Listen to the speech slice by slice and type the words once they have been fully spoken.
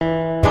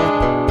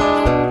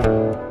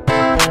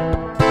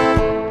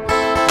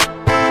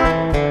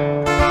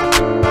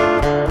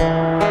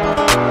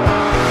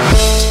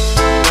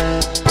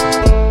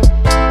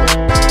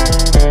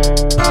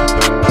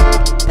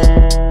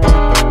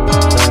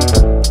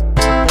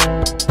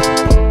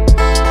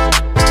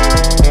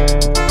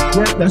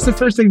That's the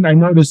first thing I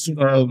noticed.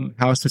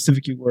 How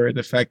specific you were.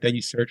 The fact that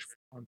you searched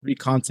on 3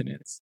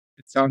 continents.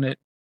 It sounded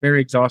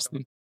very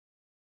exhausting.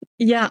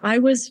 Yeah, I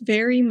was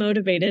very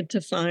motivated to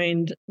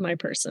find my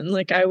person.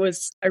 Like I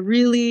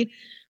really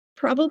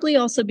probably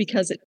also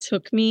because it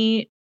took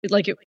me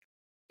like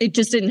it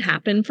just didn't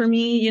happen for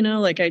me,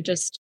 like I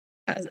just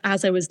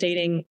as I was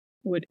dating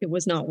it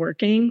was not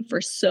working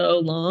for so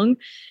long.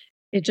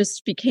 It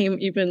just became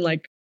even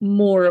like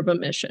more of a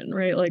mission,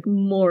 right? Like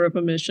more of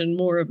a mission,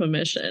 more of a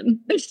mission.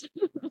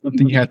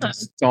 Something you had to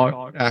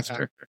start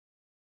after.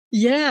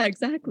 Yeah,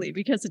 exactly.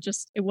 Because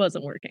it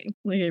wasn't working.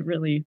 Like it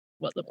really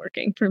wasn't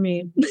working for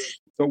me.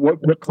 So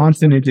what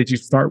continent did you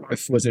start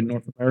with? Was it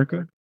North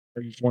America?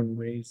 Or you born and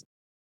raised?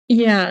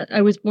 Yeah,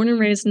 I was born and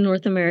raised in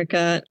North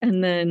America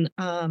and then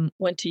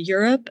went to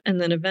Europe and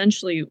then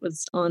eventually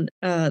was on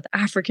the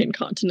African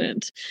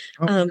continent.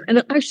 Oh,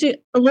 And actually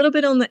a little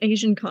bit on the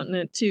Asian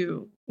continent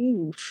too.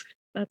 Oof,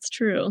 that's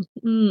true.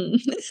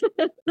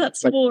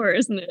 That's like four,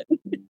 isn't it?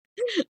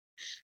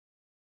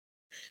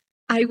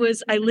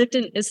 I lived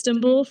in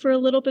Istanbul for a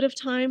little bit of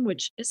time,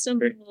 which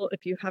Istanbul,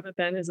 if you haven't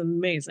been, is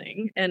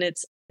amazing. And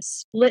it's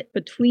split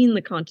between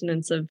the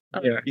continents of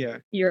yeah.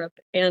 Europe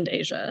and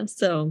Asia.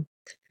 So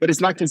But it's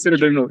not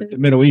considered in the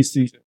Middle East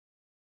either.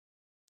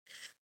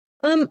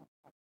 um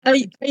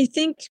I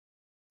think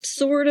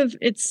sort of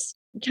it's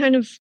kind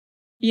of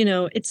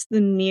it's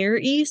the Near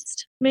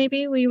East,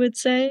 maybe we would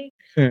say.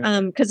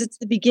 Yeah. Because it's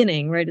the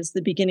beginning, right? It's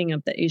the beginning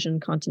of the Asian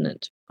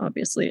continent.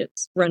 Obviously,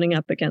 it's running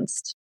up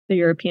against the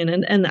European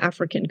and the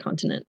African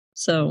continent.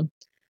 So,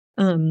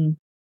 um,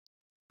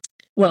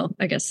 well,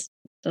 I guess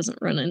it doesn't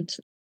run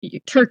into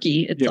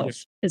Turkey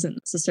itself isn't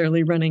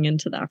necessarily running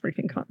into the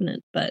African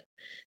continent, but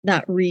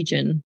that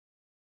region,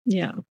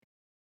 yeah.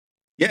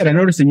 Yeah, and I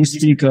noticed that you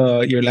speak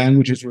your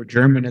languages were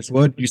German as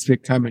well. Do you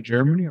speak time in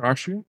Germany or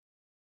Austria?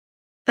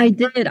 I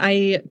did.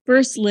 I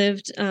first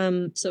lived,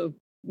 so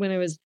when I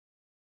was,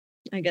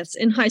 I guess,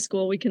 in high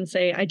school, we can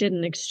say I did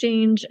an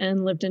exchange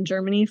and lived in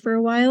Germany for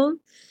a while,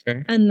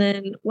 Okay. and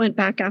then went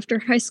back after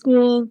high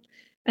school,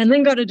 and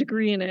then got a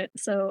degree in it.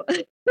 So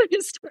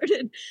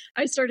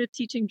I started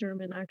teaching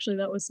German. Actually,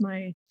 that was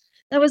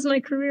my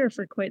career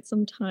for quite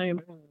some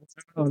time. Oh,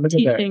 look at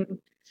that. Teaching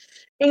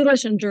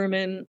English and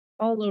German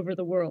all over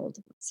the world.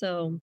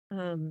 So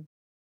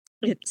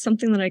it's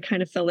something that I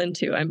kind of fell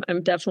into.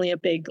 I'm definitely a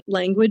big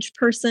language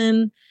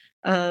person.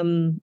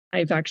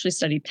 I've actually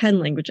studied 10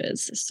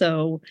 languages.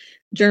 So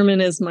German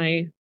is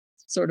my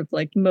sort of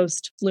like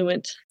most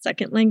fluent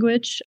second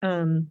language.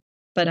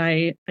 But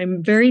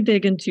I'm very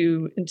big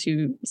into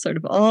sort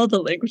of all the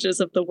languages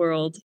of the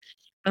world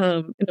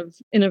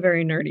in a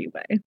very nerdy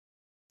way.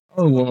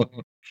 Oh, well,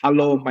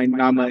 hallo, mein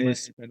Name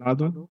ist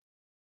Bernardo.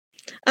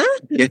 Ah,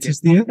 Jetzt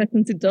ist dir?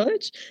 sprechen Sie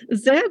Deutsch?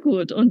 Sehr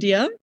gut. Und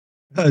dir?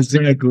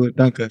 Sehr gut,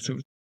 danke. So,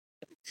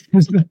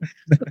 Hast du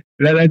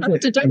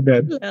Deutsch Deutsch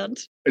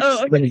gelernt?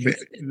 Oh, okay.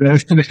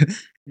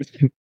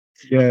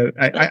 Yeah,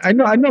 I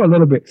know a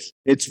little bit.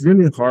 It's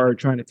really hard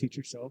trying to teach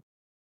yourself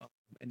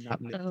and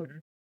not live Oh,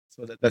 there.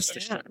 So that's the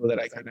struggle that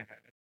I kind of had.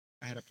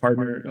 I had a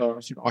partner in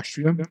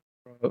Austria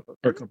for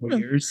a couple of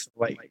years.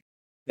 Like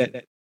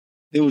that,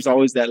 there was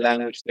always that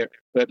language there.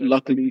 But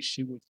luckily,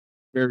 she was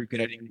very good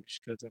at English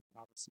because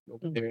obviously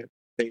over there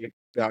they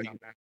value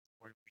language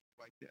more.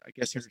 Like I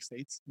guess in the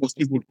States, most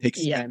people take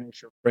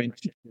Spanish or French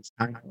and just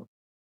kind of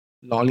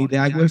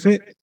lollygag with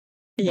it.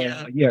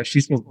 yeah. Yeah,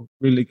 she spoke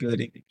really good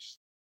English.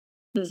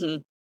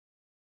 Mhm.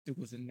 It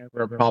was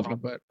never a problem,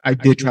 but I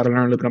did try to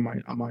learn a little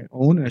bit on my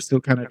own, and I still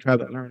kind of try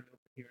to learn a little bit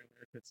here and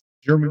there because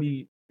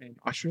Germany and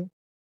Austria,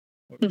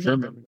 or Mhm.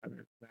 German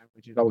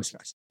language is always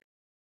fast.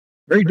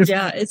 Very different.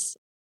 Yeah,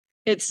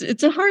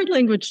 it's a hard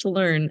language to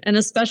learn, and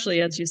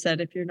especially as you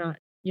said, if you're not,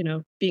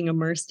 being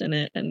immersed in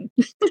it and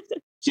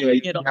Yeah,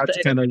 doing you it all have to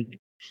day. kind of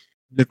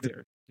live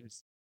there,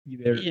 just be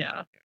there.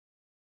 Yeah,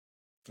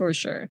 for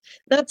sure.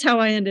 That's how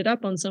I ended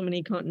up on so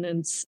many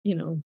continents,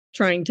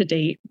 trying to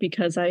date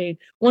because I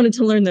wanted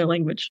to learn their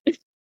language.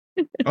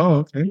 Oh,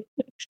 okay.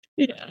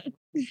 Yeah.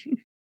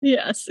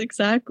 Yes,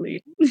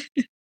 exactly.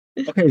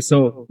 Okay,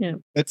 so Yeah.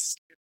 it's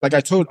like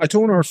I told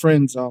one of our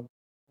friends when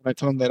I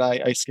told him that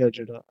I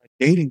scheduled a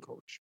dating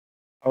coach.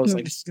 I was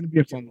like, this is gonna be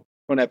a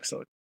fun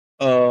episode.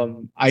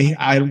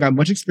 I don't got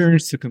much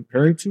experience to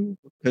compare it to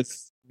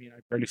because I mean I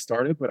barely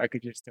started, but I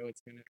could just tell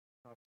it's gonna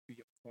be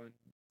a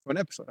fun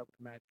episode. I would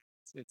imagine.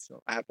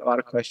 So I have a lot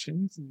of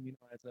questions, and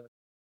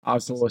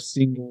as also a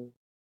single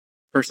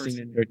person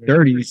in their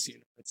 30s,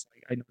 it's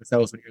like I know that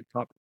was what you're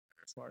talking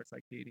about as far as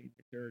like dating in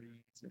your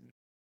 30s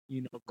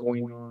and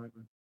going on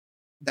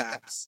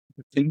that's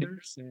the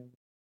Tinders and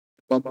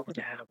the bump and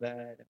all of that,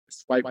 and the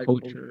swipe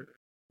culture.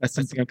 That's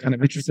something I'm kind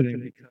of interested in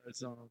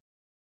because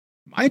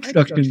my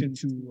introduction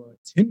to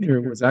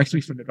Tinder was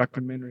actually from the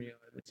documentary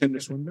The Tinder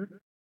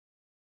Swindler.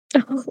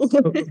 So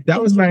that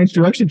was my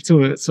introduction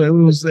to it. So it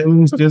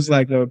was just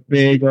like a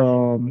big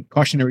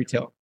cautionary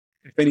tale,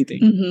 if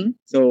anything. Mhm.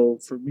 So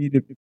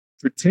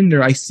for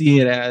Tinder, I see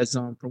it as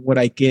from what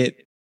I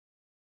get,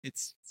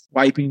 it's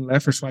swiping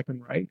left or swiping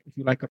right if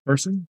you like a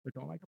person or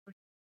don't like a person.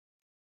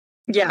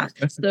 Yeah.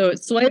 So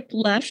swipe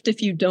left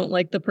if you don't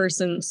like the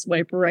person,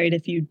 swipe right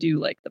if you do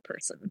like the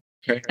person.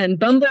 Okay. And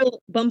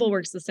Bumble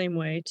works the same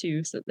way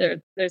too. So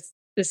there's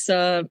this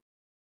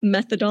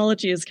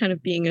methodology is kind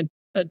of being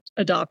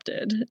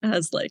adopted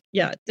as like,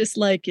 yeah,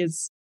 dislike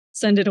is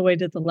send it away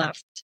to the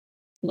left,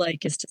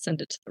 like is to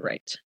send it to the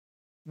right.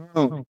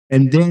 Oh,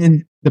 and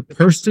then does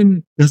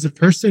the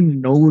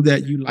person know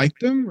that you like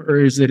them, or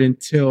is it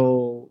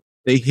until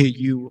they hit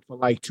you with a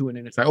like too, and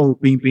then it's like, oh,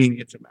 bing, bing,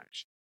 it's a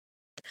match?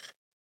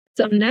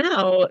 So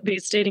now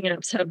these dating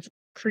apps have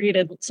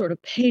created sort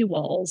of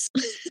paywalls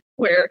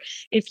where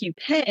if you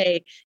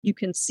pay, you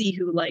can see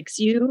who likes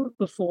you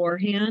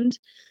beforehand.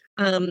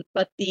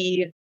 But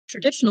the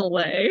traditional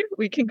way,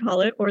 we can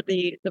call it, or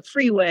the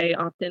free way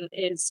often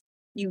is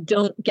you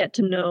don't get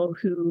to know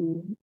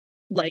who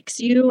likes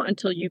you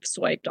until you've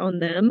swiped on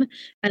them.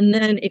 And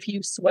then if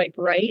you swipe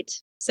right,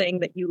 saying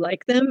that you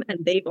like them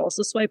and they've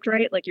also swiped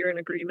right, like you're in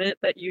agreement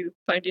that you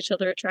find each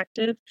other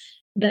attractive,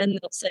 then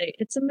they'll say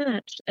it's a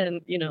match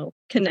and,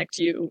 connect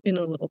you in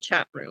a little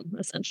chat room,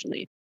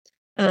 essentially.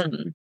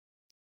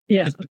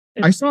 Yeah.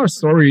 I saw a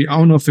story. I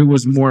don't know if it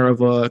was more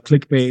of a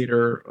clickbait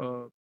or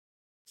a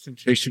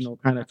sensational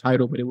kind of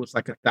title, but it was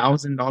like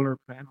 $1,000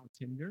 plan on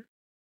Tinder,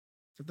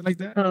 something like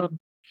that.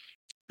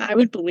 I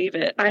would believe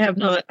it.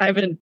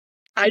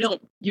 I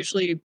don't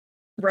usually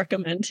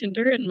recommend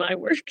Tinder in my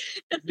work.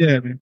 Yeah,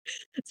 man.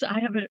 So I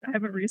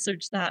haven't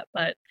researched that,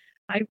 but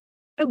I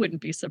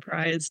wouldn't be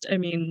surprised. I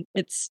mean,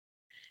 it's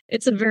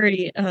a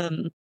very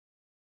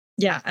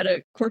at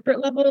a corporate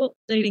level,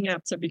 dating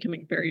apps are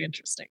becoming very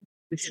interesting.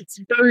 It's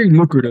very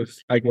lucrative,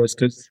 I guess,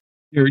 because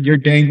you're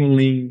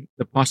dangling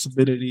the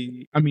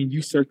possibility. I mean,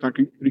 you search on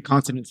 3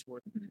 continents for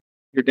it.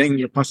 You're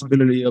dangling the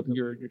possibility of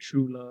your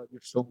true love,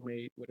 your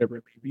soulmate, whatever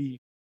it may be,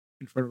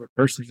 in front of a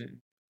person. And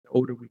the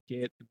older we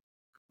get,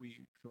 we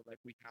feel like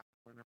we have to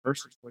find a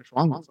person. What's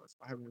wrong with us?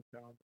 I haven't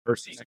found the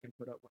person that can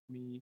put up with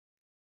me.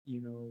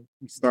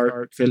 We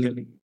start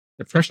feeling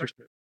the pressure.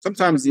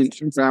 Sometimes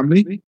in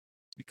family,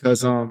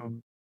 because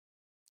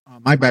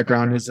my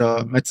background is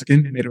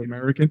Mexican, Native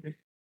American,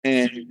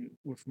 and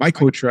with my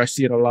culture, I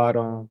see it a lot.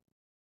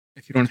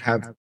 If you don't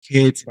have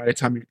kids by the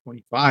time you're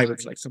 25,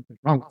 it's like something's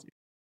wrong with you.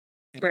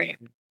 And right.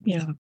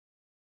 Yeah.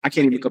 I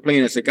can't even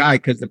complain as a guy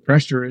because the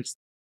pressure is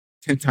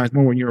 10 times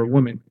more when you're a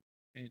woman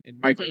in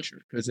my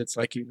culture. Because it's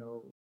like,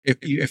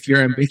 if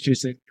you're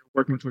ambitious and you're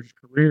working towards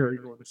your career, or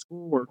you're going to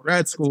school or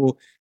grad school,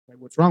 like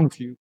what's wrong with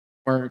you?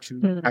 Why aren't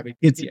you having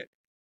kids yet?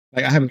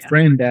 Like I have a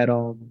friend that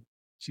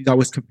she's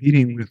always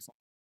competing with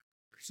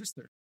her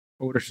sister.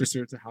 Older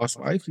sister is a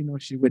housewife.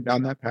 She went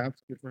down that path.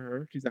 Good for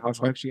her. She's a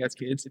housewife. She has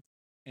kids,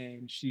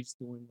 and she's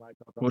doing like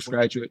a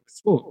postgraduate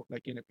school,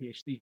 like in a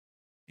PhD.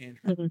 And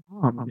her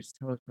mom just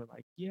tells her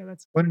like, "Yeah,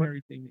 that's fun and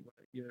everything, but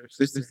your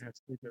sister has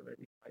kids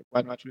already. Like,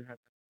 why don't you have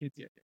kids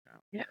yet?"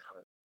 Now? Yeah.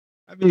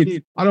 I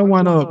mean, I don't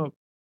want to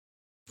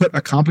put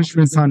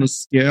accomplishments on a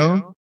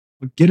scale,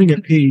 but getting a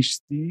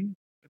PhD,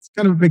 it's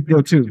kind of a big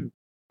deal too.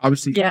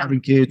 Obviously,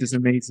 having kids is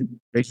amazing.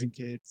 Raising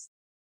kids,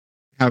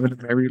 having a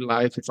married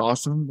life, it's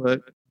awesome.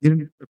 But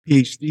getting a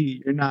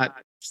PhD, you're not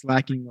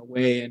slacking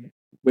away and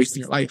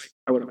wasting your life,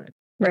 I would imagine.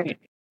 Right.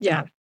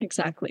 Yeah,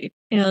 exactly.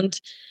 And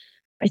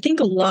I think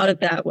a lot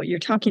of that, what you're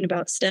talking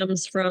about,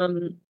 stems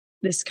from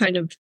this kind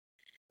of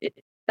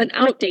an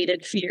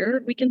outdated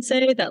fear, we can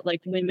say, that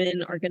like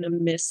women are going to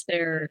miss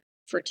their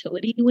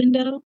fertility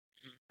window.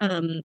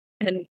 And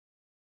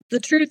the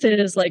truth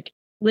is, like,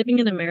 living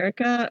in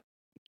America,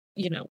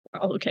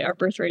 okay, our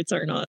birth rates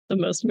are not the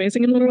most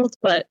amazing in the world,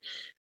 but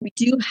we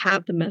do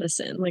have the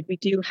medicine. Like, we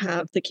do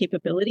have the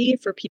capability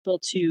for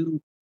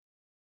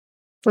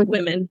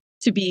women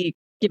to be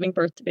giving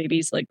birth to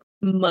babies like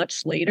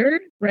much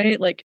later, right?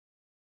 Like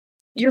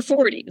your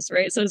 40s,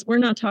 right? So we're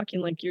not talking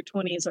like your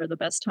 20s are the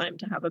best time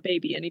to have a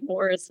baby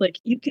anymore. It's like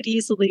you could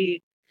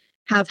easily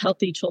have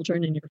healthy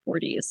children in your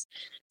 40s.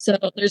 So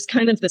there's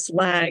kind of this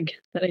lag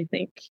that I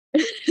think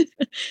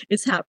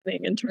is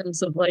happening in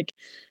terms of like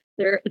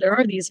there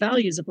are these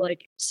values of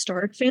like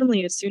start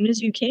family as soon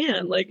as you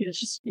can. Like it's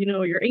just,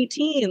 you're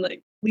 18,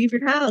 like leave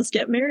your house,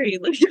 get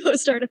married, like go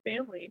start a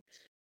family.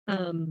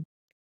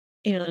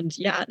 And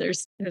yeah,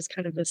 there's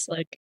kind of this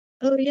like,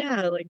 oh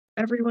yeah, like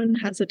everyone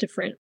has a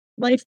different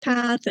life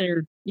path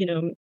or,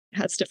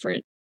 has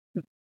different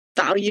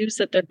values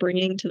that they're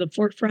bringing to the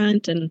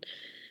forefront. And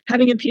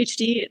having a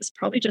PhD is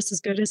probably just as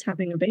good as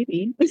having a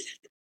baby.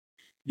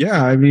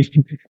 Yeah, I mean,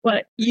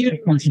 but so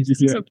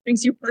it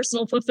brings you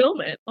personal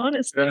fulfillment,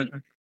 honestly.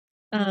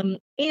 Yeah.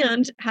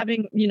 And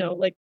having,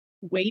 like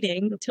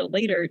waiting until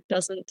later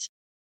doesn't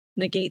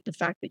negate the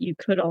fact that you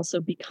could also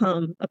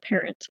become a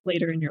parent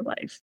later in your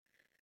life.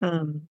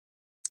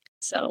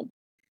 So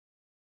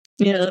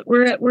yeah,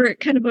 we're at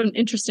kind of an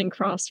interesting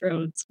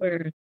crossroads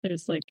where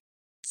there's a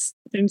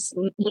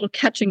little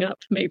catching up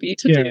maybe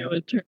to do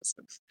in terms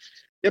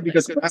of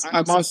because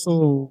I'm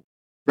also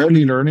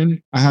barely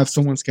learning. I have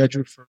someone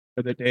scheduled for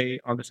the day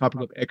on the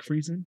topic of egg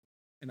freezing,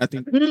 and I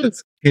think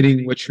that's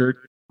hitting what you're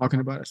talking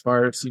about as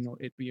far as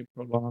it being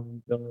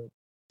prolonged, the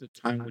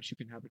time which you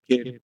can have a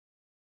kid.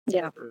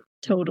 Yeah,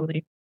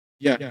 totally.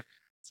 Yeah.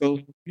 So,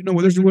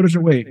 what is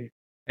your way?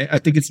 I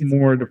think it's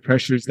more the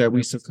pressures that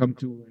we succumb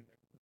to in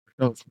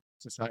ourselves,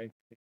 society,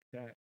 like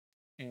that.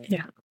 And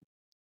Yeah.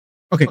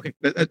 okay,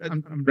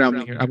 I'm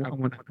rambling here. I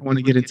want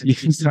to get into you.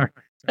 Sorry.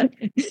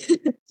 Okay.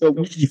 So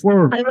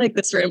before I like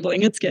this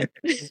rambling. It's good.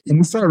 when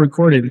we started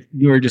recording,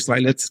 you were just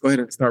like, "Let's go ahead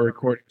and start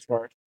recording." As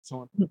far as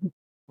so on,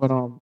 but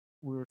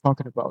we were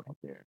talking about up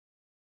there,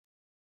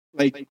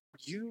 like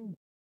you,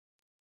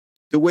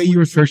 the way you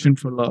were searching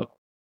for love.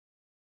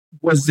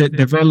 Was it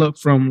developed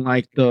from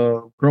like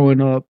the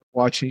growing up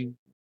watching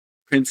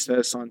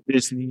princess on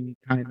Disney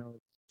kind of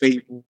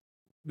fable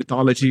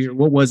mythology, or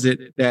what was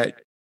it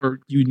that, or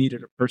you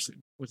needed a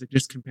person? Was it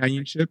just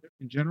companionship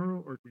in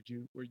general, or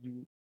were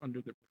you under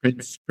the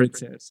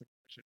princess of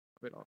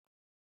it all?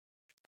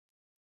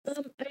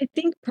 I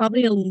think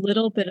probably a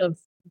little bit of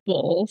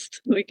both,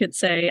 we could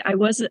say. I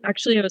was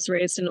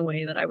raised in a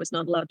way that I was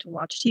not allowed to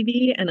watch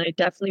TV, and I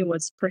definitely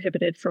was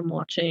prohibited from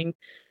watching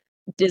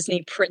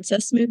Disney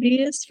princess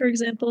movies, for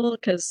example,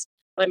 because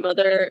my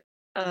mother,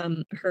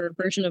 her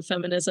version of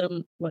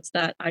feminism was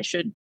that I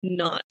should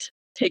not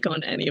take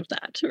on any of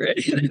that, right?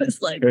 It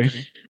was like,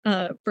 Okay.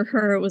 for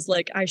her, it was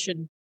like I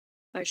should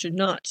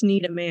not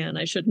need a man.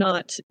 I should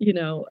not,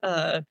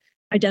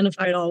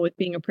 identify at all with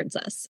being a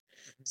princess.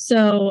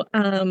 So,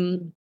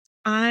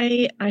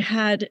 I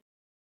had,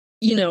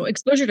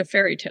 exposure to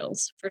fairy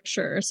tales for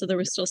sure. So there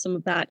was still some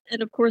of that,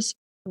 and of course,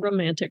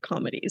 romantic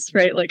comedies,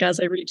 right? Like as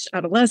I reached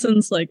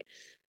adolescence, like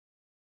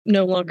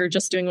no longer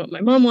just doing what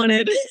my mom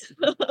wanted.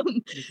 um,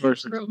 Of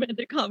course.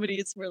 Romantic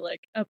comedies were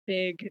like a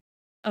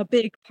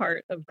big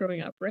part of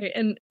growing up, right?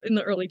 And in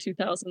the early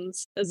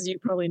 2000s, as you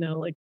probably know,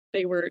 like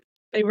they were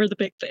the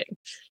big thing.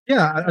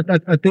 Yeah,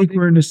 I think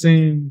we're in the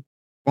same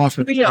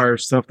office We are.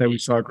 stuff that we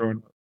saw growing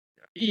up.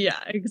 Yeah,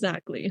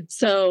 exactly.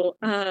 So,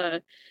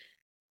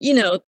 you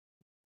know,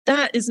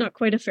 that is not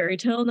quite a fairy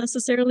tale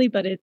necessarily,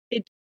 but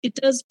it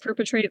does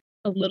perpetrate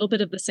a little bit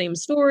of the same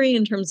story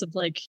in terms of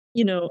like,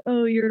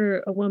 oh, you're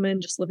a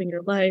woman just living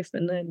your life,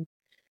 and then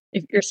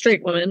if you're a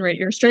straight woman, right?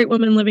 You're a straight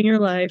woman living your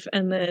life,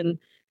 and then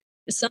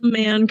some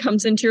man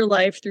comes into your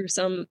life through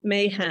some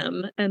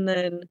mayhem, and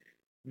then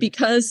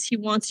because he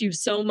wants you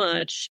so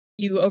much,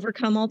 you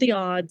overcome all the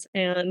odds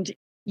and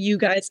you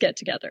guys get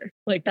together.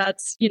 Like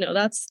that's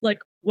like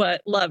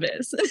what love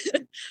is.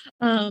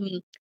 um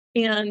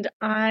and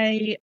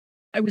I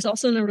was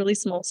also in a really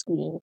small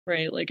school,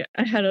 right? Like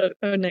I had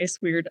a nice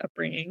weird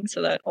upbringing,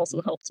 so that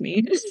also helped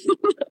me.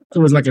 So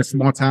it was like a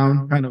small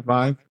town kind of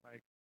vibe.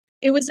 Like,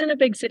 It was in a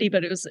big city,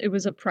 but it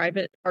was a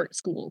private art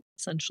school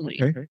essentially.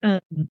 okay.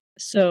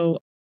 So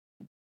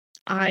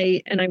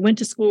I went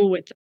to school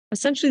with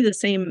essentially the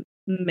same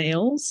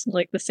males,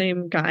 like the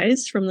same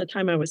guys from the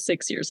time I was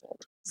 6 years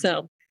old.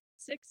 So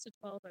 6 to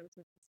 12, I was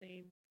with the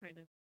same kind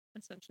of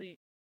essentially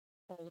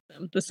all of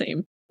them, the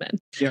same men.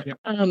 Yeah. Yeah.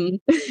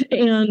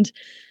 And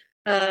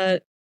uh,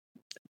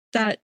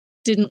 that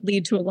didn't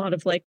lead to a lot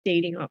of like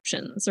dating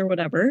options or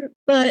whatever.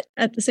 But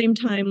at the same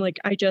time, like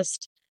I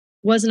just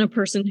wasn't a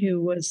person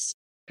who was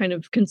kind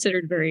of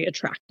considered very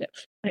attractive,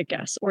 I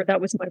guess, or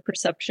that was my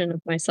perception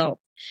of myself.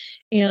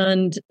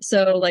 And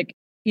so, like,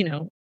 you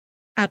know,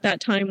 at that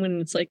time when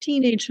it's like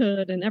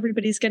teenagehood and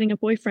everybody's getting a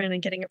boyfriend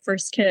and getting a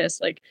first kiss,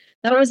 like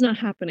that was not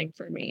happening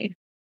for me,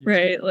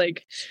 right?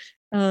 Like,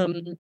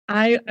 um,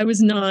 I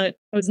was not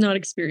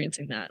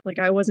experiencing that. Like,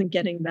 I wasn't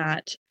getting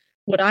that.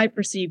 What I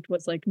perceived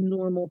was like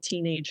normal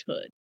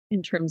teenagehood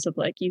in terms of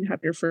like you have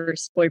your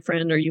first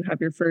boyfriend or you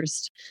have your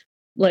first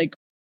like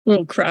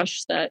little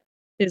crush that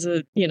is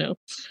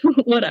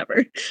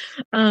whatever.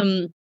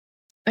 Um,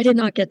 I did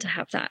not get to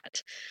have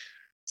that.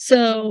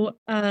 So,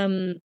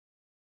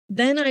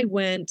 then I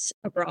went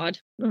abroad,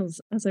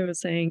 as I was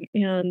saying,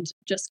 and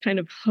just kind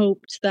of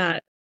hoped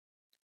that,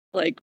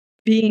 like,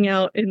 being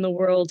out in the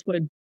world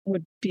would,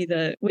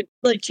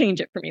 like, change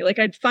it for me. Like,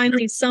 I'd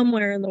finally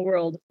somewhere in the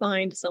world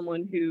find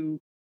someone who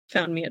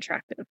found me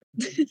attractive.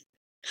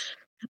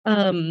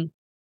 Um,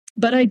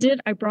 but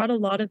I brought a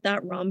lot of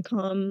that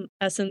rom-com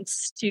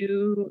essence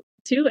to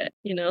it,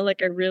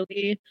 like, I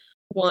really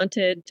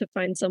wanted to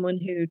find someone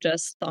who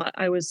just thought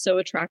I was so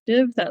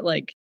attractive that,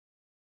 like,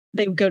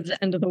 they would go to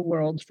the end of the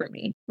world for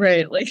me,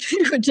 right? Like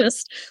it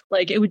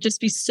would just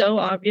be so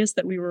obvious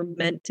that we were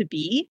meant to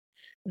be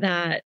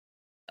that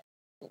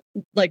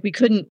like we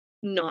couldn't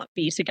not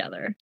be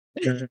together.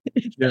 Yeah.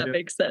 If Yeah. that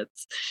makes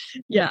sense.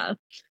 Yeah.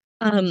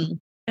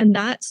 And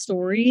that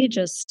story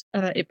just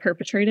it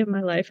perpetrated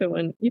my life. And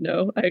when,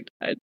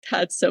 I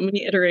had so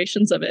many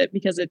iterations of it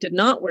because it did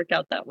not work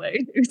out that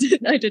way.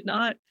 I did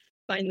not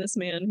find this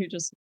man who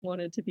just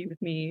wanted to be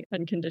with me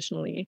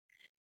unconditionally.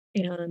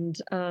 And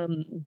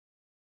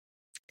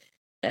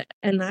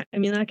and that I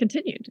mean, that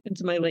continued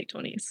into my late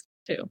 20s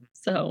too.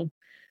 So,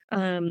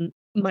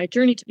 my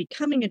journey to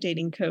becoming a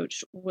dating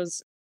coach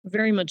was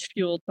very much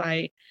fueled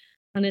by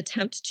an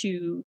attempt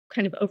to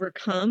kind of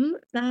overcome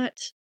uh,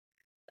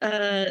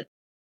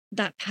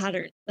 that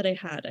pattern that I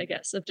had, I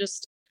guess, of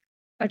just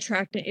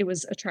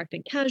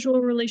attracting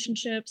casual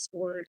relationships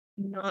or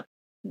not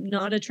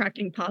not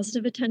attracting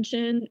positive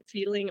attention,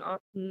 feeling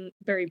often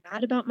very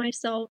bad about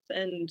myself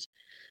and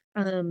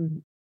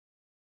um,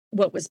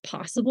 what was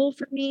possible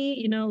for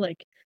me,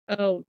 like,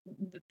 oh,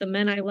 the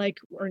men I like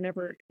are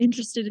never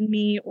interested in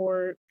me,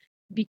 or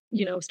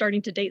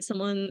starting to date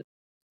someone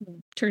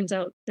turns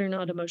out they're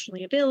not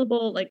emotionally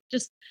available, like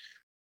just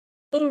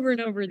over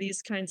and over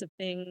these kinds of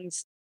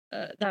things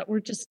that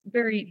were just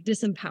very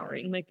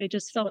disempowering. Like they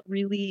just felt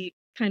really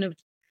kind of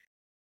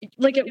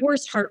like at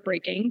worst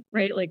heartbreaking,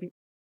 right? Like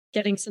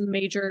getting some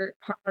major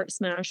heart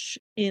smash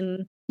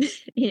in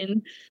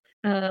in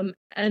and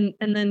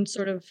then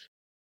sort of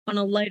on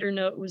a lighter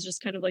note was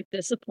just kind of like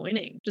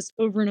disappointing, just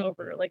over and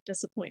over, like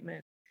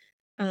disappointment.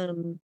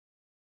 um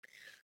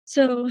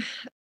so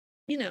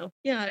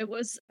yeah, it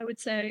was, I would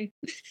say,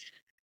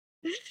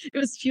 it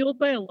was fueled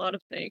by a lot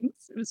of things.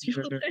 It was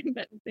fueled by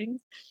many things,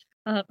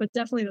 but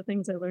definitely the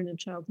things I learned in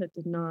childhood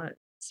did not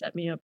set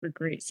me up for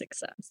great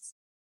success.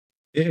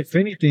 If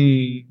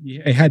anything,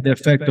 it had the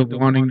effect of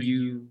wanting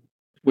you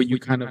what you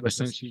kind of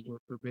essentially were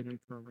forbidden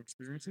from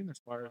experiencing,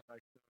 as far as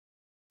like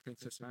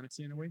princess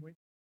fantasy in a way.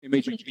 It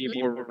made you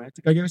be more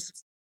romantic, I guess.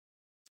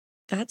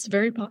 That's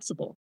very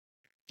possible.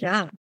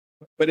 Yeah.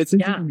 But it's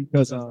interesting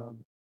because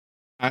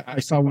I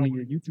saw one of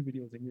your YouTube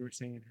videos and you were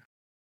saying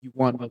you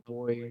want to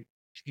avoid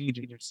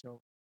changing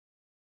yourself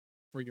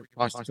for your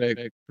prospect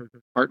for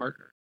your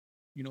partner.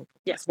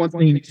 It's one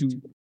thing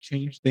to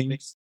change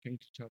things,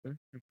 change each other,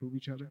 improve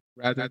each other,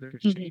 rather than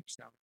just change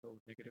sound so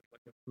negative,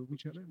 like improve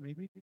each other,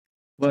 maybe.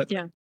 But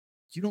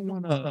you don't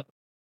want to,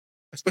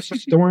 especially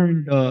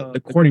during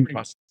the courting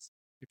process,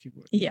 if you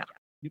would. Yeah.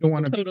 You don't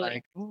want to be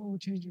like, oh,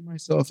 changing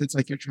myself. It's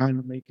like you're trying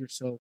to make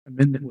yourself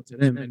amenable to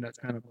them, and that's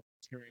kind of what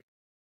tearing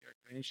your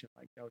explanation.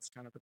 Like that was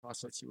kind of the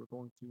process you were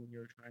going through when you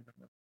were trying to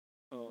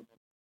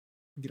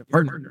get a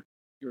partner.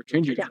 You were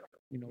changing yourself,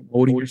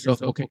 molding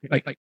yourself. Okay,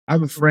 like I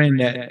have a friend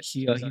that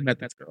he met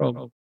this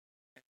girl.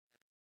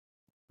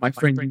 My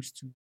friend used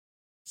to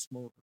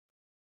smoke,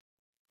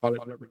 call it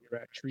whatever you're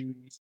at,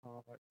 trees,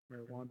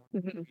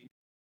 marijuana,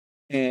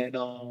 and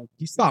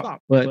he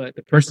stopped. But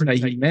the person that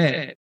he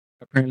met,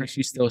 apparently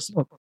she still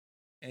smoked.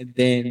 And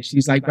then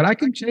she's like, but I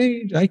can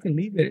change. I can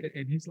leave it.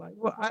 And he's like,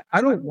 well,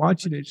 I don't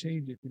want you to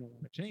change if you don't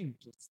want to change.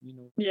 It's,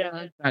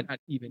 not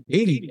even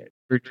dating yet.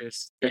 We're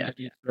just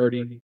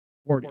 30,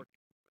 40.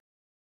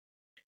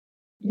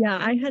 Yeah,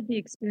 I had the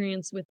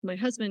experience with my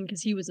husband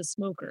because he was a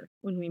smoker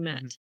when we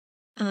met.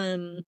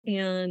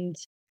 And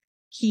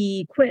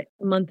he quit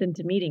a month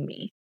into meeting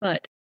me.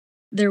 But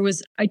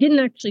I didn't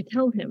actually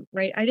tell him,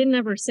 right? I didn't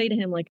ever say to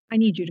him, like, I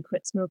need you to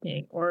quit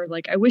smoking, or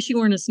like, I wish you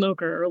weren't a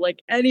smoker, or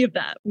like any of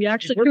that. We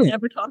actually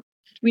never talked.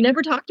 We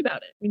never talked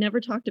about it. We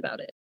never talked about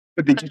it.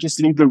 But did you just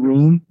leave the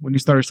room when you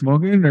started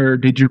smoking, or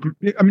did you?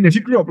 I mean, if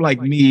you grew up like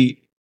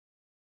me,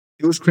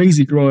 it was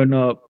crazy growing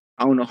up.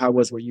 I don't know how it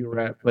was where you were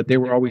at, but they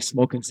were always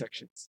smoking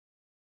sections.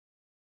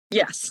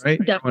 Yes,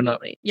 right?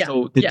 Definitely. Yeah.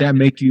 So did that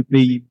make you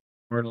be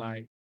more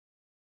like,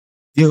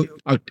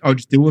 I'll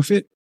just deal with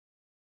it?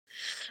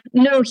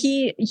 No,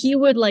 he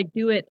would like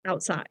do it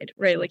outside,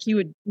 right? Like he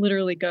would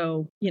literally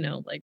go,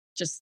 like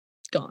just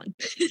gone.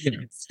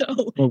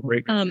 So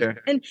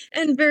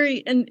and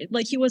very, and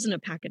like he wasn't a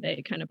pack a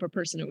day kind of a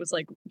person. It was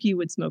like he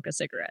would smoke a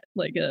cigarette,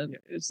 like I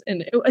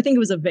think it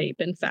was a vape,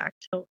 in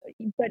fact.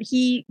 But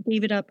he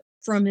gave it up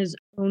from his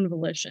own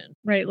volition,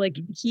 right? Like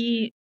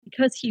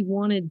because he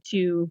wanted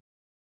to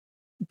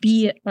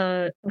be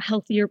a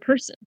healthier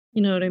person,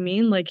 you know what I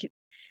mean? Like,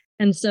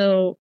 and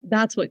so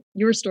that's what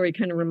your story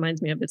kind of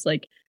reminds me of. It's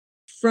like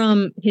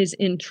from his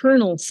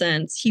internal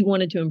sense, he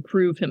wanted to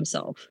improve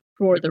himself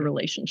for the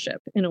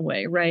relationship in a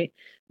way, right?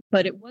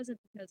 But it wasn't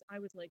because I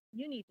was like,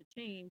 you need to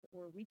change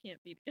or we can't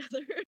be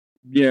together.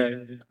 Yeah.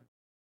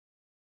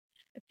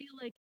 I feel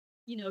like,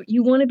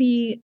 you want to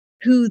be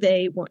who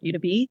they want you to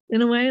be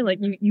in a way. Like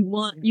you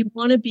want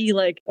to be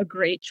like a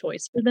great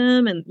choice for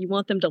them and you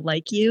want them to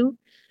like you.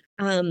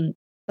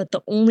 But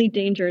the only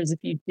danger is if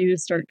you do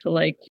start to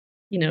like,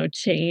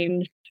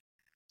 change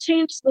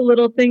the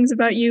little things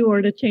about you or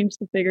to change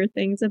the bigger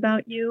things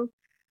about you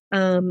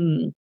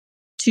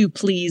to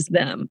please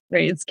them,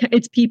 right?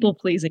 It's people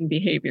pleasing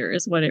behavior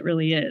is what it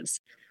really is,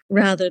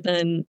 rather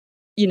than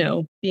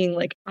being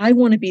like, I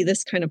want to be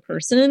this kind of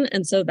person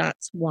and so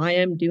that's why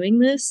I'm doing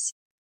this.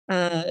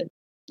 That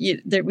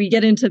we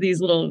get into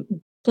these little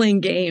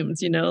playing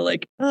games,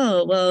 like,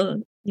 oh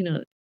well,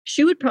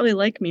 she would probably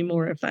like me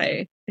more if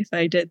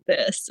I did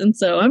this, and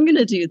so I'm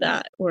gonna do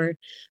that. Or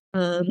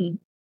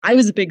I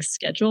was a big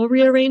schedule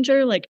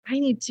rearranger. Like I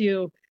need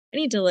to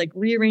like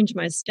rearrange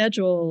my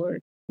schedule or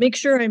make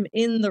sure I'm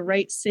in the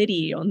right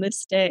city on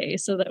this day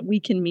so that we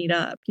can meet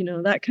up.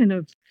 That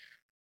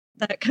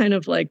kind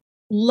of like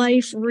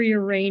life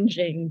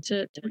rearranging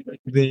to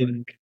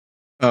then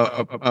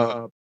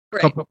right.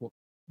 couple.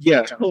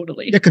 Yeah.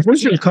 Totally. Yeah, because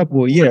once you're a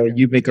couple,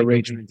 you make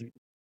arrangements.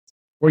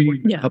 Or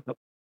couple.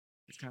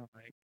 It's kind of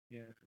like,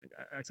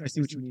 I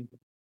see what you mean.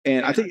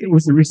 And I think it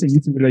was the recent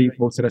YouTube video you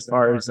posted as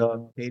far as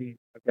dating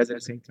guys at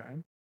the same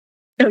time.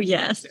 Oh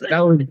yes, that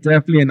was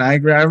definitely an eye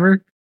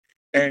grabber.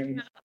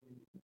 And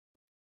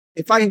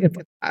if I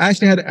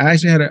actually had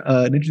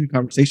an interesting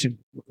conversation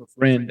with a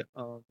friend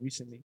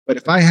recently. But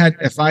if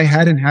I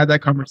hadn't had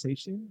that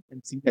conversation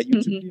and seen that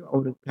YouTube video, I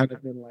would have kind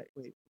of been like,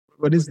 wait,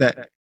 what is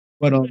that?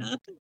 But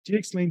she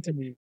explained to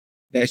me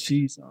that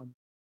she's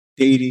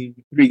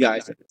dating 3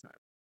 guys at the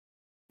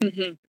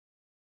time.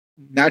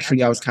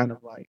 Naturally, I was kind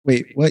of like,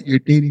 wait, what? You're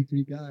dating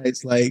 3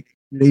 guys? Like,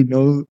 do they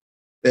know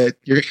that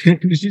you're?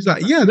 She's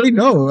like, yeah, they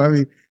know. I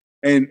mean,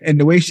 and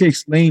the way she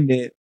explained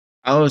it,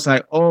 I was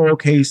like, oh,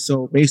 okay,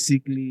 so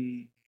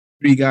basically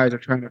 3 guys are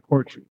trying to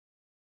court you,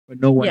 but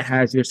no one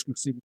has your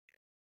exclusivity,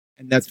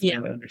 and that's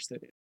when I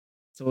understood it.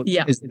 So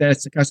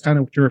that's kind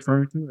of what you're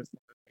referring to.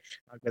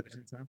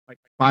 Like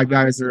 5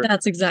 guys are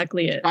that's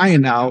exactly it.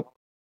 trying out,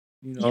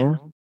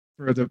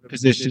 for the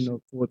position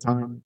of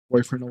full-time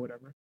boyfriend or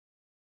whatever.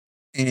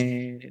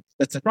 And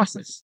that's a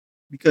process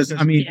because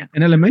I mean,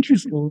 in elementary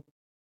school,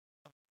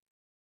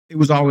 it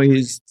was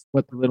always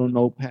what the little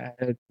notepad.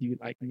 Do you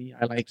like me?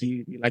 I like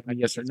you. Do you like me?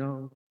 Yes or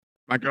no?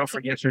 My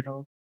girlfriend? Yes or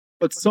no?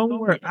 But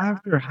somewhere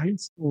after high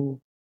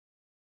school,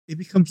 it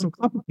becomes so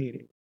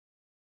complicated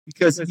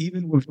because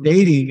even with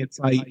dating, it's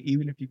like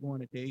even if you go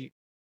on a date,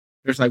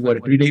 there's like what a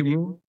 3-date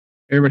rule.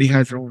 Everybody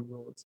has their own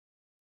rules.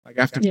 Like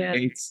after 3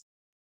 dates,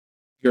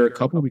 you're a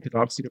couple because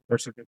obviously the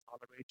person can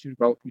tolerate you,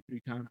 go through 3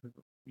 times,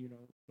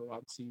 so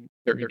obviously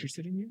they're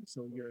interested in you,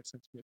 so you're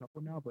essentially a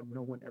couple now, but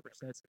no one ever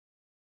says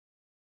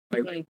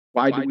it. Like,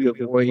 why do we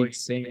avoid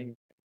saying,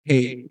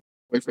 hey,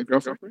 boyfriend,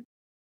 girlfriend?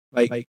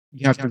 Like,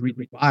 you have to read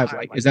the vibe.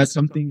 Like, is that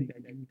something that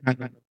you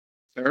kind of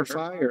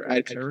clarify or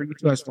add clarity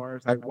to as far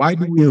as, like, why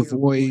do we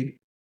avoid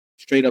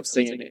straight up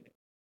saying it?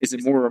 Is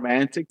it more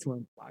romantic to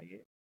imply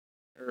it?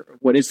 Or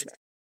what is that?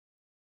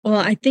 Well,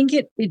 I think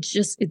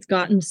it's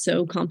gotten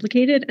so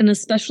complicated, and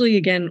especially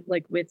again,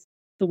 like with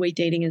the way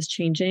dating is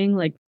changing,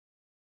 like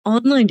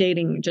online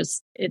dating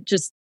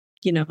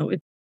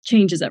it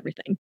changes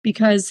everything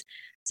because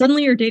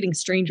suddenly you're dating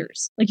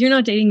strangers. Like you're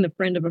not dating the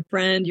friend of a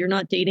friend, you're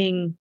not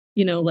dating,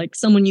 like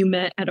someone you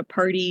met at a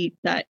party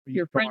that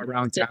your friend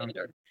around town.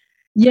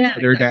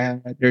 Their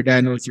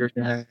dad knows your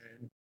dad.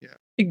 Yeah.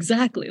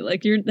 Exactly.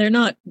 Like they're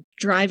not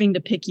driving to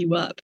pick you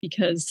up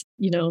because,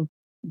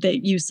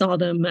 that you saw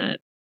them at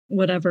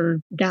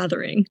whatever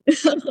gathering.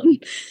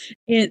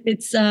 It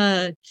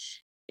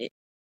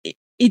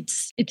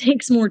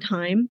takes more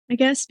time, I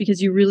guess,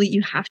 because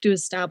you have to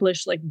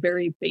establish like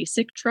very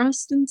basic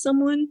trust in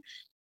someone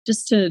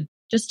just to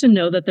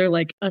know that they're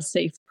like a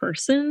safe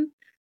person,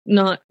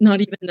 not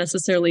even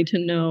necessarily to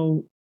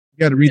know. You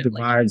got to read the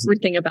vibes,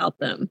 everything about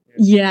them.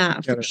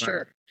 Yeah, for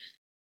sure.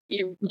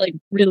 You like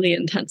really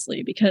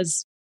intensely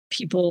because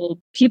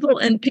people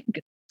and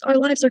our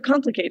lives are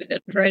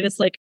complicated, right? It's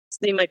like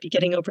they might be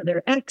getting over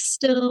their ex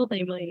still.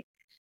 They might,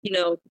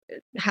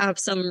 have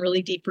some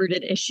really deep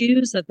rooted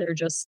issues that they're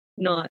just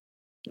not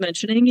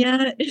mentioning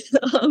yet.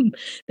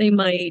 They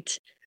might,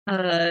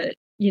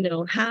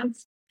 have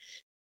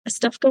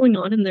stuff going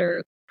on in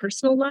their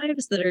personal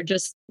lives that are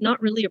just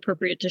not really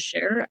appropriate to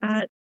share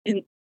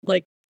in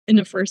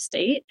a first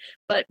date,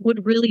 but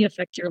would really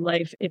affect your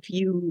life if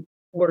you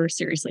were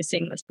seriously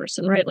seeing this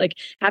person, right? Like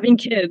having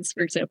kids,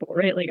 for example,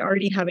 right? Like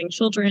already having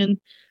children,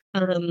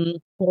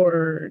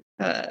 or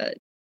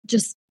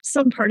just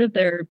some part of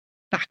their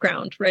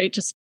background, right?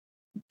 Just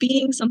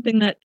being something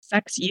that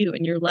affects you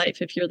in your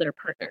life if you're their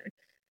partner.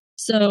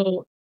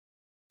 So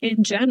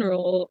in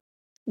general,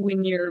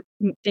 when you're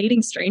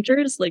dating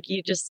strangers, like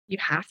you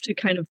have to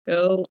kind of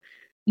go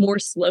more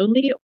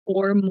slowly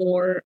or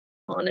more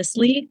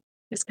honestly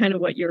is kind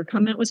of what your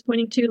comment was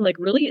pointing to, like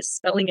really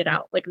spelling it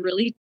out, like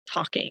really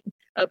talking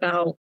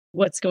about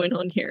what's going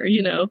on here,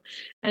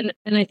 and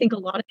I think a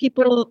lot of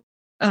people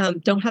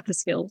don't have the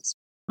skills,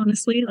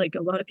 honestly. Like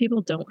a lot of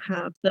people don't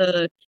have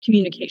the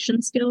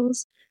communication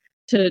skills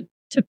to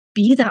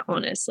be that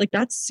honest. Like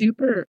that's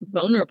super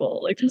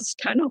vulnerable. Like it's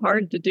kind of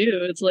hard to do.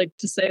 It's like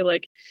to say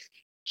like,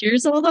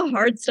 here's all the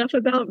hard stuff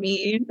about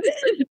me.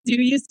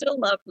 Do you still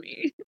love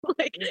me?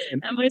 Like,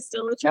 am I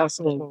still attracted? It's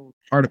also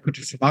hard to put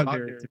yourself out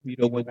there to be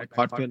the one that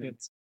caught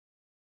feelings.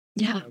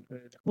 Yeah,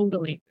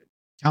 totally.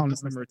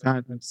 Countless number of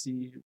times we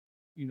see,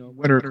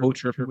 whether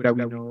culture, people that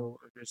we know,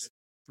 or just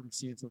from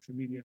seeing social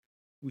media,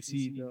 we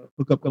see the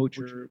hookup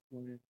culture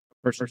when a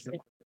person's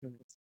feelings.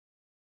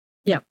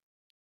 Yeah.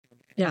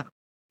 Yeah.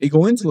 They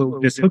go into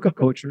this hookup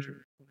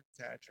culture,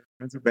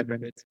 friends with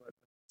benefits, but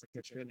it's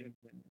like a feelings,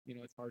 and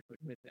it's hard to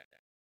admit that.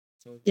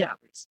 So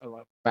there's a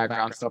lot of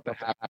background stuff that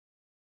happens.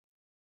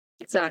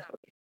 Exactly.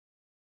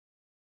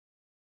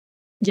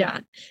 Yeah.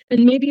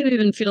 And maybe you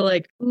even feel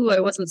like, ooh, I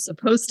wasn't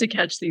supposed to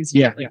catch these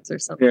feelings or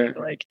something. Yeah.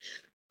 Like,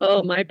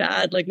 oh, my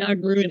bad. Like now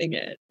I'm ruining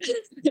it.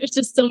 There's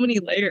just so many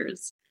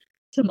layers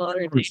to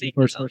modern dating.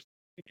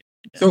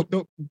 So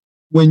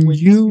when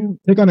you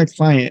take on a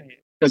client,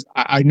 because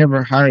I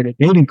never hired a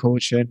dating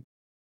coach, and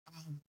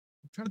I'm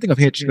trying to think of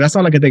Hitch. That's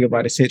all I can think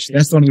about is Hitch.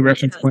 That's the only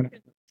reference point.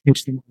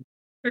 Hitch.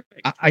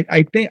 Perfect.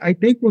 I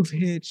think with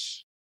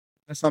Hitch,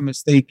 unless I'm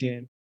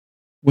mistaken,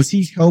 was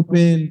he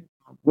helping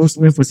Will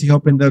Smith? Was he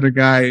helping the other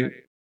guy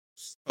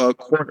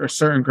court a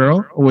certain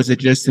girl, or was it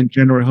just in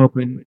general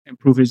helping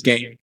improve his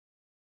game?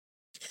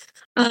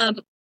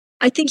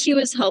 I think he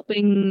was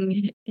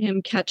helping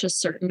him catch a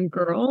certain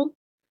girl.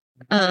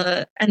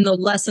 And the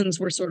lessons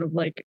were sort of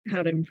like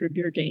how to improve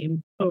your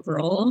game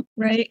overall,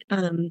 right?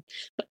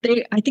 But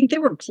I think they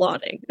were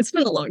plotting. It's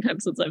been a long time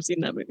since I've seen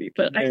that movie,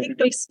 but I think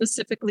they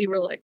specifically were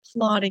like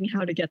plotting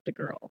how to get the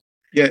girl.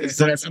 Yeah,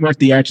 so that's more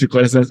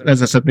theatrical.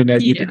 That's something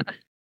that you can.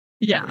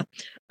 Yeah.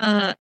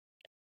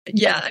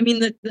 Yeah, I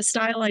mean the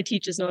style I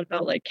teach is not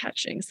about like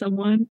catching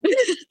someone.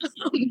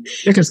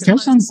 Because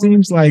catching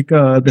seems like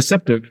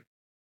deceptive,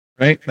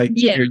 right? Like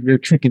you're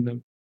tricking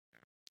them.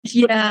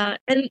 Yeah,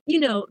 and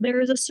there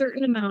is a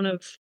certain amount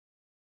of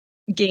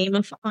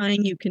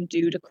gamifying you can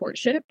do to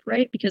courtship,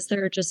 right? Because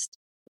there are just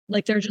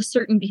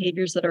certain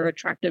behaviors that are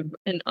attractive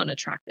and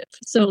unattractive.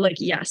 So like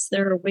yes,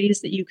 there are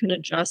ways that you can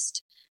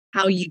adjust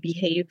how you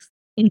behave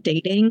in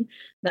dating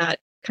that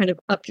kind of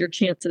up your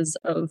chances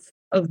of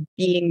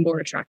being more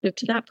attractive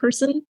to that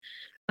person.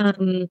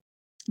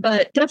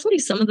 But definitely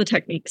some of the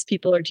techniques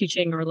people are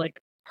teaching are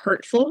like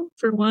hurtful.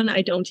 For one,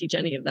 I don't teach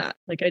any of that.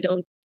 Like I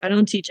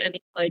don't teach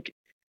any like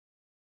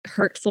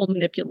hurtful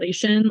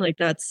manipulation. Like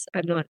I'm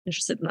not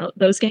interested in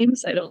those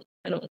games. I don't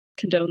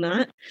condone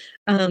that.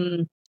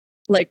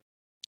 Like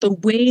the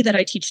way that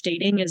I teach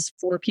dating is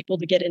for people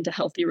to get into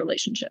healthy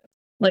relationships.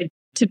 Like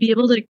to be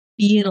able to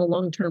be in a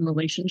long-term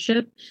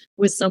relationship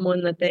with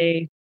someone that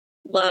they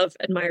love,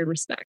 admire,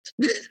 respect.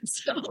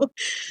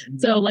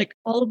 so like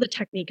all of the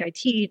technique I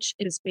teach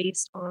is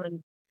based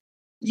on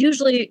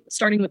usually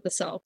starting with the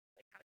self,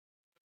 like how to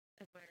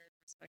admire and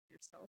respect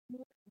yourself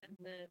more, and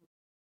then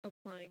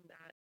applying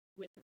that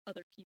with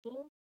other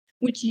people,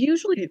 which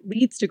usually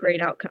leads to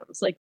great outcomes.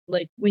 Like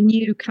when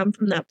you come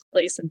from that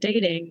place of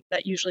dating,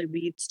 that usually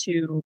leads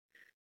to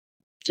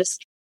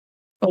just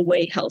a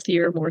way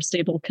healthier, more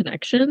stable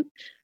connection.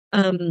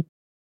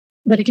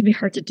 But it can be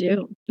hard to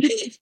do.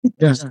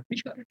 Yes.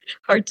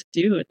 Hard to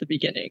do at the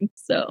beginning.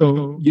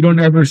 So you don't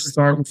ever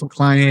start with a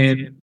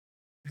client.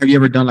 Have you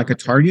ever done like a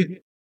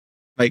target?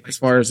 Like as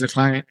far as the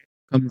client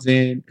comes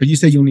in, because you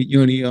said you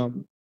only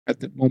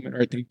at the moment,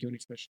 or I think you only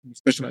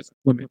specialize in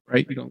women,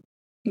 right? You don't.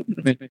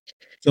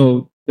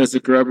 So does a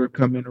girl ever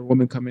come in or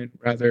woman come in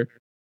rather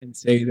and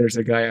say there's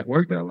a guy at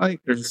work that I like?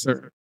 There's a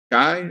certain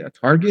guy, a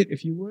target,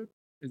 if you would.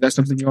 Is that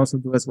something you also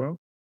do as well?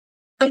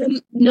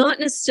 Not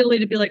necessarily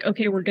to be like,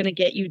 okay, we're going to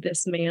get you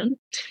this man,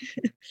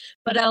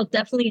 but I'll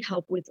definitely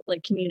help with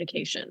like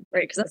communication,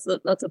 right? Because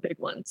that's a big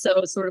one. So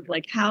it's sort of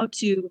like how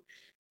to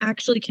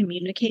actually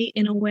communicate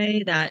in a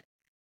way that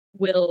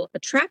will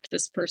attract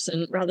this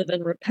person rather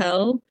than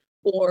repel,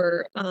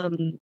 or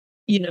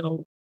you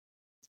know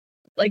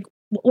like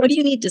what do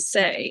you need to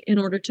say in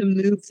order to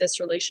move this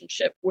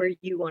relationship where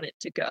you want it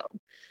to go.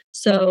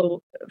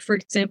 So for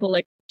example,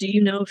 like, do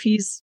you know if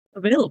he's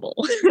available?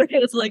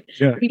 It's like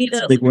we need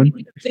to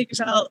think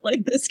about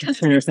like this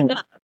kind of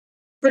stuff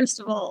first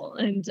of all,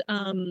 and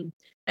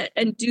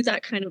do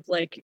that kind of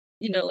like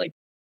like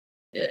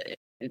it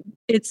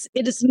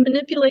is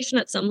manipulation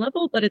at some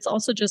level, but it's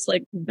also just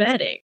like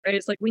vetting, right?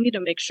 It's like we need to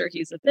make sure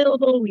he's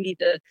available. We need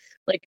to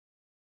like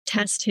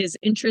test his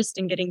interest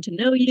in getting to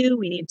know you.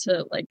 We need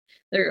to like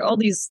there are all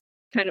these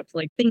kind of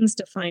like things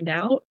to find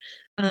out,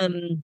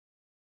 and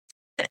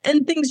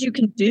things you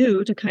can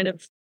do to kind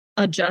of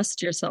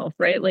adjust yourself,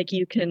 right? Like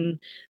you can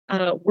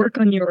work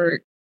on your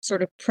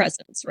sort of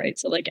presence, right?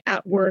 So like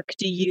at work,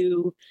 do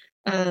you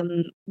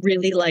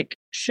really like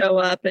show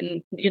up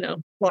and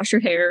wash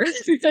your hair,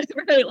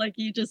 right? Like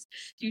do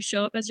you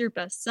show up as your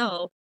best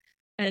self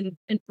and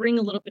bring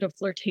a little bit of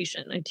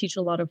flirtation. I teach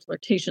a lot of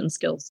flirtation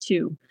skills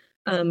too,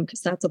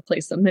 because that's a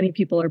place that many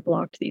people are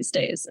blocked these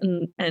days.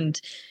 And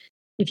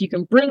if you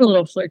can bring a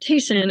little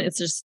flirtation, it's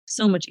just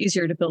so much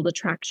easier to build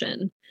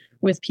attraction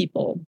with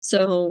people.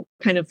 So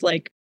kind of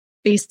like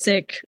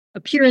basic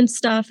appearance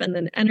stuff and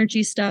then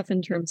energy stuff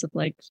in terms of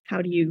like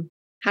how do you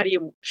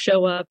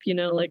show up,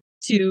 like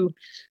to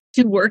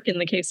work in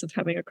the case of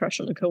having a crush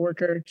on a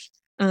coworker.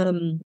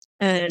 And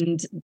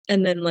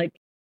then like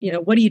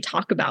what do you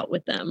talk about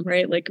with them,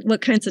 right? Like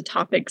what kinds of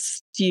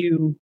topics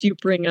do you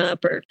bring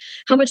up, or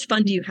how much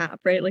fun do you have,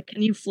 right? Like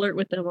can you flirt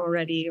with them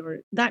already,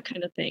 or that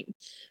kind of thing.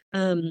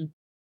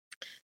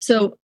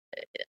 So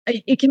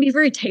it can be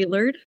very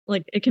tailored,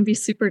 like it can be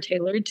super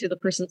tailored to the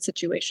person's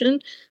situation,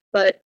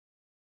 but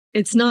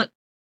it's not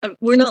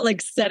we're not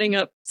like setting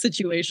up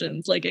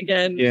situations like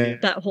again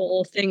that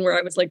whole thing where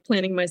I was like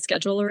planning my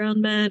schedule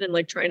around men and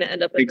like trying to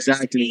end up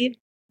exactly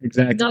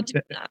not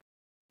doing that.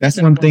 That's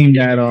one thing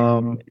that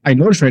I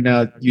notice right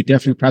now. You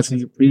definitely practice,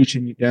 you preach,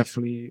 and you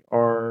definitely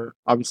are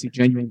obviously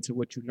genuine to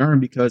what you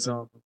learn. Because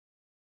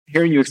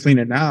hearing you explain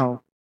it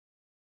now,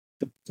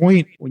 the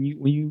point when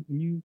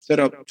you set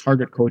up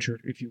target culture,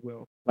 if you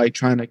will, like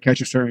trying to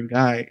catch a certain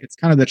guy, it's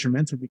kind of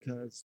detrimental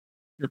because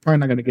you're probably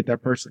not going to get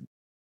that person,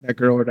 that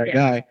girl or that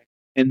guy,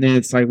 and then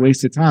it's like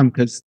wasted time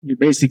because you're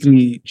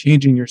basically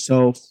changing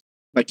yourself,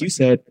 like you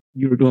said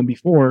you were doing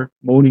before,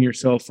 molding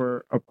yourself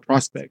for a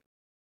prospect,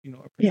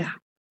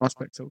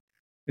 prospect. So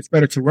it's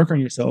better to work on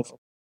yourself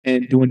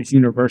and doing these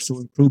universal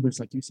improvements,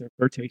 like you said,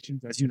 flirtation,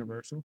 that's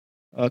universal.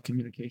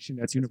 communication.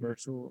 That's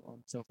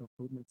universal.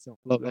 Self-improvement,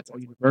 self-love. That's all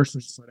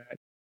universal. So that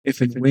if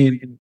and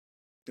when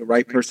the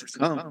right person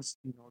comes,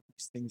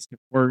 these things can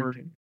work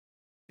and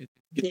it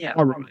gets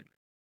all right.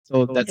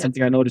 So that's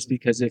something I noticed,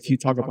 because if you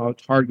talk about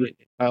target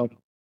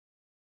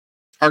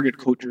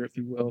culture, if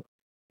you will,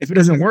 if it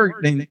doesn't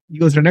work, then you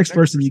go to the next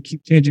person. You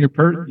keep changing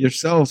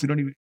yourself. You don't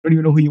even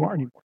know who you are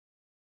anymore.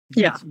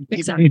 You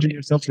keep changing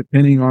yourself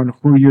depending on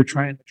who you're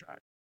trying to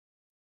attract.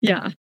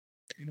 Yeah.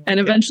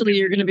 And eventually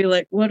you're going to be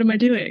like, what am I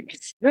doing?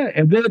 Yeah.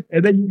 And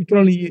then you can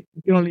only,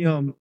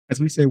 as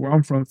we say, where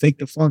I'm from, fake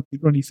the funk. You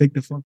can only fake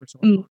the funk for so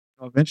long.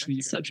 Eventually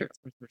you can for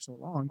so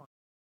long.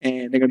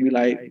 And they're going to be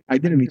like, I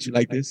didn't meet you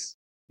like this.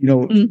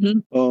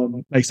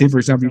 Like say, for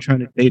example, you're trying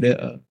to date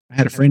I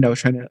had a friend that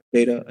was trying to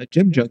date a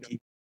gym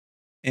junkie.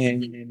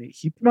 And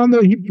he put on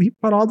he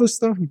put all the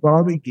stuff. He bought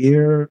all the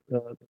gear,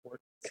 the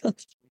work,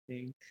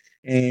 everything.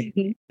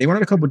 And they went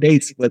on a couple of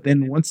dates, but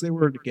then once they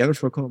were together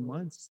for a couple of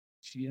months,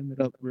 she ended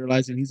up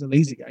realizing he's a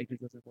lazy guy. He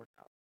doesn't work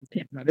out. He's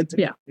not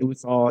into it. It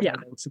was all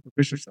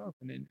superficial stuff.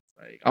 And then it's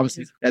like,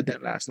 obviously that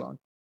didn't last long,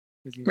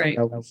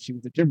 because she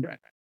was a gym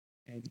rat,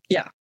 and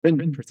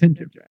pretend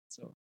gym rat.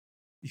 So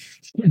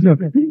it's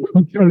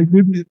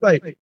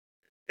like,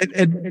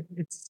 and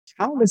it's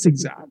countless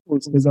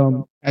examples, because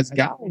as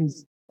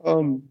guys,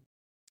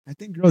 I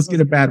think girls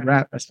get a bad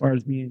rap as far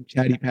as being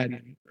chatty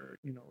patty, or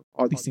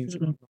all these things,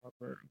 or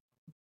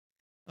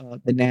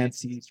the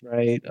Nancys,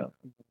 right?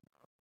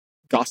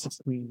 Gossip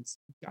queens.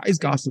 Guys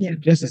gossip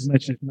just as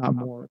much, if not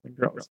more, than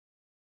girls.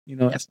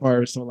 As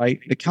far as, so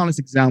like the countless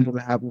examples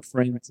I have with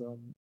friends.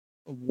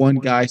 One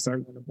guy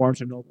started in a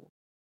Barnes and Noble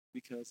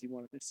because he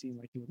wanted to seem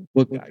like he was a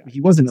book guy, but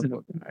he wasn't a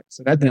book guy,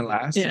 so that didn't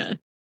last. Yeah.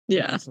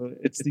 So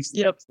it's these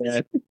things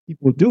that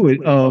people do it.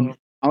 I don't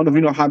know if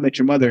you know How I Met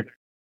Your Mother.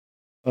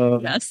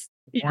 Yes.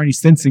 Barney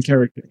Stinson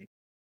character,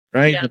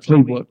 right? The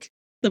playbook.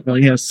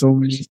 He has so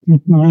many.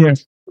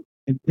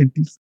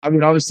 I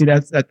mean, obviously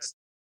that's it's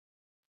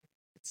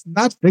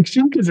not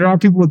fiction, because there are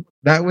people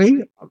that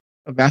way.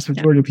 A vast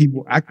majority of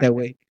people act that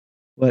way,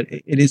 but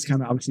it is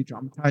kind of obviously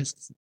dramatized.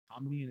 It's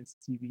comedy and it's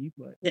TV,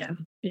 but that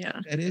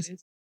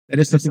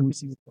is something we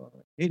see with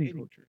dating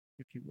culture,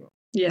 if you will.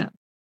 Yeah,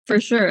 for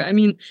sure. I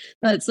mean,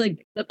 that's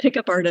like the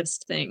pickup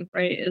artist thing,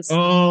 right? Yes,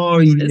 I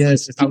was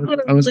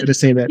going to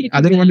say that.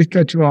 I didn't want to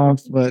cut you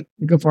off, but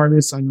pickup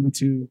artists on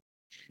YouTube.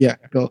 Yeah,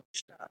 go.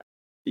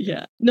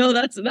 Yeah, no,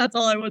 that's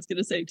all I was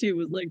gonna say too.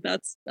 Was like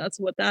that's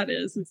what that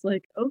is. It's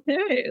like,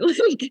 okay,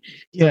 like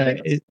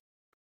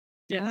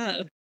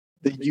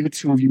the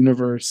YouTube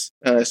universe,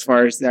 as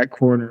far as that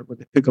corner with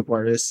the pickup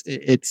artists,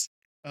 it's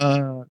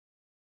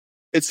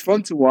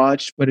fun to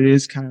watch, but it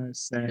is kind of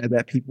sad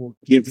that people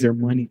give their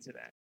money to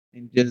that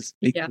and just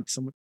make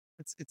so much.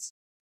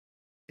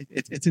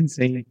 It's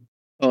insane.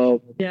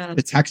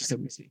 The taxes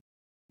that we see,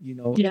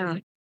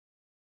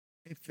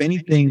 If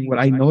anything, what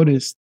I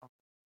noticed, a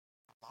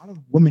lot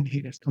of women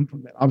hate has come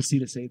from that. Obviously,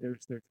 to say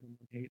there's women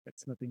hate,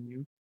 that's nothing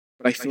new.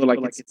 But I feel like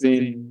it's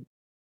been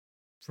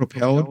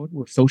propelled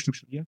with social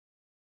media.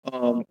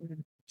 You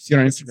see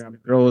on Instagram,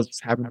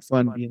 girls having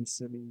fun, being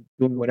silly,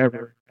 doing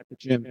whatever at the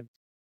gym,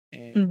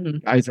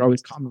 and guys are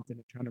always commenting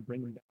and trying to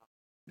bring them down.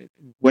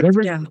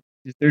 Whatever,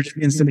 if they're just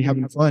being silly,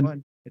 having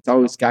fun, it's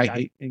always guy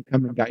hate,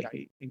 incoming guy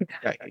hate,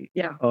 guy hate.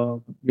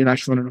 You're not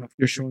showing enough.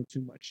 You're showing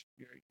too much.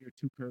 You're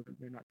too curvy.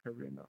 You're not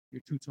curvy enough.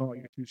 You're too tall.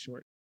 You're too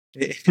short.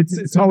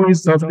 It's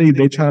always something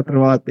they try to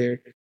throw out there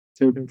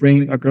to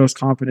bring a girl's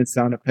confidence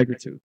down a peg or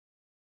two.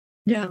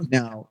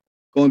 Now,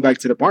 going back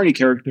to the Barney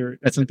character,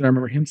 that's something I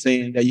remember him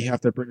saying, that you have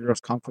to bring a girl's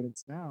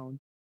confidence down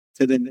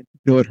to then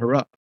build her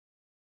up.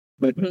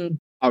 But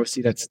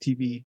obviously, that's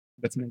TV.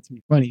 That's meant to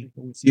be funny.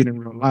 When we see it in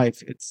real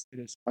life, it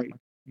is quite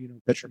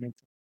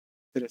detrimental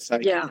to the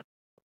psyche.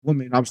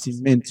 Women, obviously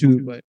men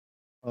too, but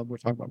we're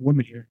talking about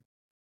women here.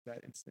 In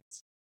that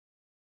instance.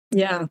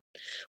 Yeah.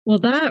 Well,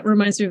 that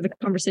reminds me of the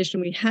conversation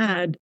we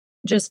had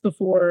just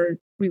before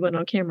we went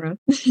on camera,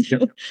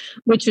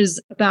 which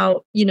is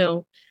about,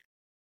 I,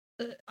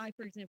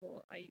 for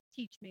example, I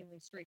teach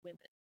mainly straight women,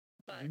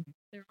 but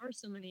there are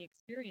so many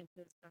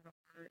experiences that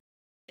are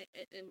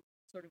in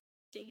sort of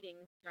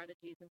dating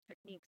strategies and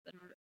techniques that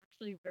are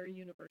actually very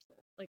universal.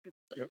 Like it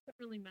doesn't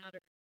really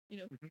matter, who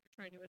you're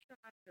trying to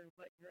attract or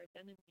what your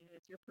identity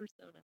is, your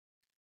persona.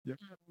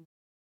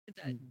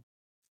 That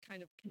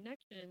kind of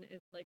connection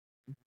is like,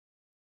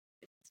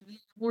 it's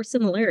more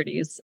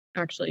similarities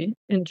actually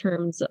in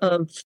terms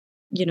of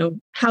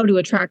how to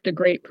attract a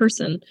great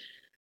person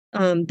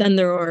than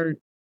there are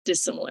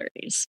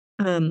dissimilarities.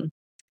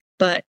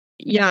 But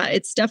yeah,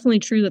 it's definitely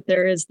true that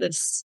there is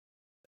this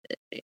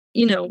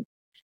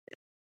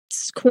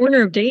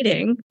corner of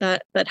dating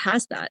that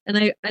has that,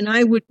 and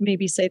I would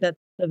maybe say that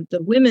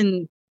the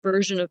women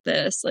version of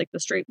this, like the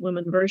straight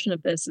women version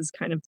of this, is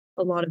kind of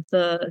a lot of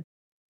the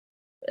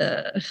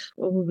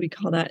what would we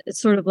call that? It's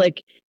sort of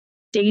like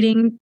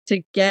dating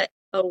to get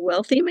a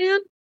wealthy man.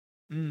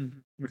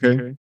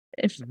 Okay.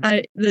 If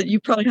you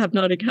probably have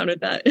not encountered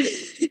that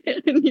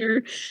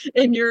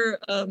in your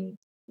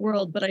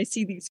world, but I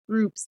see these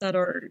groups that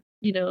are,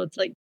 it's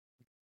like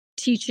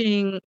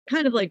teaching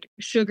kind of like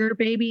sugar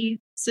baby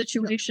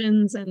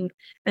situations and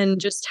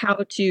just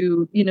how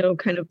to, you know,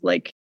 kind of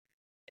like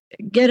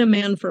get a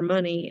man for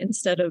money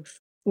instead of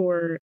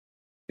for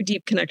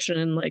deep connection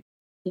and like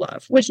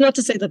love. Which, not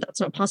to say that that's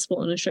not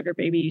possible in a sugar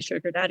baby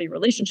sugar daddy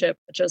relationship,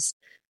 but just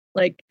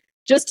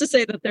to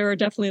say that there are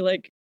definitely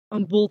like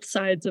on both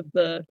sides of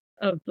the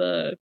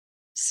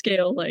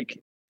scale, like,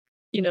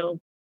 you know,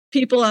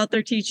 people out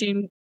there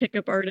teaching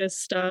pickup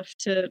artist stuff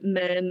to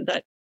men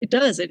that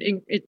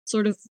it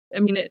sort of, I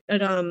mean, it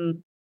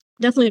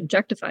definitely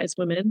objectifies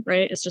women,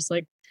 right? It's just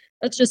like,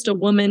 that's just a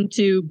woman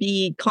to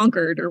be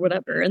conquered or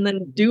whatever, and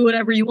then do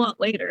whatever you want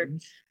later.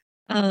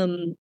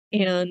 And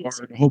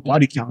or the whole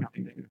body count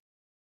thing.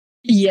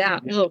 Yeah,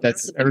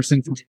 that's ever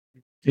since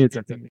kids,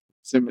 I think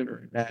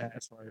similar in that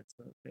as far as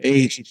the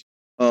age.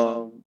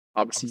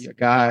 Obviously, a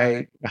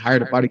guy, the higher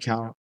the body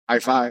count, high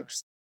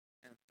fives.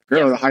 A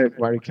girl, the higher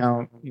body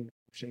count, you know,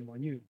 shame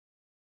on you.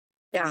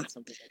 Yeah.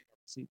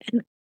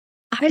 And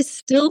I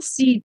still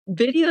see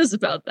videos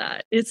about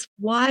that. It's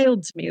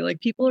wild to me.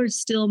 Like, people are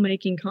still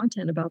making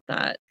content about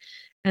that.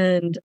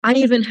 And I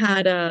even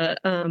had a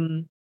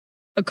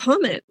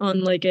comment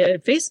on like a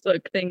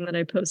Facebook thing that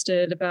I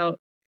posted about,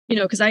 you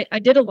know, because I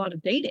did a lot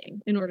of dating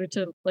in order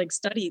to like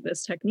study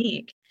this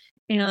technique.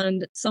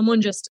 And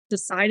someone just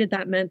decided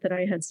that meant that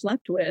I had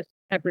slept with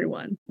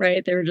everyone,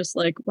 right? They were just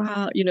like,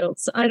 wow, you know,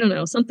 so, I don't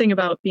know, something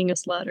about being a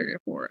slut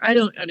or I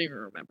don't even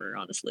remember,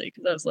 honestly,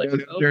 because I was like,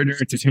 they're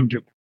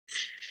interchangeable.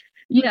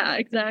 Yeah,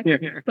 exactly.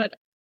 Yeah. But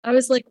I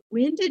was like,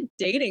 when did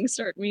dating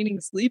start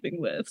meaning sleeping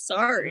with?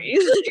 Sorry.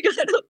 Like,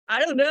 I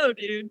don't know,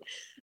 dude.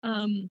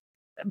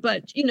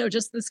 But you know,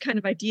 just this kind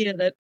of idea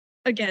that,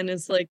 again,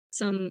 is like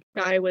some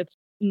guy with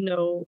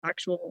no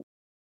actual,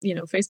 you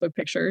know, Facebook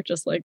picture,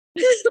 just like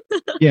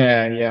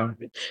yeah.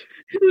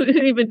 Who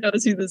even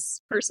knows who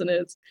this person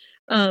is?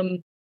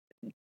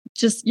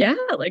 Just yeah,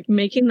 like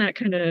making that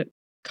kind of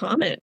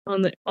comment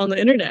on the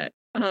internet.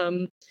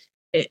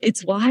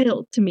 It's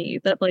wild to me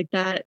that like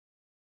that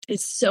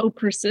is so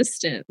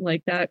persistent,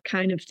 like that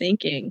kind of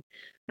thinking.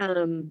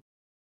 And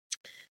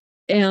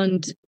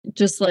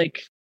just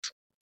like,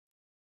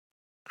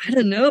 I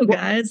don't know,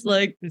 guys,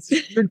 like it's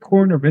a good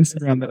corner of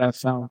Instagram that I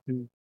found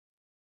too.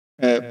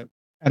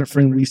 Had a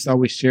friend, we used to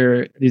always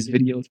share these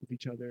videos with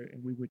each other,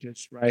 and we would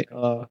just write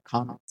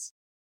comments,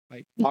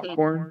 like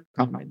popcorn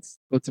comments.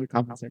 Go to the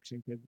comment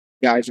section because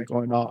guys are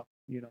going off,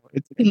 you know.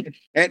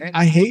 And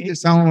I hate to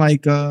sound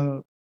like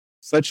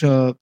such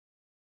a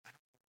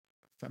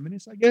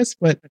feminist, I guess,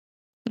 but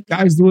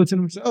guys do it to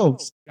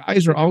themselves.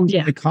 Guys are always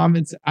in the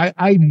comments.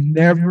 I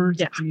never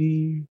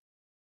see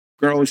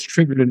girls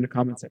triggered in the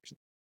comment section.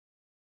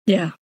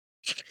 Yeah.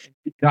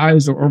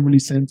 Guys are overly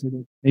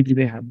sensitive. Maybe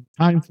they have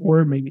time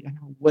for it. Maybe I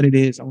don't know what it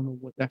is. I don't know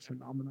what that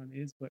phenomenon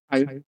is. But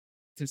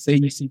to say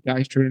you see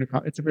guys triggered in the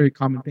comments, it's a very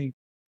common thing.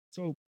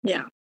 So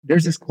yeah,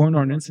 there's this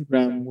corner on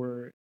Instagram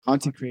where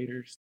content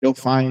creators, they'll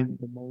find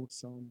the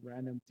most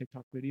random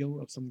TikTok video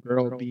of some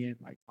girl being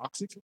like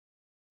toxic.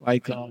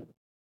 Like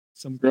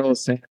some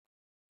girls saying,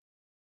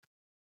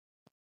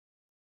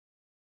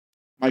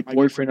 my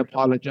boyfriend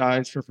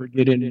apologized for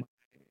forgetting my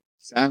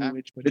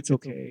sandwich, but it's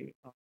okay.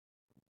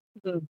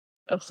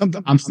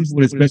 Something I'm sleeping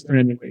with his best friend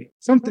anyway.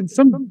 Some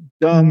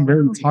dumb,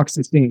 very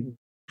toxic thing,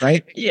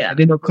 right? Yeah. And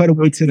then they'll cut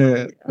away to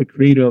the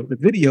creator of the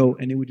video,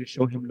 and it would just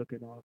show him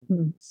looking off,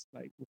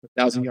 like with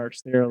 1,000-yard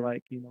stare,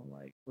 like, you know,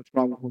 like what's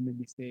wrong with women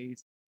these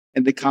days?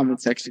 And the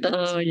comment section is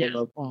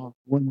full of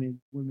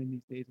women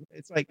these days.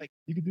 It's like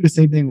you could do the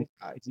same thing with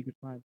guys. You could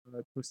find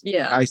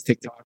guys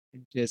TikTok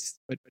and just,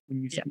 but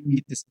when you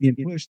see this being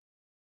pushed,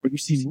 or you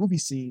see movie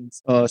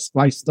scenes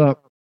spliced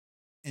up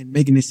and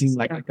making it seem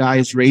like a guy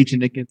is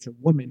raging against a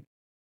woman,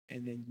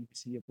 and then you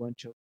see a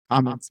bunch of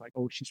comments like,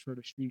 "Oh, she's for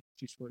the streets.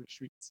 She's for the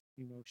streets.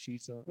 You know,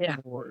 she's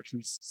or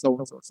she's so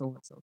and so."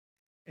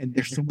 And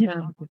there's so much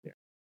content there,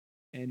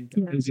 and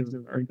guys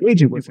are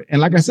engaging with it.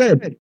 And like I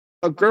said,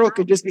 a girl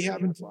could just be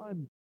having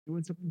fun,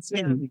 doing something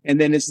silly,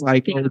 and then it's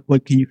like, "Oh,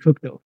 what can you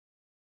cook though?"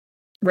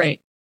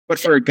 Right. But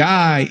for a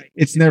guy,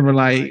 it's never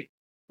like,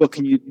 "What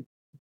can you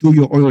do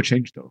your oil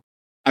change though?"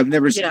 I've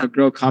never seen a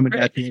girl comment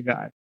that to a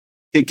guy.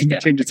 Hey, can you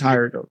change the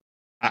tire though?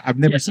 I've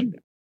never seen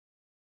that.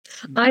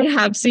 I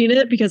have seen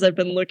it because I've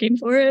been looking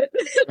for it.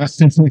 But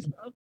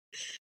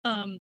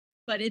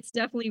it's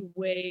definitely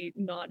way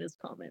not as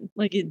common.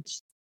 Like,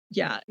 it's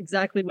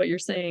exactly what you're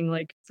saying.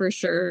 Like, for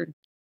sure,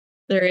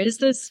 there is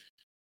this.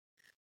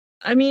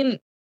 I mean,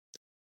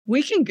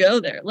 we can go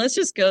there. Let's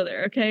just go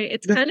there, okay?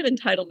 It's kind of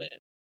entitlement.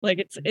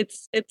 Like,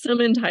 it's some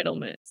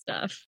entitlement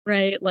stuff,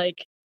 right?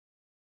 Like,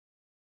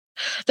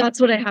 that's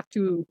what I have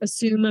to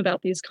assume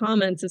about these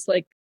comments. Is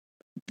like,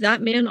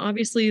 that man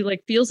obviously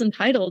like feels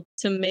entitled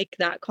to make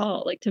that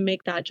call, like to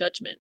make that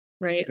judgment,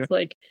 right? It's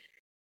like,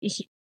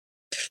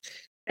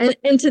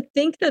 and to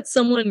think that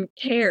someone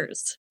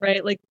cares,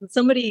 right? Like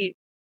somebody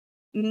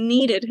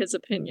needed his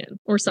opinion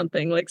or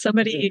something, like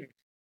somebody,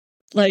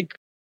 like,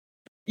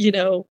 you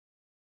know,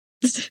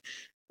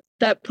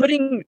 that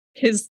putting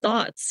his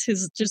thoughts,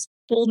 his just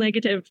full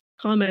negative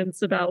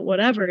comments about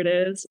whatever it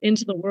is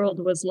into the world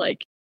was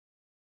like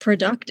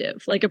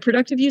productive, like a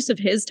productive use of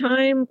his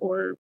time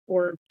or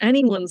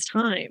anyone's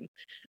time.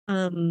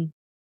 That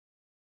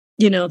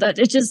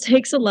it just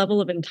takes a level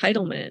of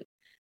entitlement.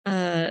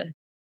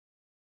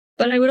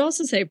 But I would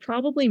also say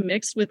probably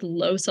mixed with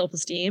low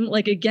self-esteem.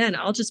 Like, again,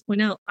 I'll just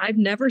point out, I've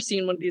never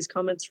seen one of these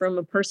comments from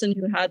a person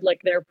who had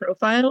like their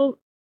profile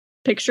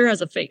picture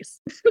as a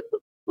face.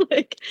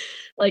 like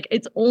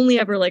it's only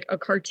ever like a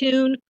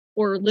cartoon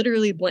or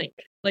literally blank,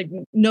 like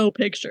no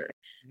picture.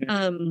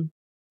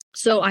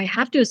 So I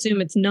have to assume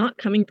it's not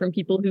coming from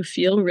people who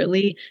feel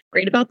really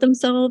great about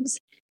themselves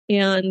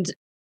and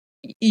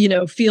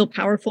feel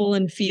powerful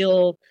and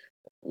feel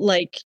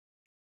like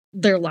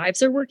their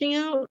lives are working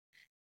out.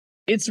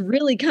 It's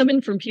really coming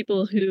from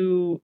people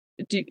who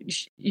do,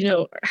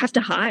 have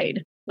to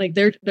hide. Like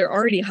they're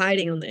already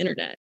hiding on the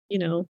internet,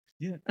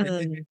 Yeah,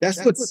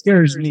 that's what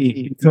scares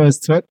me, because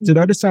to the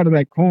other side of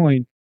that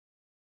coin,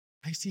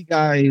 I see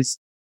guys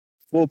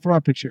full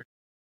profile picture.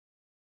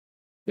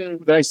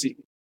 That I see,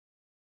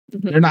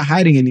 they're not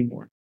hiding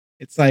anymore.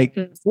 It's like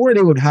before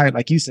they would hide,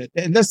 like you said,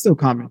 and that's still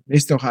common. They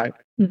still hide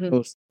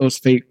those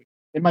fake.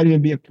 It might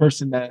even be a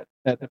person that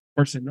the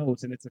person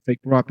knows, and it's a fake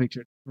raw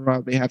picture.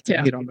 They have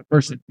to hate on the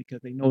person because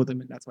they know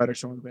them, and that's why they're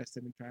so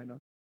invested in trying to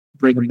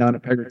bring them down a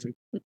peg or two.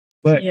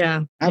 But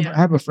I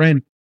have a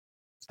friend.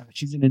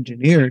 She's an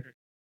engineer.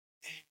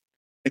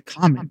 The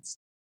comments,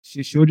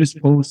 she'll just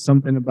post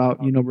something about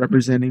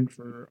representing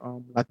for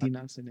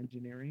Latinas in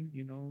engineering.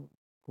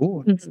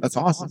 Cool, that's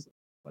awesome.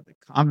 But the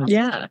comments,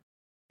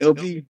 it'll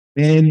be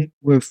men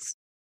with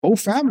whole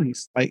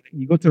families. Like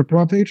you go to the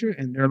profile picture,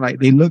 and they're like,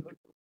 they look.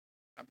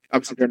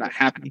 Obviously, they're not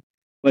happy,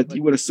 but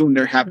you would assume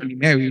they're happily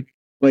married.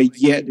 But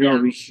yet they're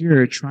over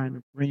here trying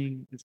to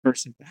bring this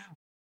person down,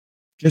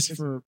 just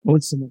for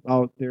posting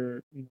about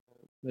their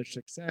their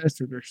success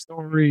or their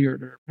story or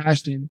their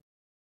passion,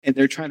 and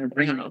they're trying to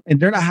bring them, and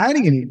they're not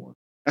hiding anymore.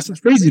 That's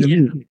what's crazy to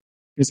me,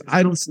 because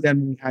I don't see that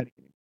many hiding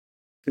anymore.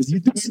 Because you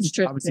do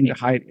see obviously the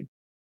hiding,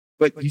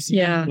 but you see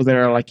people that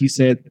are, like you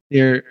said,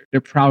 they're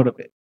proud of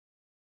it.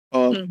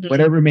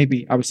 Whatever it may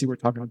be. Obviously, we're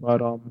talking about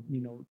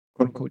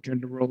quote unquote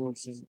gender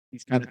roles and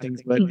these kind of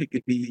things, but it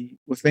could be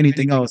with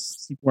anything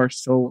else. People are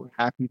so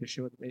happy to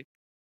show that they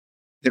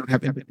don't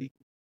have empathy.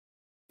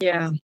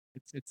 Yeah,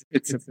 it's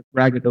a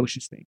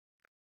braggadocious thing.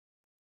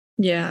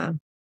 Yeah.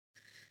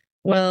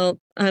 Well,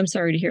 I'm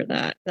sorry to hear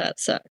that. That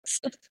sucks.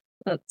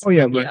 That's,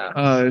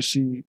 but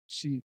she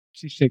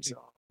shakes it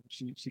off.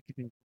 She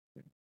continues.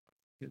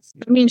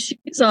 I mean,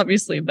 she's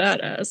obviously a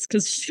badass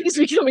because she's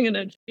becoming an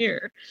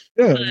engineer.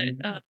 Yeah.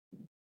 But,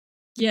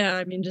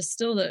 I mean, just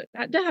still to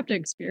have to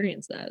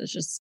experience that is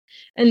just,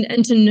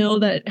 and to know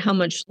that how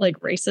much like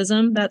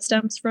racism that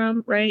stems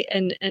from, right?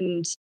 And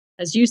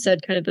as you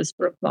said, kind of this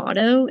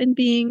bravado in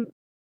being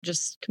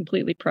just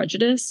completely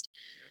prejudiced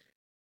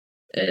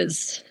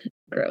is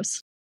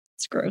gross.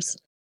 It's gross,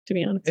 to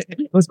be honest.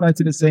 It goes back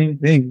to the same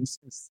things.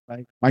 It's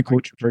like my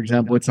coach, for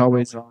example. It's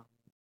always I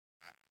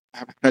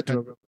have a plethora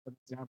of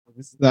example.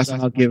 This is the last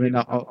one I'll give,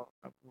 and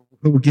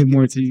we'll give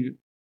more to you.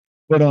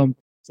 But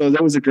so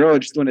there was a girl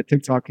just doing a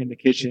TikTok in the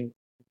kitchen,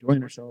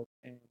 enjoying herself,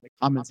 and the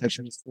comment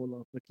section was full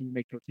of, "Can you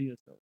make tortillas?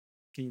 Though?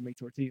 Can you make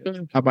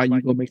tortillas? How about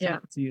you go make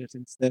tortillas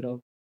instead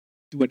of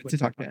doing a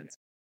TikTok dance?"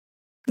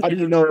 How do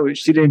you know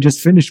she didn't just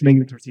finish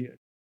making the tortillas?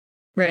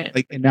 Right.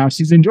 Like, and now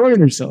she's enjoying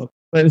herself.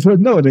 But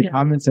the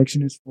comment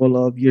section is full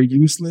of, "You're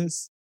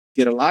useless.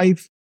 Get a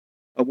life.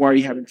 Why are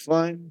you having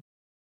fun?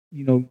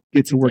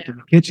 Get to work in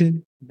the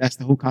kitchen." That's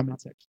the whole comment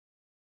section.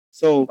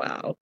 So,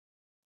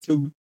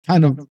 to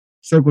kind of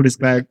circle this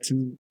back to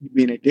you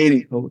being a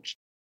dating coach,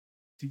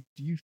 do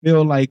you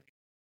feel like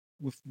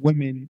with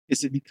women,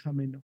 is it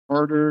becoming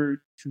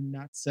harder to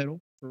not settle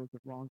for the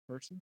wrong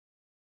person?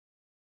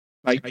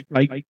 Like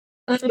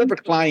a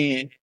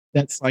client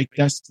that's like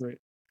desperate,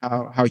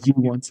 how you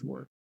once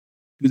were.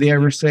 Do they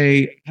ever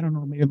say, "I don't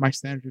know, maybe my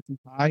standards are too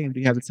high," and do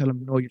you have to tell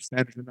them, "No, your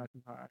standards are not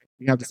too high"?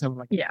 You have to tell them,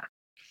 like,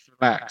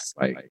 relax,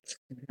 like,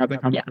 have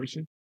that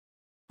conversation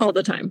all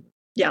the time.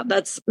 Yeah,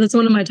 that's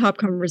one of my top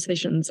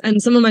conversations,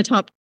 and some of my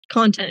top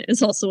content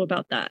is also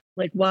about that,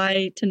 like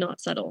why to not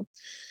settle.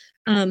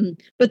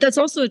 But that's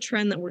also a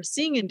trend that we're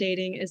seeing in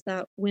dating, is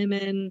that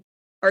women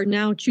are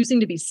now choosing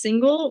to be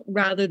single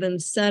rather than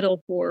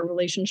settle for a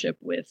relationship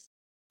with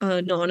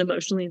a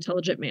non-emotionally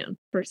intelligent man,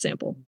 for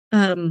example.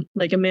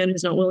 Like a man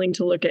who's not willing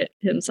to look at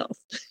himself.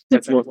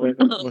 That's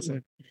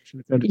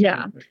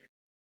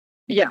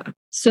yeah.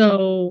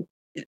 So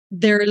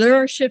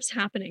there are shifts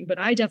happening, but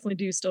I definitely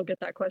do still get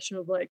that question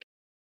of like,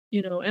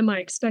 am I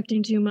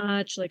expecting too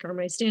much? Like, are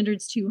my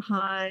standards too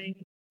high?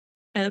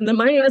 And then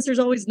my answer is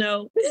always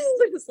no.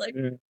 It's like,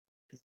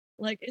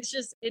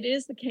 it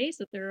is the case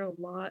that there are a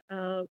lot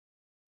of,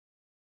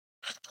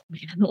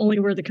 the only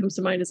word that comes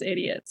to mind is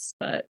idiots,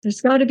 but there's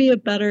got to be a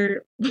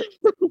better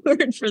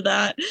word for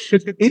that.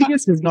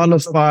 Idiots does not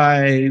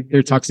nullify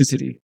their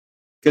toxicity.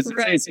 Because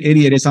it's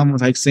idiot, it's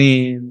almost like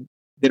saying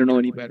they don't know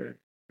any better.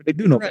 But they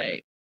do know better.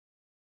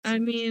 I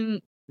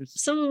mean,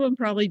 some of them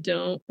probably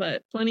don't,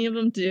 but plenty of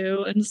them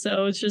do. And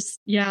so it's just,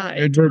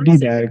 they're D-bags.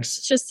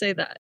 Let's just say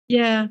that.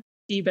 Yeah,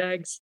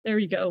 D-bags. There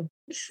you go.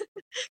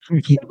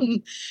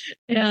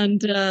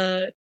 And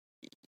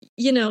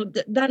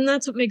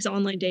that's what makes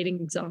online dating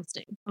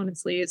exhausting,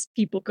 honestly, is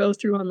people go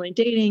through online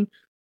dating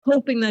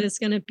hoping that it's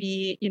going to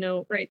be,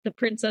 right, the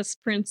princess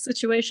prince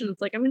situation.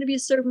 It's like, I'm going to be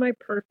served my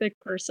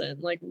perfect person,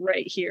 like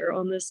right here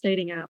on this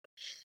dating app.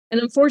 And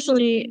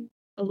unfortunately,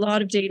 a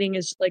lot of dating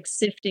is like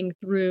sifting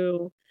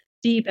through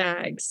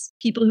D-bags,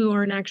 people who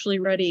aren't actually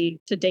ready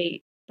to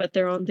date, but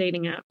they're on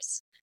dating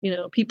apps.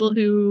 People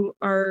who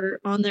are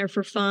on there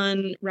for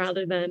fun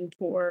rather than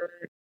for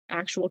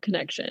actual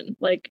connection.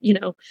 Like,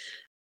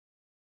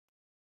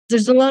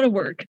 there's a lot of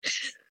work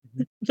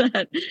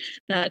that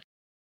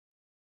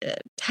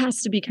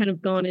has to be kind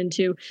of gone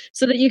into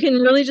so that you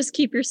can really just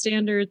keep your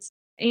standards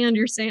and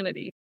your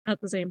sanity at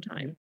the same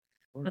time.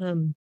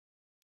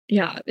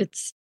 Yeah,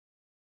 it's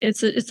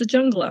a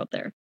jungle out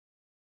there.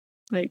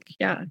 Like,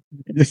 yeah,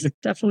 it's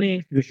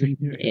definitely,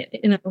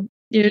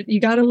 you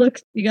gotta look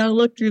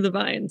through the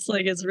vines.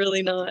 Like, it's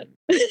really not,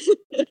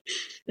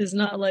 it's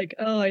not like,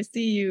 oh, I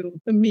see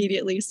you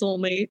immediately,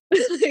 soulmate.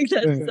 Like,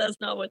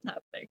 that's not what's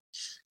happening.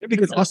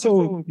 Because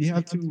also you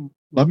have to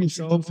love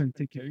yourself and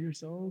take care of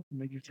yourself and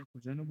make yourself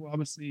presentable.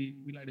 Obviously,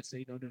 we like to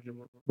say don't judge a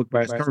book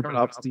by its cover, but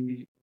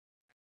obviously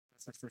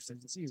that's the first thing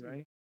to see,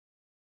 right?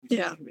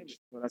 Yeah.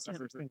 Well, that's the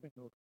first thing.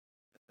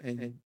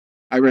 And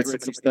I read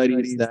some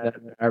studies that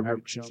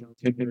average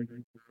Tinder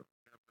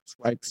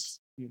swipes,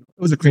 it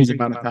was a crazy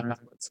amount of time,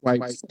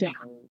 swipes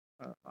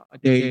a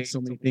day,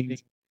 so many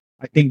things.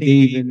 I think they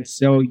even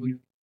sell you,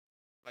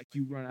 like,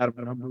 you run out of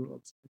a number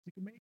of you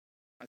can make.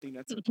 I think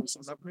that's an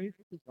upgrade.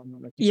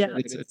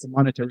 Like it's a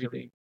monetary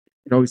thing.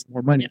 It always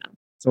more money. Yeah.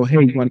 So hey,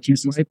 you want to keep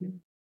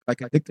swiping? Like,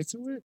 addicted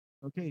to it?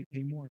 Okay,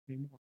 pay more.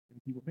 And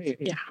people pay it.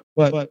 Yeah.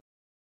 But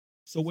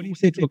so what do you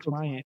say to a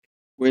client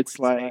where it's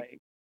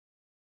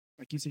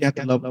like you said, you have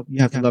to love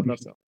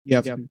yourself. You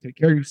have to take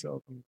care of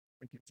yourself and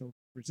make yourself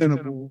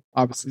presentable.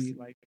 Obviously,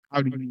 like,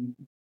 how do you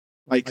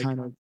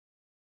kind of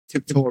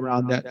tiptoe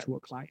around that to a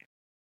client?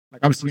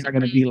 Like, obviously, you're not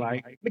going to be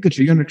like, look at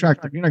you, you're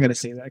unattractive. You're not going to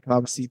say that, because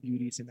obviously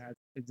beauty is in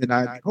the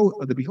eye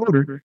of the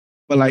beholder.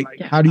 But like,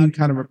 how do you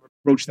kind of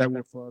approach that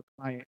with a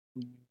client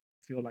who you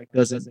feel like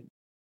doesn't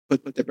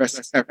put the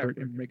best effort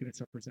in making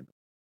itself presentable?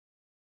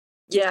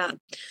 Yeah.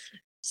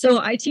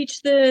 So I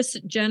teach this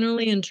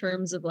generally in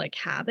terms of like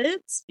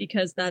habits,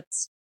 because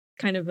that's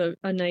kind of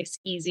a nice,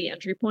 easy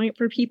entry point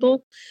for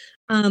people.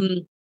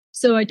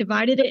 So I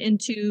divided it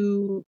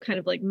into kind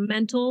of like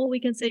we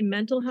can say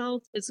mental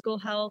health, physical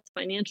health,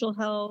 financial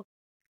health,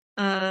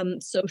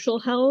 social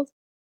health,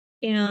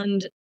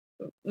 and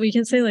we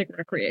can say like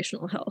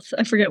recreational health.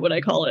 I forget what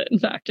I call it, in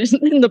fact,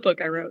 in the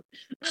book I wrote.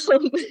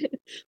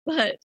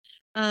 But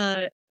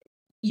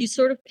you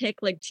sort of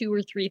pick like 2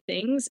 or 3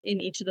 things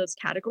in each of those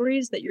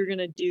categories that you're going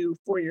to do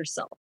for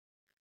yourself.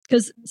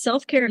 Because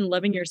self-care and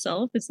loving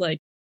yourself is like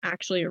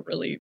actually a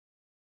really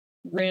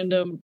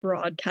random,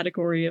 broad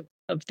category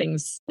of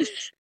things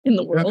in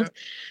the world.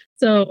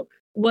 So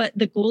what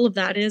the goal of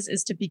that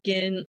is to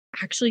begin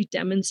actually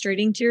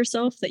demonstrating to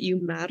yourself that you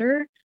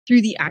matter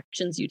through the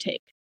actions you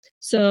take.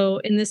 So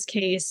in this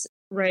case,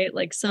 right,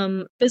 like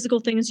some physical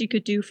things you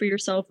could do for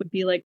yourself would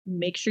be like,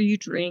 make sure you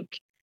drink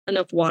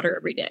enough water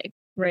every day,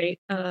 right?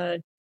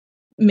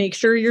 Make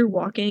sure you're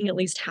walking at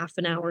least half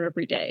an hour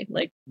every day.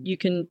 Like, you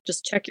can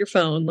just check your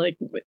phone, like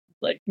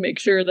make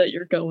sure that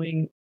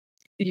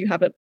you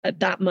have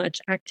that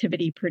much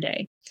activity per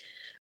day.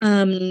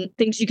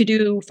 Things you could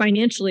do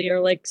financially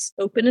are like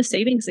open a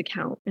savings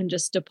account and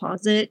just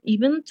deposit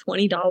even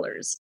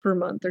 $20 per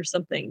month or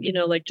something,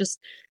 like just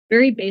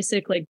very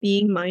basic, like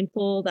being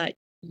mindful that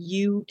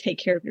you take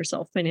care of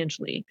yourself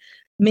financially.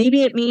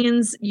 Maybe it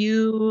means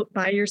you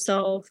buy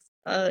yourself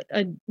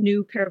a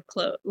new pair of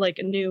clothes, like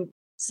a new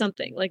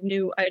something, like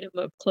new item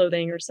of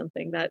clothing or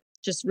something that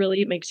just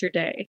really makes your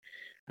day.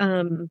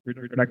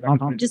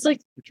 Just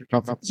like,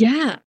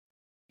 yeah,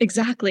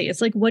 exactly.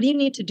 It's like, what do you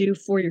need to do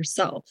for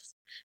yourself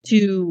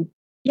to,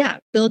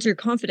 build your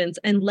confidence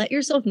and let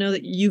yourself know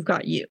that you've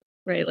got you,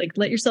 right? Like,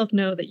 let yourself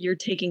know that you're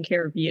taking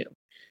care of you.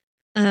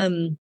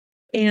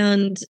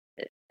 And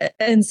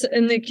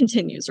it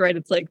continues, right?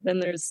 It's like, then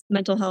there's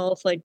mental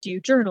health. Like, do you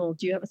journal?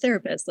 Do you have a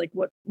therapist? Like,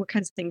 what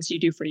kinds of things do you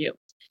do for you?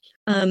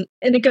 And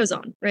it goes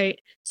on, right?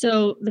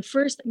 So the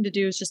first thing to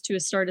do is just to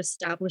start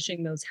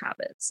establishing those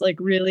habits. Like,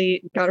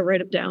 really got to write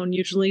them down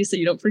usually, so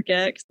you don't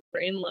forget, because the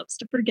brain loves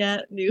to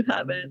forget new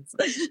habits.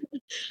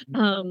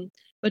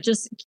 But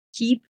just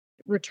keep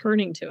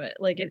returning to it.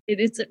 Like, it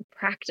is a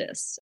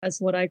practice, as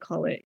what I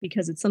call it,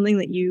 because it's something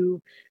that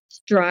you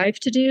strive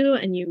to do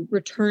and you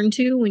return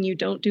to when you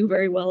don't do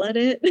very well at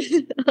it.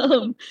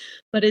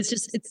 But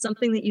it's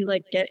something that you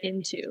like get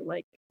into,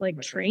 like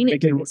training.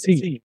 Make it a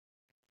routine.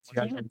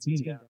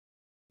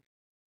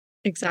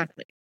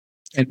 Exactly.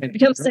 And it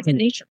becomes second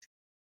nature.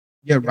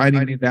 Yeah,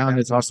 writing it down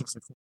is also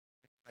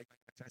like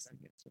testing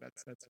it. So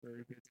that's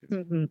very good too.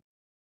 Mm-hmm.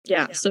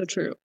 Yeah, so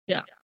true.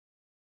 Yeah.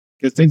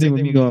 Because same thing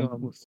with me,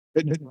 with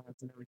fitness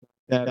and everything.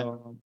 That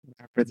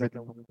I present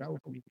that work out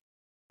with me.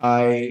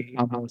 I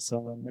almost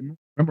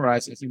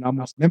memorize it.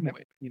 Almost memo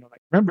it.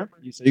 Like remember,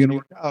 you said you're gonna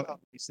work out.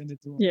 You send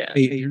it to them. Yeah.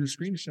 Hey, here's a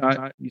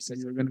screenshot. You said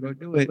you were gonna go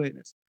do it. And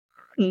it's,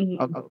 I'll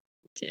Mhm. go.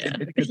 Yeah.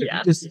 Because if you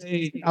Yeah. just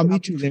say I'll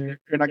meet you there,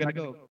 you're not gonna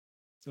go.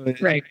 So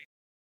Right.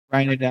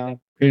 writing it down,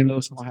 creating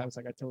little small habits.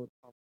 Like I told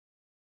one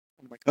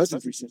of my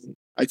cousins recently,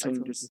 I told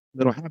him just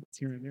little habits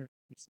here and there.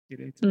 Just get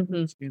into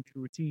Mhm. get into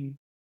routine.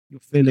 You'll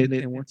feel it,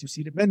 and once you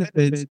see the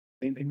benefits,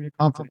 same thing with your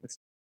confidence.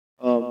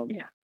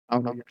 Yeah. I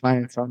don't know your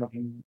clients. I don't know if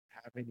you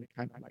have any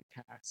kind of like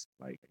task.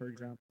 Like for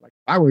example, like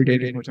if I were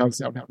dating, which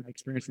obviously I don't have any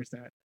experience with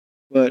that,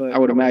 but I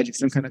would imagine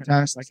some kind of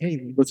task like, hey,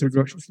 when you go to the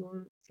grocery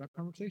store, start a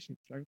conversation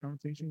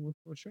with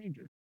a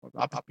stranger. Or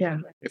I'll pop Yeah.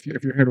 if you're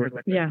here to like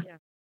that. Yeah.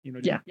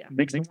 Just Yeah.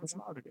 make someone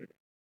smile today.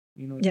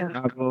 Yeah.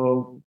 Have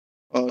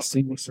a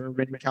single serve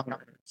ready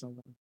counter.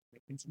 Someone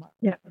make them smile.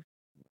 Yeah.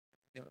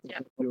 Yeah.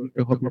 It'll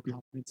help your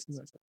confidence too.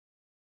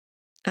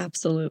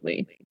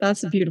 Absolutely.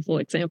 That's a beautiful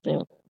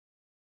example.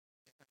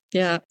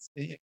 Yeah.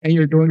 And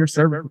you're doing your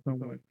service for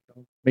someone,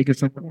 making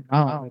something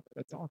out.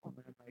 That's awesome,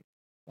 man. Like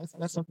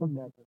that's something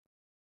that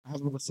I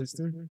have a little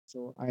sister,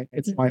 so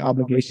it's my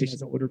obligation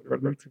as an older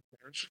brother to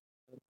nourish.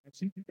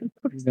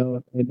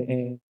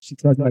 And she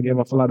tells me I give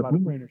off a lot of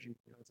boomer energy.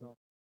 So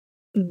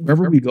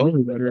wherever we go,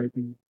 whether it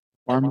be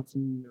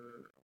pharmacy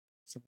or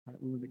some kind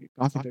of room to get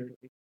coffee there,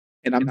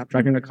 and I'm not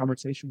tracking a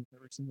conversation with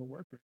every single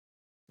worker,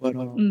 but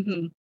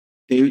Mhm.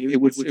 it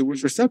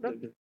was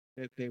receptive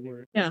that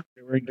Yeah.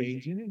 they were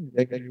engaging and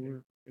they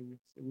were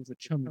it was a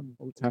chummy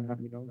old time,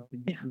 the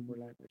Yeah. humor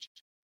language.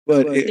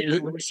 But it Yeah.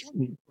 was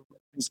chummy. It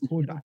was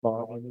cool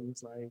dialogue, and it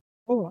was like,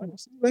 oh, I'll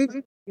see you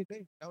later. Good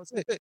day. That was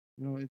it.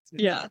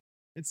 Yeah.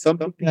 It's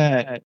something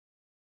that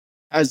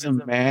as a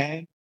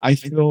man, I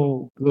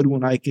feel good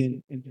when I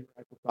can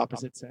interact with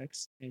opposite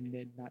sex and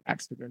then not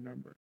ask for their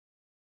number,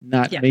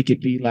 not Yeah. make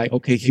it be like,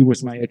 okay, here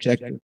was my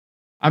objective.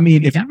 I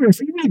mean, if you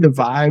read the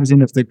vibes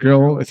and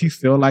if you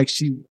feel like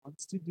she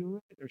wants to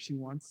do it or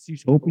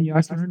she's hoping you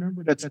ask for her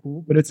number, that's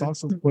cool. But it's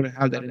also cool to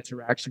have that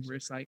interaction where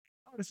it's like,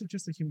 oh, this is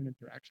just a human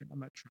interaction. I'm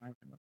not trying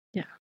to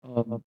Yeah.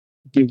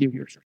 give you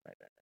yourself like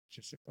that. It's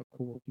just a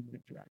cool human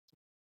interaction.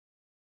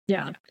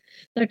 Yeah.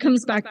 That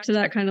comes back to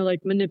that kind of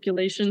like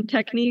manipulation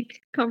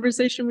technique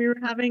conversation we were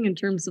having in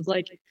terms of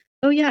like,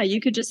 oh yeah, you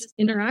could just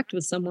interact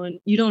with someone.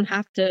 You don't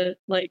have to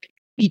like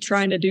be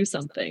trying to do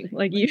something.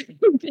 Like you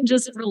can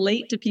just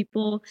relate to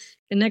people,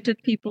 connect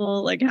with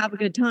people, like have a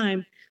good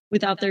time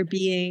without there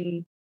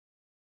being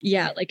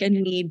like a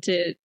need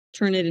to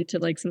turn it into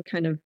like some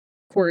kind of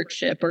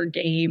courtship or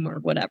game or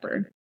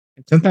whatever.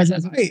 And sometimes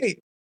it's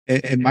like,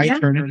 it might Yeah.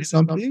 turn into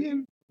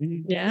something.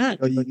 Yeah.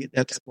 You get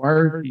that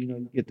spark,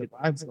 you get the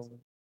vibes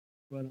going.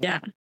 But Yeah.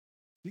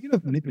 speaking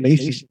of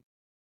manipulation,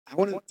 I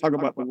want to talk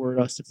about the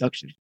word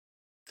seduction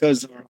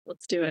because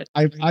Let's do it.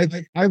 I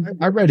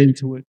read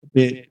into it a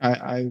bit.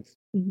 I've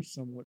Mhm.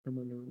 somewhat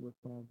familiar with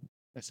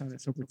that sounded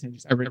so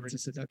pretentious. I read into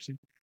seduction,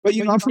 but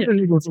I'm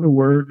familiar with the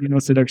word,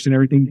 seduction,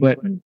 everything. But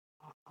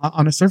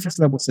on a surface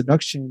level,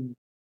 seduction,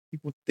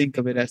 people think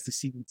of it as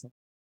deceiving someone,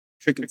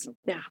 tricking someone.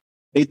 Yeah.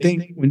 They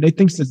think when they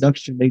think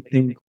seduction, they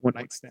think one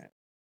night stand.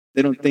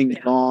 They don't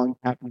think long,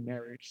 happy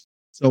marriage.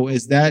 So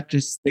is that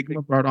just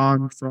stigma brought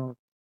on from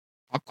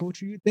pop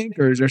culture, you think,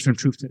 or is there some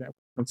truth to that when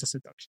it comes to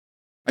seduction?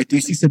 Like, do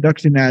you see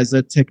seduction as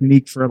a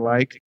technique for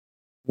like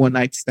one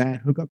night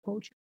stand hookup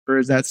culture, or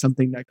is that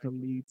something that could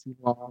lead to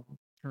long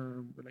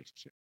term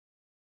relationship?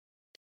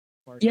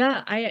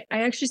 Yeah, I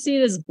actually see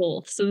it as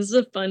both. So this is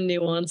a fun,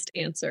 nuanced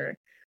answer.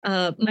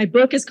 My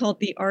book is called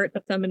The Art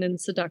of Feminine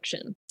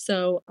Seduction.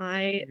 So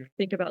I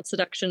think about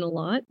seduction a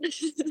lot.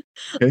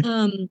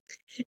 Okay.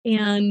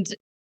 And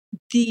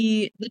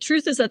the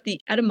truth is that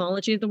the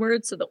etymology of the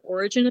word, so the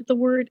origin of the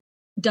word,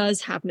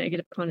 does have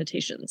negative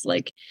connotations.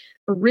 Like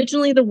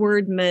originally the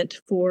word meant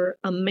for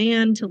a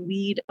man to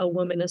lead a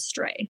woman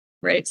astray,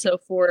 right? So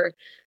for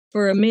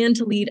a man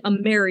to lead a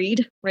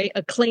married, right,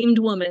 acclaimed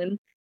woman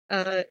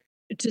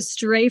to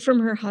stray from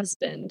her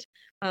husband,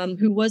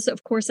 who was,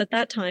 of course, at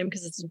that time,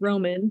 because it's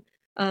Roman,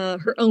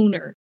 her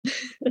owner,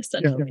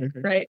 essentially,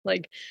 right?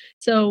 Like,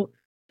 so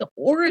the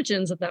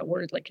origins of that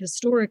word, like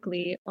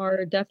historically,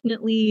 are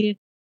definitely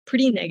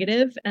pretty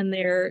negative, and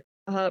they're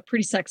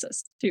pretty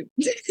sexist too,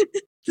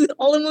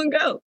 all in one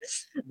go.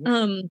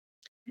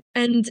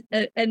 And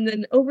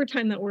then over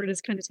time, that word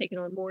has kind of taken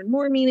on more and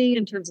more meaning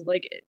in terms of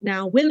like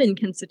now women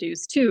can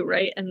seduce too,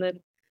 right? And then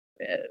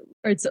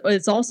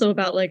it's also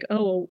about like,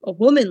 oh, a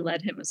woman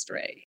led him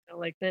astray,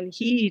 like then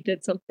he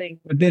did something.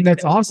 But then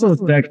that's also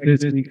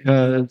sexist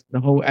because the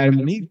whole Adam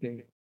and Eve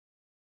thing.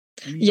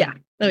 Yeah.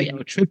 Oh yeah.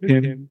 Tricked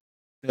him.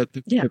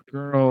 The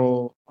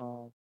girl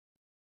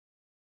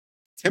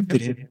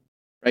tempted him,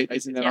 right?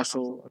 Isn't that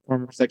also a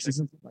form of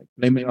sexism? Like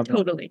blaming on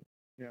totally.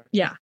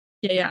 Yeah.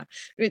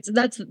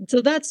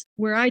 That's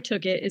where I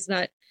took it, is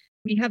that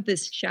we have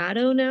this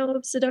shadow now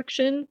of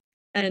seduction,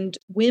 and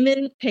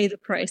women pay the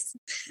price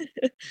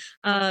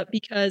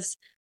because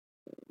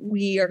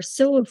we are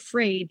so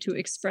afraid to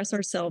express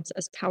ourselves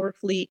as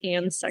powerfully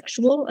and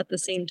sexual at the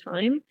same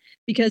time,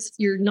 because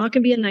you're not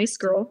going to be a nice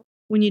girl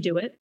when you do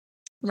it.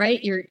 right?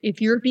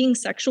 If you're being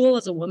sexual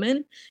as a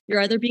woman,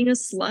 you're either being a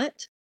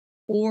slut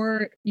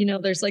or,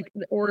 there's like,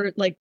 or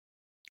like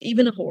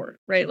even a whore,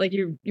 right? Like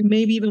you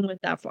maybe even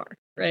went that far,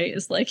 right?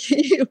 It's like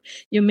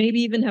you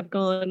maybe even have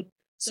gone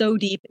so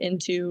deep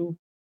into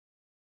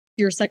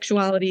your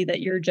sexuality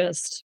that you're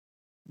just,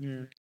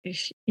 Yeah.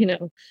 you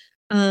know,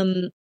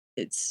 um,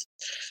 it's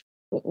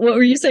what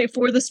were you saying,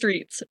 for the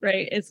streets,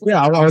 right? It's like,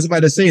 Yeah, I was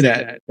about to say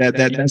that's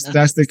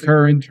the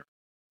current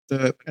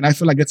and I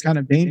feel like it's kind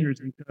of dangerous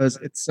because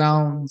it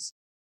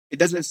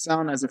doesn't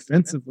sound as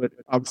offensive, but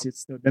obviously it's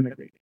still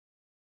denigrating.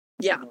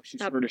 yeah,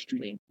 She's for the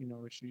street.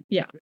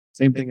 Yeah.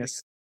 Same thing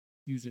as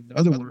using the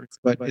other words,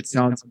 but it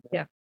sounds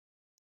Yeah.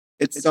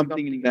 It's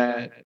something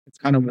that it's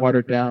kind of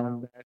watered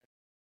down. That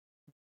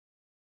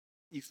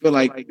you feel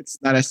like it's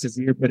not as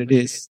severe, but it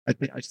is. I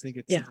just think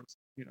it's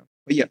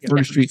But yeah, for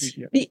the streets.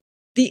 Yeah.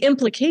 The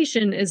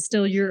implication is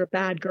still you're a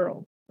bad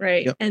girl,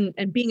 right? Yep.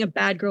 And being a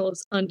bad girl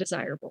is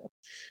undesirable.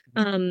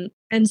 And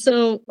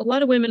so a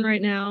lot of women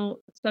right now,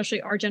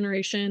 especially our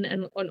generation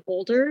and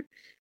older,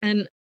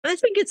 and I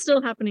think it's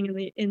still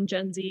happening in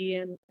Gen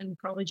Z and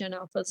probably Gen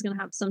Alpha is going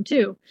to have some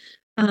too.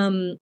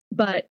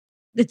 But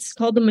it's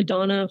called the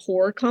Madonna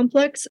whore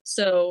complex.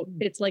 So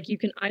it's like you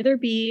can either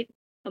be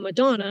a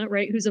Madonna,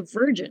 right, who's a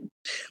virgin,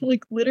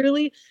 like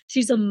literally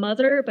she's a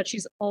mother, but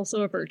she's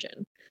also a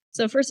virgin.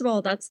 So first of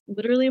all, that's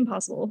literally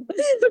impossible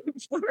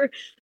for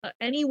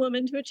any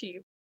woman to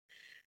achieve.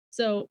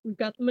 So we've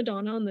got the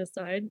Madonna on this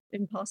side,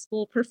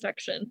 impossible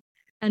perfection.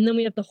 And then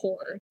we have the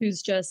whore,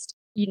 who's just,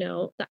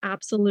 the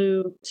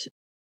absolute,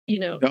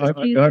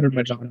 The other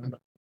Madonna.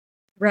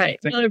 Right.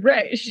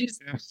 Right. She's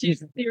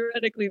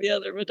theoretically the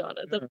other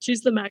Madonna.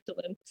 She's the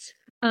Magdalene.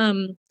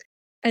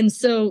 And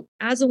so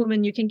as a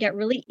woman, you can get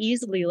really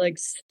easily like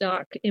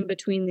stuck in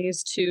between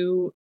these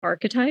two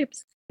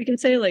archetypes. We can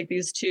say like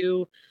these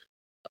two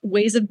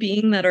ways of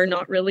being that are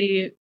not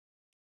really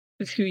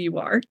who you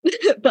are,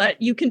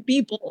 but you can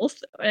be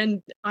both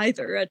and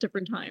either at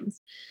different times.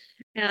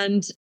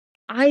 And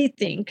I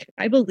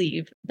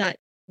believe that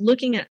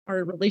looking at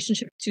our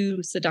relationship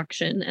to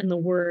seduction and the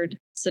word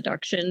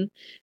seduction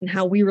and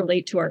how we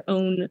relate to our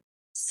own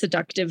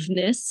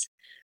seductiveness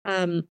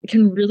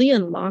can really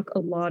unlock a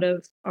lot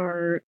of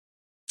our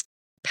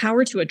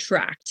power to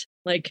attract,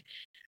 like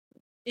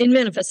in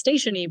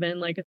manifestation, even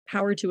like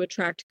power to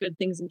attract good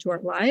things into our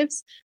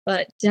lives,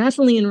 but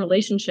definitely in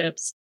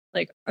relationships,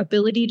 like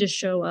ability to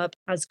show up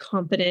as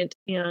competent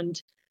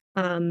and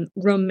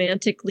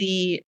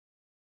romantically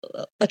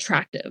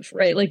attractive,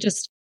 right? Like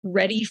just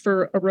ready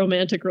for a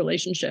romantic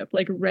relationship,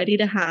 like ready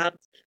to have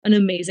an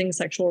amazing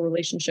sexual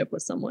relationship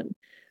with someone.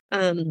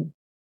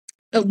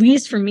 At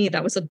least for me,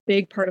 that was a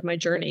big part of my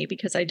journey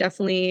because I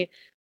definitely,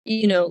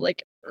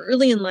 like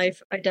early in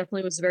life, I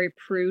definitely was very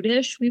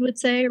prudish, we would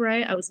say,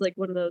 right? I was like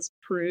one of those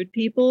prude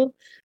people.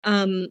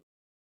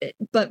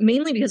 But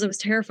mainly because I was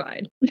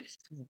terrified,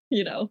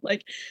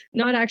 like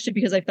not actually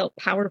because I felt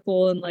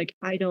powerful and like,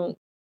 I don't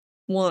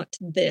want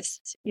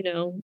this,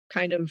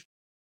 kind of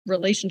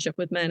relationship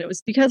with men. It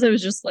was because I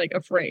was just like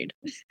afraid.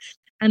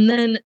 And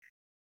then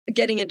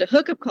getting into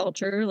hookup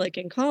culture, like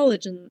in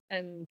college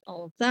and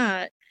all of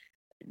that,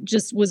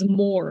 just was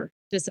more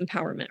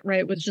disempowerment,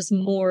 right? Was just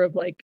more of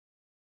like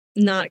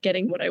not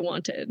getting what I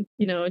wanted,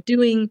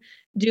 doing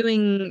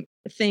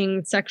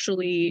things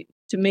sexually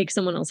to make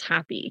someone else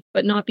happy,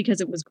 but not because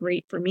it was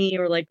great for me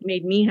or like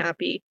made me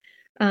happy.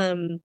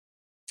 And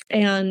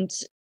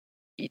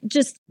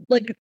just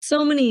like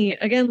so many,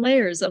 again,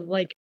 layers of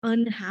like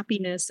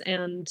unhappiness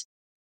and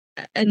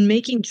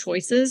making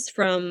choices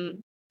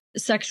from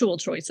sexual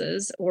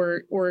choices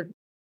or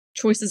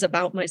choices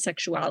about my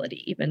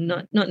sexuality, even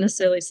not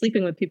necessarily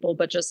sleeping with people,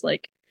 but just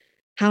like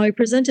how I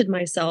presented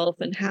myself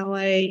and how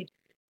I,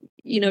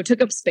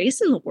 took up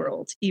space in the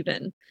world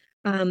even,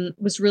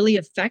 was really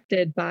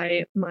affected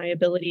by my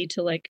ability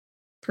to like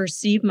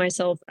perceive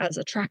myself as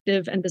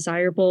attractive and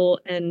desirable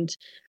and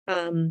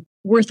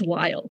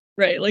worthwhile,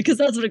 right? Like, because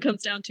that's what it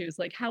comes down to is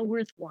like, how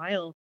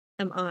worthwhile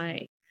am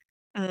I?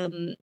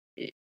 Um,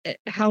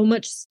 how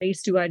much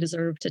space do I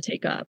deserve to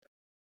take up?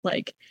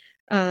 Like,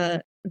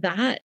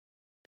 that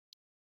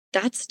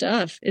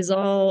stuff is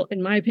all,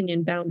 in my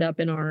opinion, bound up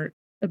in our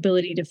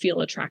ability to feel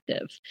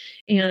attractive.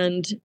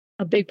 And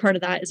a big part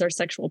of that is our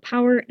sexual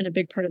power, and a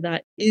big part of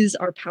that is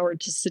our power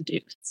to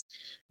seduce.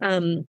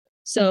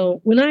 So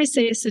when I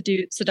say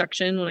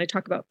seduction, when I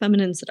talk about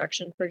feminine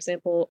seduction, for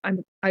example,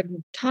 I'm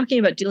talking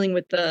about dealing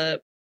with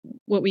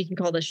what we can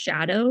call the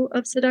shadow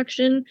of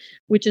seduction,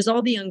 which is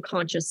all the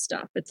unconscious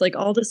stuff. It's like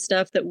all the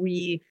stuff that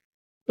we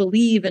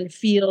believe and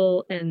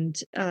feel and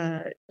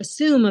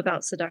assume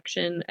about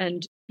seduction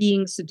and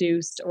being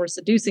seduced or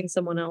seducing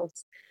someone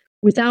else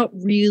without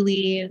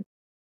really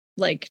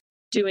like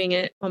doing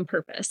it on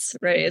purpose,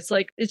 right? It's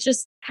like, it's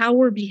just how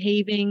we're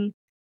behaving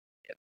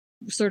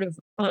sort of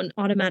on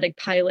automatic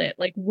pilot.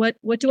 Like what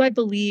do I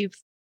believe,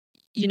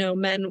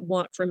 men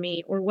want from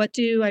me, or what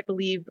do I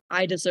believe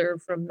I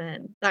deserve from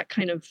men? That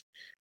kind of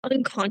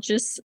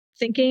unconscious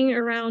thinking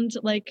around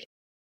like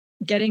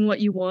getting what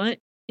you want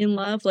in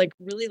love, like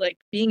really like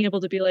being able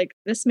to be like,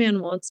 this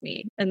man wants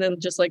me, and then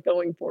just like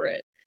going for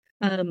it.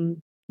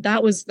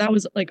 That was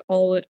like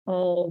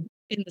all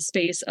in the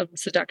space of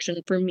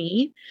seduction for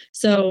me.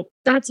 So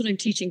that's what I'm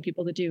teaching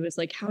people to do, is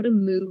like how to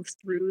move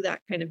through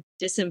that kind of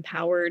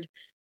disempowered,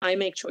 I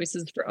make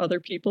choices for other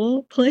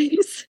people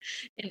place,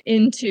 and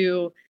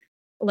into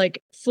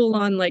like full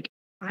on, like,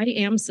 I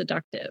am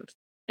seductive.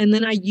 And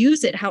then I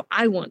use it how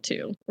I want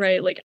to,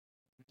 right? Like,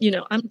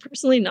 I'm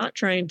personally not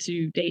trying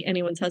to date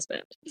anyone's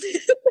husband.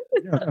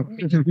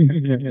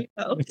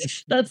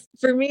 That's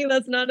for me,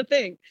 that's not a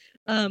thing.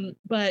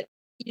 But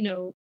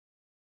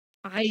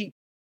I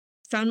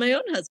found my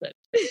own husband.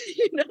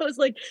 It's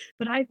like,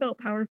 but I felt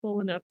powerful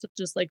enough to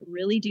just like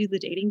really do the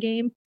dating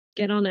game,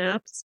 get on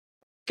apps,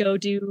 go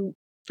do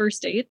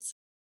first dates,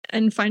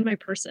 and find my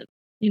person.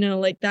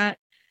 Like that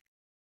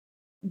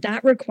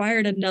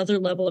required another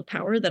level of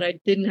power that I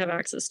didn't have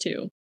access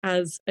to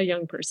as a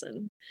young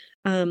person.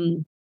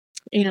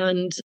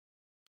 And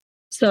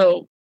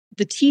so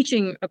the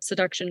teaching of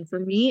seduction for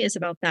me is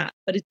about that,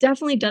 but it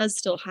definitely does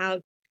still have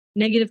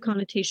negative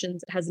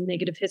connotations. It has a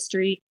negative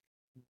history.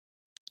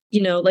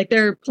 Like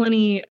there are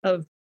plenty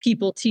of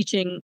people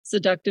teaching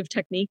seductive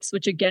techniques,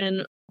 which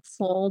again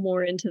fall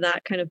more into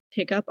that kind of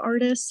pickup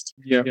artist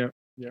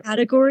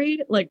category,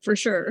 like for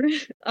sure.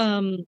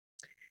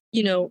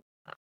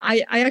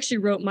 I actually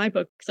wrote my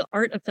book, The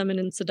Art of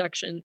Feminine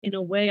Seduction, in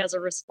a way as a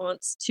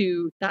response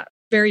to that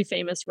very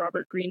famous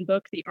Robert Greene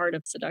book, The Art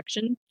of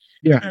Seduction.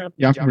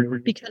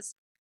 Because,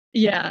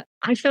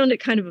 I found it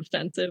kind of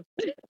offensive.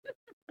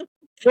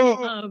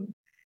 Well,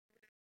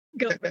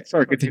 go for it.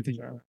 Sorry,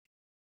 continue.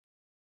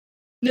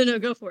 No,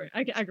 go for it.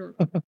 I can.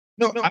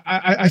 No,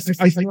 I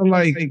feel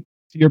like, to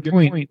your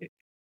point,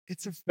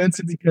 it's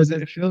offensive because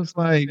it feels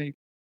like,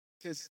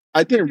 because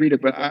I didn't read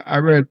it, but I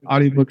read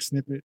audiobook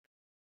snippet,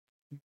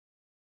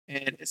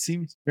 and it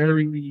seems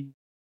very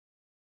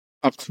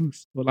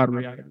obtuse to a lot of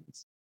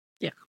realities.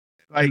 Yeah.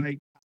 Like,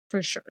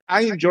 for sure.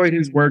 I enjoyed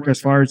his work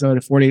as far as the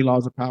 48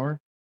 Laws of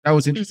Power. That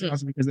was interesting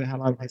also because it had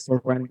a lot of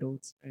historical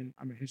anecdotes, and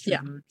I'm a history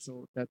nerd,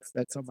 so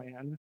that's on my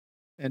hand.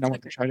 And I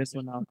want to try this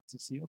one out to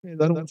see, okay,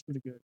 that one's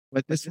pretty good.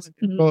 But this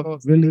one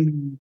felt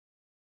really,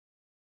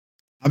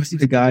 obviously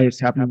the guy is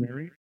happily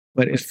married,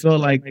 but it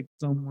felt like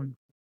someone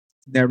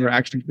never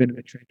actually been in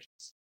the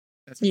trenches.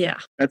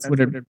 That's what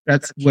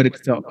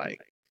it felt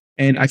like.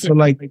 And I feel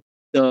like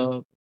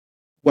what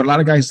a lot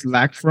of guys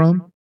lack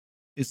from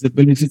is the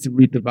ability to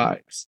read the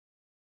vibes,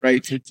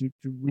 right? To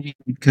read,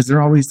 because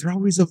they're always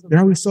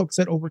so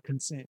upset over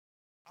consent.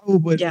 Oh,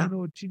 but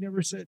she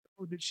never said,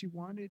 oh, did she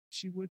want it?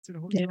 She went to the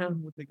hotel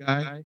room with the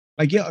guy.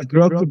 Like, a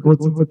girl could go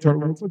to the hotel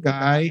room with a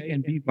guy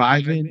and be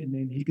vibing, and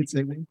then he could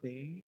say one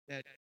thing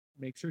that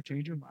makes her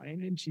change her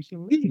mind, and she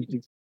can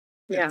leave.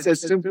 It's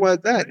as simple as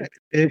that.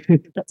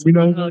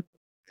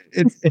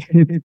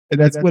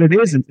 That's what it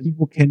is, and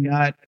people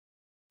cannot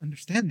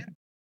understand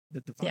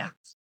that the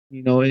vibes.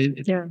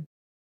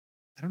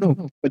 I don't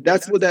know, but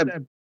that's what that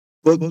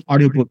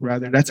audiobook,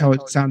 rather, that's how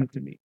it sounded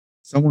to me.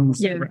 Someone who's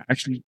never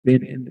actually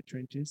been in the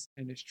trenches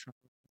and is trying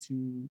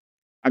to,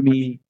 to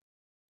me,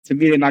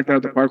 they knocked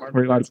out the park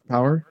for a lot of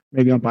power.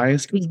 Maybe I'm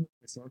biased because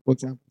historical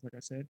examples, like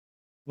I said,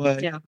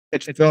 but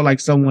it felt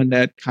like someone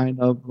that kind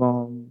of,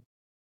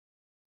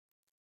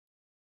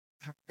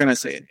 how can I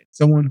say it?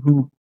 Someone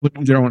who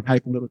believes their own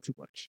hype a little too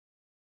much.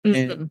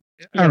 And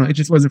I don't know, it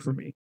just wasn't for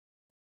me.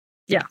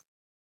 Yeah.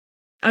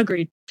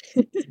 Agreed.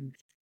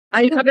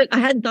 I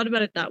hadn't thought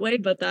about it that way,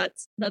 but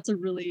that's a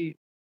really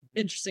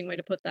interesting way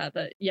to put that.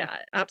 But yeah,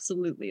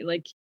 absolutely.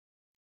 Like,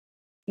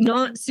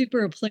 not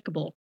super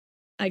applicable,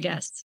 I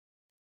guess.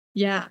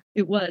 Yeah,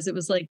 it was. It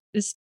was like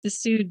this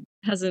dude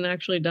hasn't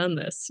actually done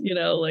this,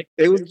 like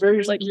it was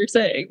very, like you're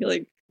saying,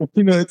 like,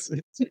 it's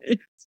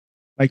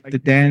like the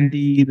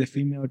dandy, the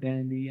female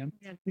dandy.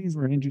 Things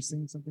were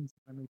interesting. Some things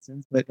that made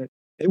sense, but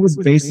it was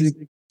basic,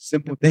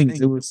 simple things.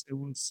 It was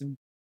simple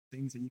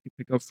things that you could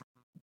pick up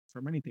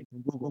from anything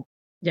from Google.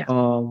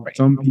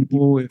 Some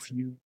people, if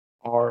you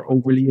are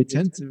overly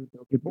attentive,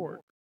 they'll get bored.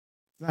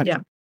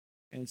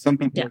 And some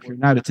people, if you're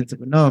not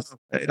attentive enough,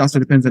 it also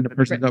depends on the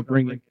person's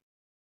upbringing.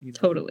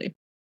 Totally.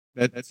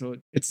 So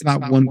it's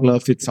not one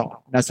glove fits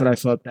all. That's what I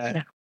felt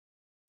that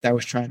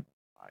was trying to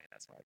apply.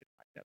 That's why I didn't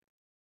like that.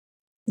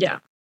 Yeah,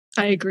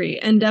 I agree.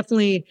 And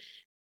definitely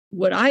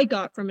what I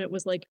got from it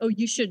was like, oh,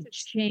 you should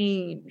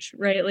change,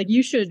 right? Like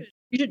you should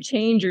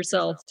change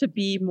yourself to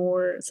be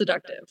more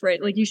seductive,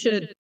 right? Like you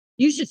should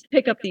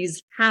pick up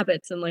these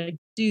habits and like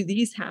do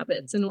these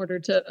habits in order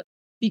to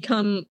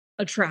become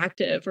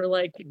attractive, or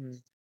like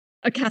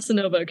a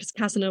Casanova, because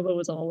Casanova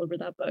was all over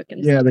that book.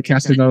 And the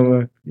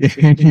Casanova.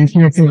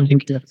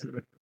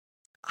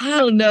 I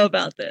don't know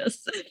about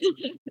this.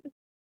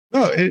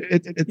 No,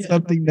 it's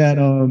something that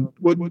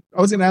what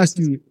I was going to ask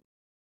you.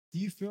 Do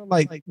you feel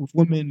like with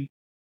women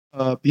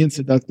being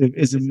seductive,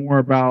 is it more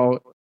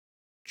about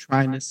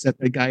trying to set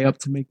the guy up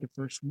to make the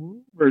first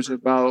move, or is it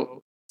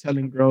about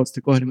telling girls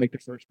to go ahead and make the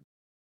first move?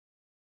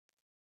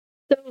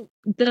 So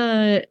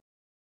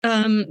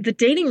the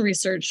dating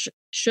research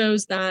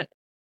shows that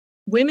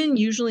women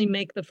usually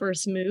make the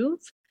first move,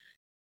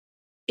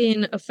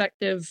 in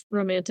effective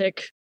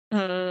romantic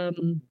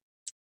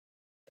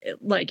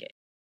like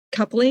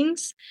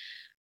couplings,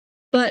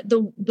 but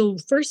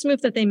the first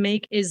move that they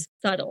make is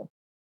subtle.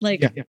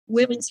 Like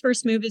women's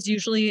first move is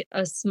usually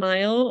a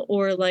smile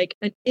or like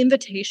an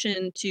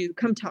invitation to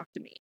come talk to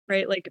me,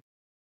 right? Like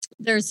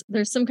there's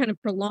some kind of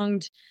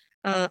prolonged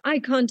eye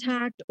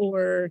contact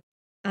or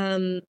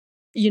some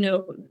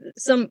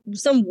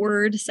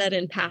word said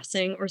in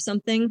passing or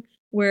something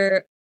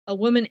where a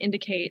woman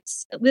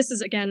indicates, this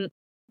is again,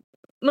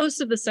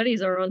 most of the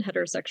studies are on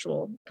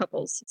heterosexual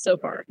couples so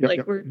far.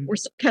 We're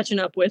catching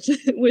up with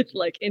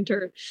like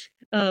intersex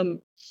and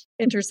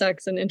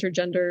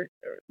intergender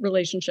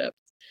relationships.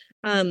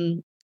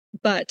 So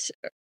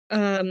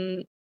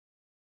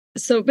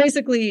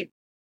basically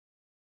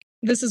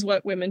this is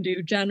what women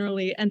do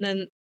generally, and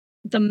then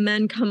the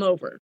men come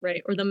over,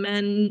 right? Or the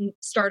men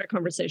start a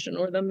conversation,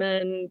 or the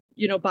men,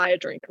 buy a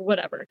drink or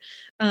whatever.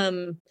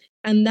 And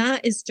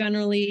that is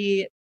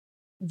generally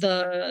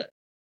the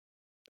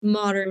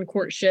modern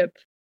courtship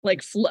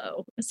like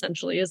flow,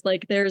 essentially, is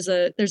like there's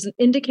an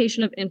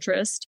indication of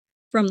interest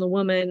from the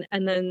woman,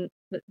 and then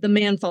the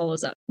man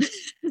follows up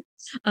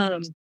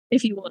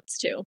if he wants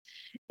to.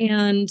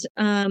 And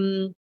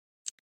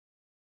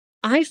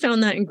I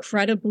found that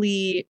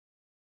incredibly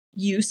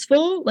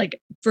useful.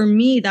 Like for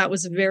me, that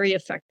was very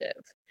effective.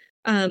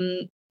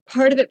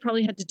 Part of it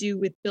probably had to do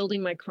with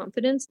building my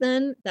confidence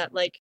then, that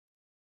like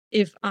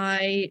if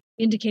I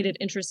indicated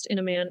interest in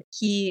a man,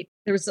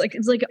 it's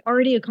like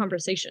already a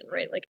conversation,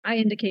 right? Like I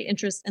indicate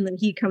interest and then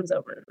he comes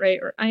over, right?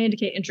 Or I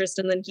indicate interest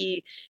and then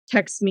he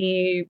texts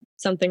me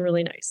something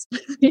really nice,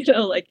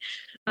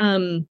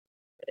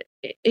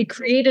 it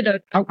created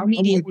a. How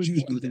would you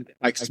do that?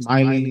 Like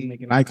smiling,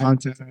 making eye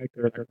contact,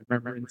 or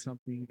remembering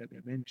something that they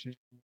mentioned?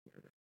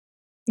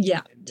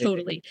 Yeah,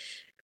 totally.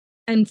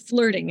 And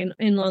flirting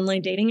in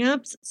online dating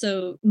apps.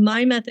 So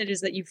my method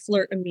is that you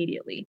flirt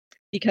immediately,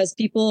 because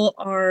people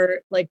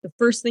are like, the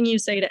first thing you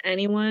say to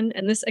anyone,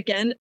 and this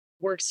again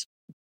works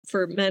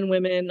for men,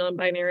 women,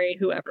 non-binary,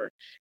 whoever.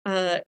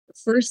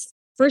 First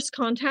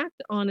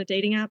contact on a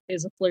dating app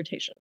is a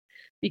flirtation,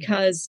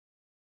 because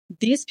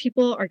these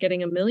people are getting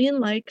 1 million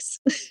likes.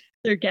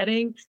 They're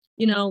getting,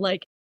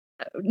 like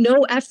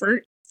no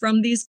effort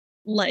from these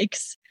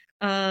likes.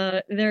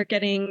 They're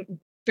getting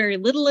very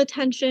little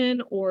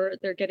attention, or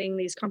they're getting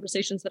these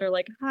conversations that are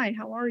like, hi,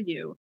 how are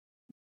you?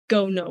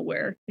 Go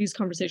nowhere. These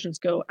conversations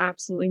go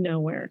absolutely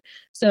nowhere.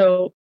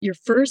 So your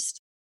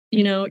first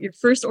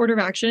order of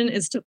action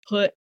is to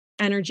put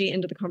energy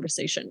into the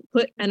conversation,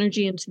 put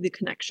energy into the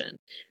connection.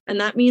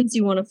 And that means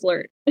you want to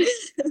flirt.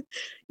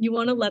 You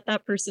want to let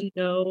that person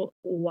know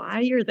why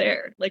you're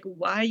there, like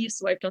why you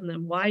swiped on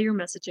them, why you're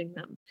messaging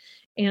them.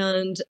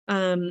 And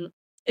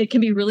it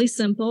can be really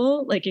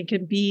simple. Like it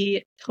could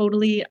be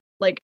totally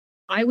like,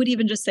 I would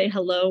even just say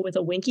hello with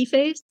a winky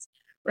face,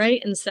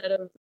 right? Instead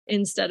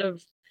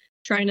of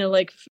trying to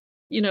like,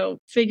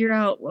 figure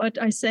out what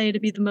I say to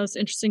be the most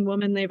interesting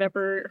woman they've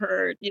ever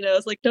heard.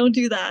 It's like, don't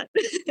do that.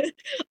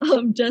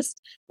 Just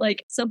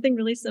like something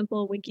really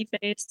simple, winky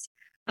face.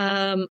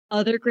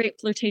 Other great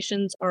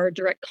flirtations are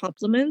direct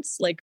compliments.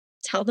 Like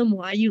tell them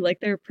why you like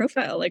their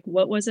profile. Like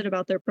what was it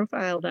about their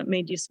profile that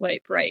made you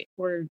swipe right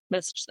or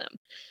message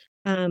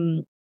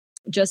them?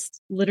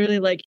 Just literally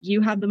like,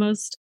 you have the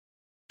most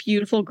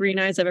beautiful green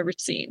eyes I've ever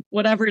seen,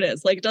 whatever it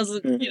is. Like it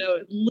doesn't,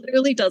 it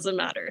literally doesn't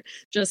matter.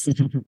 Just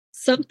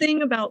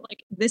something about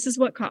like, this is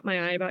what caught my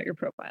eye about your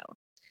profile.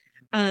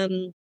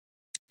 And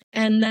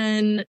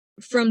then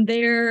from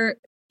there,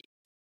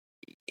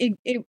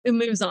 it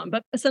moves on.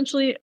 But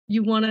essentially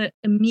you want to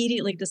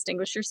immediately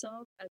distinguish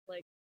yourself as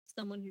like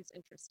someone who's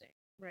interesting,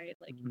 right?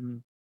 Like,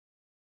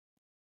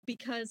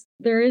 because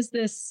there's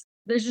just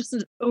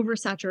an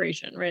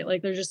oversaturation, right?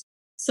 Like there's just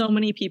so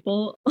many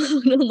people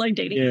on online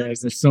dating. Yeah,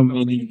 there's so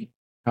many.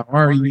 How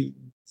are you?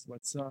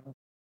 What's up?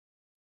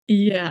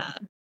 Yeah.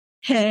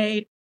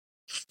 Hey.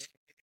 What's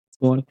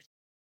going on?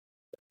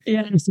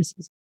 Yeah.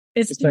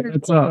 It's like,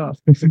 what's up?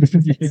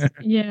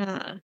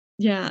 Yeah.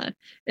 Yeah.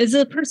 It's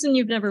a person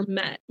you've never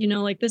met.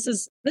 Like this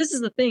is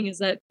the thing, is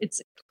that it's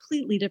a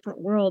completely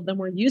different world than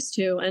we're used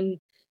to. And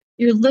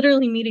you're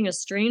literally meeting a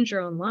stranger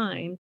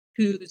online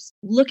who's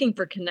looking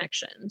for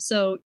connection.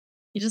 So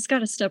you just got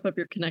to step up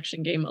your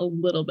connection game a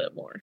little bit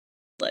more.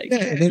 Like,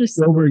 and then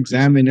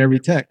over-examine every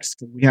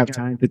text. We have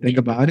time to think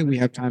about it. We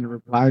have time to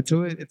reply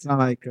to it. It's not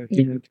like a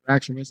human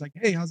interaction where it's like,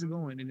 hey, how's it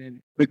going? And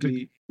then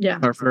quickly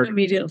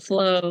immediate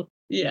flow.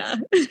 Yeah.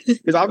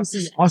 Because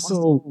obviously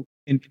also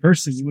in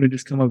person, you wouldn't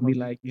just come up and be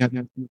like, you have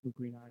beautiful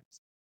green eyes.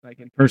 Like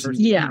in person,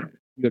 you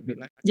would be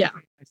like, nice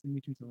to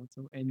meet you,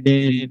 so. And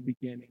then in the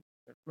beginning,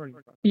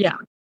 yeah.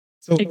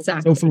 So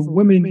exactly. So for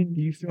women,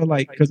 do you feel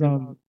like, because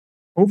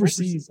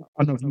overseas,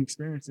 I don't know if you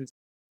experience this,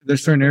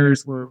 there's certain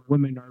areas where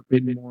women are a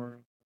bit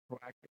more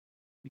proactive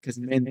because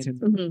men tend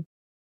to be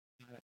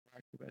not as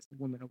proactive as the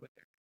women over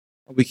there.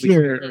 Over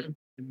here,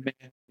 the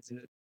man is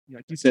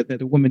like you said, that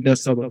the woman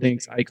does subtle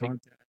things, eye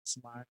contact,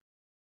 smile,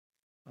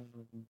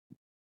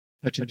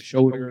 touching the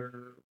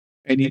shoulder,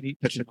 any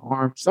touching the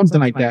arm, something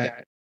like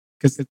that.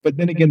 But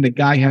then again, the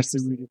guy has to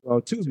read it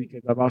well too,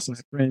 because I've also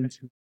had friends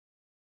who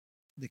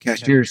the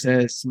cashier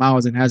says,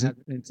 smiles and hasn't,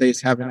 and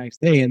says, "Have a nice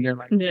day," and they're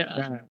like, Yeah.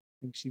 "God, I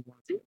think she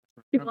wants it."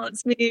 He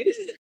wants me.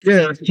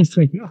 Yeah, she's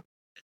like, no,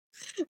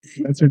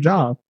 that's her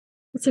job.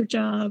 It's her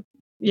job.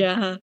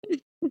 Yeah.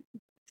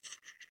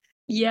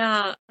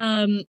 Yeah.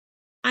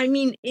 I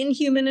mean, in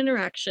human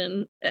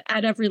interaction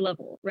at every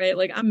level, right?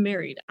 Like, I'm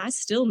married. I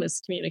still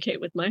miscommunicate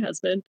with my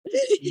husband.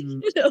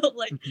 You know,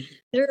 like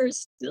there are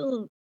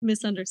still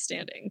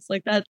misunderstandings.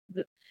 Like that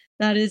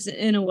is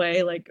in a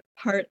way like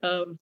part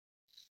of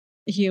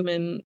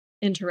human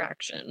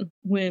interaction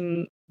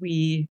when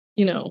we,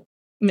 you know,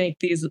 make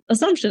these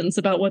assumptions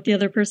about what the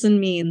other person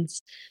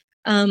means.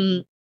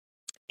 And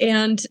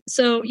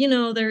so, you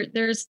know,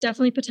 there's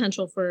definitely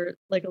potential for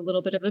like a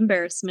little bit of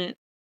embarrassment,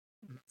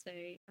 let's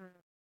say,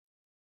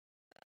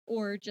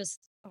 or just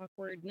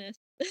awkwardness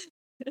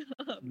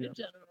in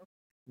general.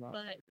 Wow.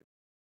 But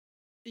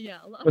yeah,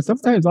 But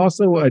sometimes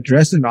also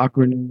addressing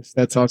awkwardness,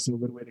 that's also a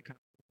good way to kind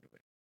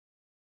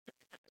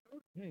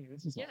of, hey,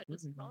 this is awkward.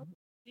 just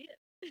see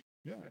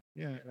it.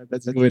 Yeah,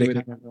 that's a good way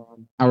to kind of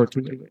power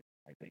through it,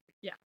 I think.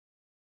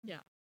 Yeah,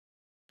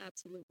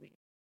 absolutely.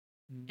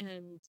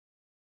 And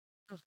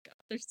oh god,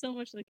 there's so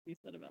much that can be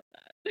said about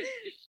that.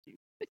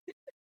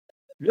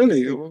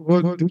 Really?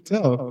 Well, do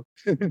tell.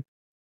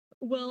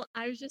 Well,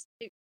 I was just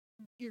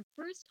your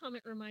first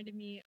comment reminded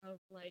me of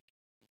like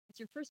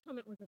your first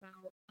comment was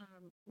about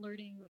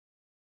learning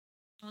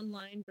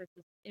online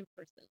versus in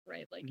person,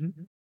 right? Like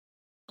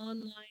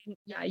online,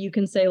 yeah, you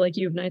can say like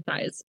you have nice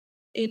eyes.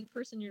 In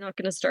person, you're not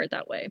going to start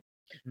that way.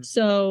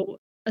 So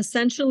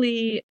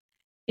essentially,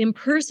 in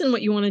person,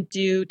 what you want to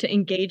do to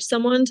engage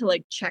someone to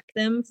like check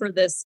them for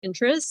this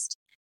interest,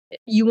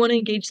 you want to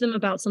engage them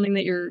about something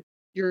that you're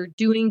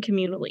doing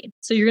communally.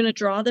 So you're going to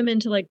draw them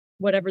into like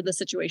whatever the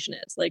situation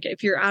is. Like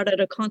if you're out at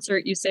a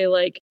concert, you say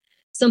like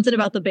something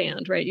about the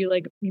band, right?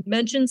 You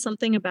mention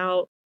something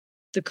about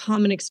the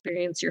common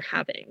experience you're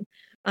having.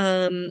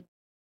 I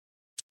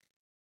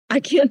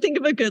can't think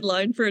of a good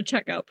line for a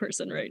checkout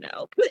person right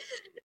now.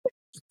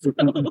 So,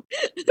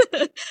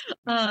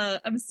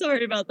 I'm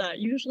sorry about that.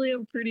 Usually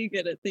I'm pretty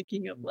good at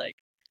thinking of like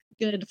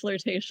good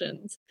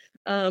flirtations.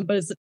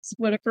 But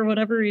for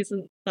whatever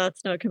reason,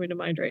 that's not coming to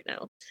mind right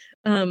now.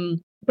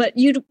 But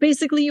you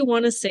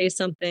want to say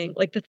something,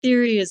 like the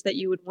theory is that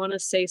you would want to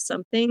say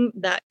something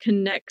that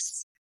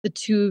connects the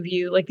two of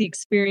you, like the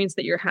experience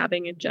that you're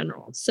having in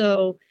general.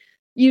 So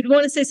you'd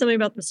want to say something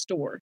about the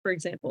store, for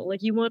example.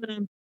 Like you want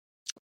to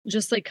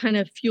just like kind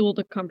of fuel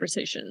the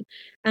conversation.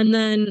 And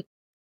then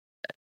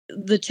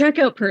the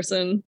checkout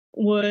person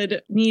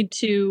would need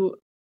to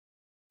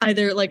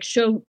either like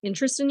show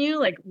interest in you,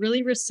 like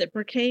really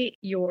reciprocate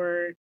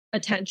your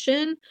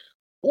attention,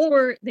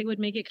 or they would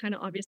make it kind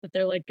of obvious that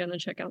they're like gonna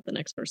check out the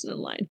next person in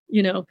line,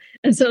 you know?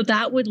 And so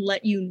that would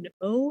let you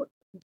know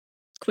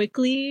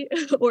quickly,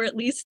 or at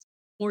least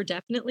more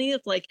definitely,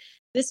 if like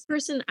this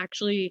person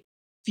actually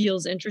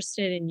feels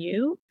interested in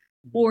you,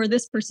 or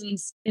this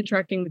person's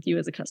interacting with you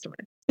as a customer.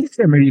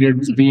 Maybe they're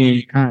just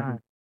being kind.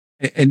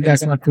 And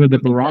that's not the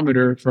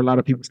barometer for a lot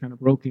of people is kind of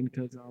broken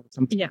because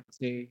sometimes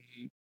they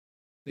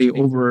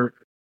over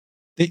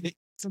they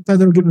sometimes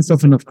they don't give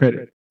themselves enough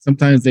credit.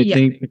 Sometimes they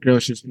think the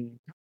girl's just being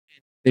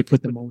they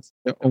put their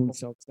own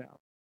selves down.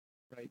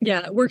 Right?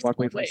 Yeah, it works walk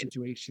away from a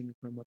situation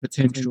from a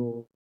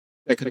potential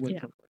that could have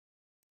went from.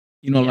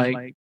 You know,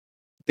 like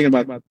think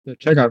about the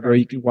checkout girl,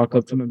 you could walk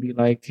up to them and be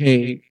like,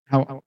 "Hey,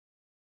 how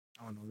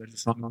I don't know, there's a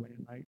song on it,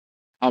 right?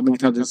 How many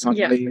times does a song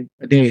play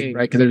a day,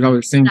 right? Because there's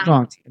always the same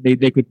songs. They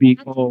could be,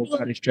 oh,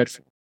 God, it's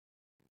dreadful.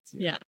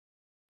 Yeah.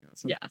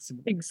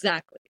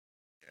 Exactly.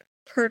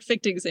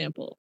 Perfect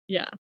example.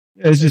 Yeah.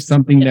 It's just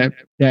something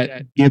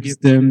that gives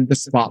them the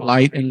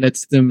spotlight and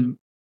lets them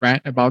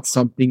rant about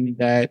something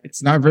that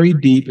it's not very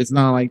deep. It's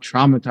not like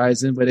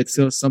traumatizing, but it's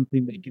still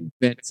something they can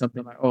vent.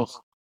 Something like, oh,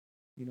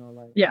 you know,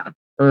 like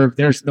or if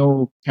there's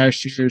no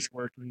cashiers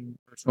working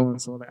or so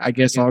and so, like, I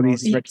guess all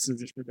these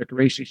registers are for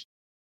decoration.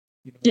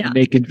 You know, and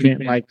they can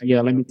vent like,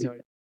 yeah, let me tell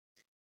you.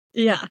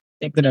 Yeah.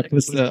 Something that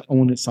puts the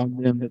onus on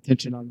them, the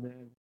tension on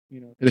them.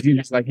 You know, if you're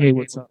just like, hey,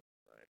 what's up?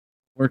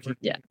 Working.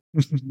 Yeah.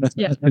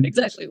 Yeah,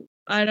 exactly.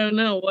 I don't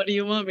know. What do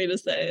you want me to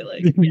say?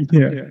 Like,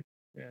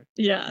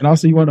 yeah. And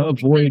also, you want to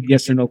avoid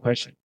yes or no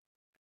questions.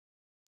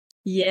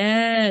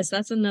 Yes,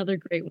 that's another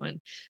great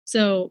one.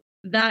 So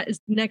that is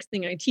the next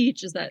thing I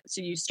teach is that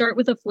so you start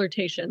with a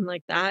flirtation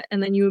like that,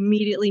 and then you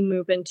immediately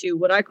move into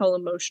what I call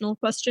emotional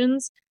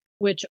questions,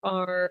 which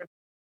are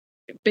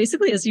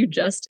basically as you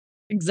just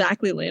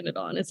exactly landed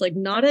on. It's like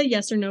not a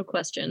yes or no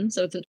question.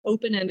 So it's an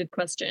open-ended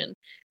question.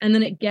 And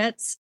then it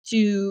gets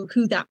to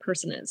who that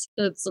person is.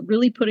 So it's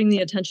really putting the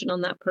attention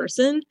on that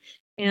person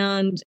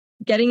and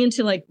getting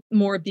into like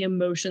more of the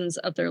emotions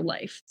of their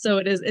life. So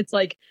it's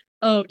like,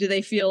 oh, do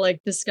they feel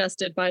like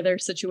disgusted by their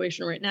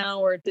situation right now?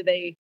 Or do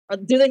they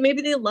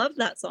maybe they love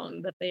that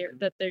song that they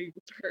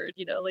heard,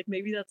 you know, like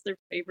maybe that's their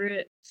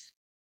favorite,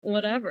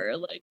 whatever,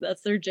 like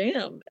that's their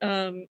jam.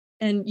 And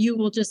you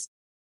will just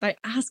by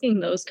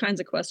asking those kinds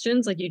of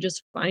questions, like, you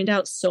just find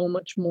out so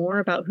much more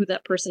about who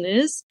that person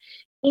is,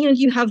 and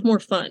you have more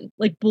fun.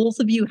 Like, both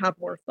of you have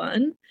more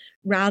fun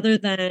rather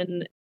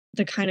than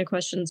the kind of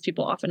questions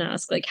people often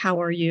ask, like,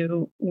 "How are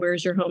you?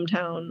 Where's your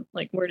hometown?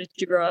 Like, where did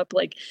you grow up?"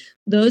 Like,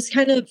 those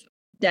kind of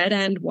dead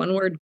end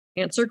one-word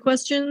answer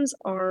questions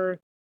are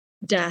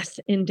death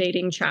in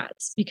dating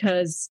chats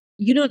because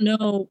you don't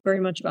know very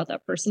much about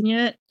that person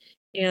yet,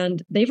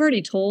 and they've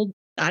already told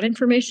that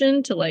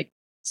information to, like,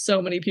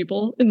 so many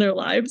people in their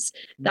lives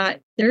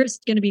that there's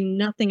gonna be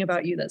nothing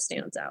about you that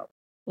stands out.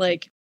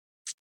 Like,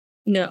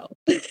 no.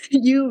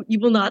 You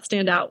will not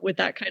stand out with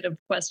that kind of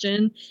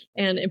question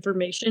and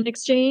information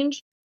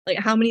exchange. Like,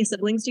 how many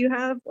siblings do you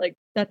have? Like,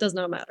 that does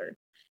not matter.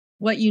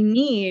 What you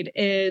need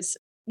is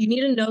you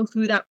need to know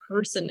who that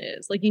person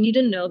is. Like, you need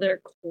to know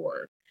their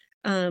core.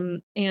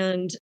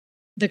 And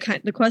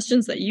the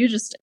questions that you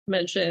just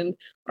mentioned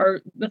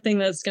are the thing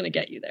that's going to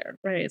get you there,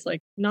 right? It's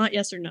like not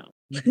yes or no.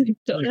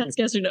 Don't ask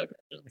yes or no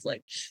questions.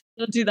 Like,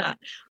 don't do that.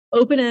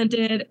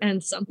 Open-ended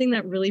and something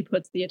that really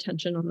puts the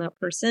attention on that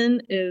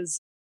person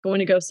is going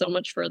to go so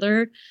much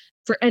further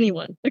for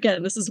anyone.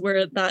 Again, this is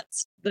where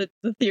that's the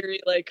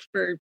theory, like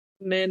for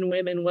men,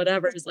 women,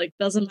 whatever, is like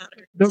doesn't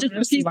matter. The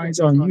rest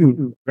lies on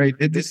you, right?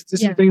 This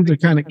is things are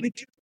kind of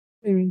like,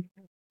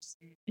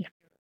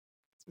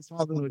 it's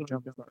all the little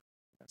jump.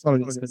 That's all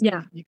it is.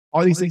 Yeah.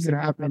 All these things could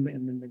happen,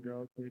 and then the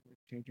girl could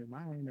change her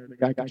mind, or the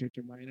guy could change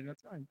her mind, and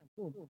that's fine.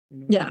 Cool. You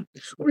know? Yeah.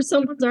 Or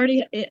someone's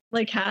already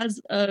like has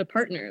a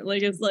partner.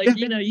 Like, it's like,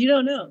 you know, you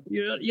don't know.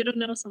 You don't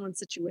know someone's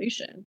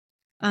situation.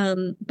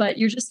 But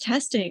you're just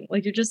testing.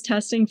 Like, you're just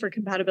testing for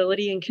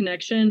compatibility and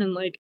connection, and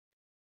like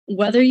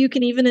whether you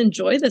can even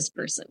enjoy this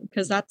person,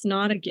 because that's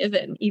not a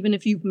given. Even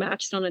if you've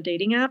matched on a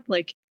dating app,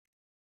 like,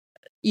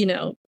 you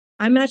know,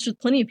 I matched with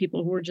plenty of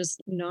people who are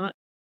just not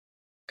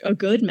a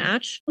good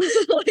match.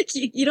 Like,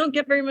 you don't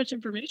get very much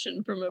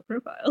information from a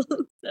profile.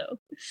 So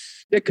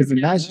yeah, because the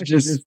match is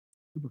just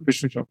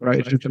superficial, right?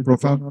 It's just a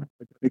profile.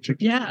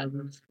 Yeah,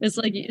 it's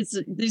like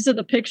these are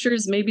the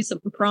pictures, maybe some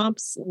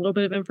prompts, a little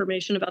bit of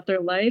information about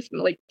their life,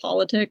 like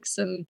politics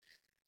and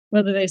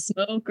whether they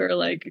smoke or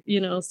like, you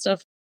know,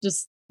 stuff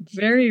just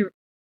very,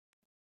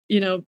 you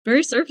know,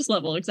 very surface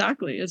level.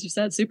 Exactly. As you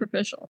said,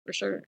 superficial for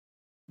sure.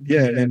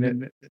 Yeah, and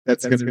then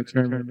that's going to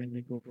determine and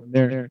you go from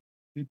there.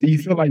 Do you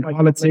feel like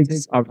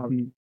politics,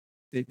 obviously,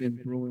 they've been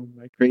brewing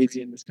like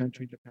crazy in this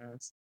country the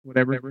past,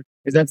 whatever.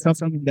 Is that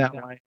something that,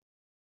 like,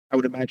 I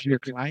would imagine your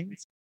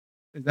clients,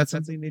 is that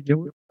something they deal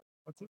with?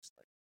 What looks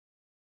like?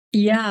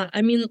 Yeah,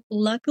 I mean,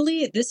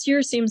 luckily this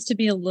year seems to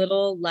be a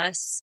little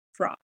less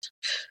fraught.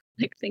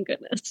 Like, thank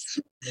goodness.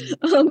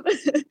 um,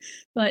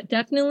 but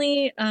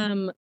definitely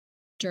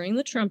during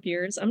the Trump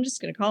years, I'm just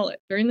gonna call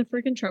it during the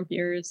freaking Trump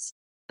years,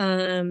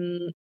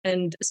 and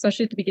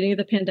especially at the beginning of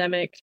the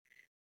pandemic,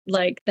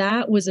 like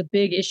that was a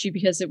big issue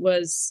because it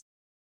was,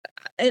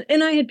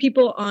 and I had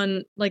people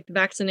on like the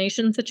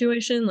vaccination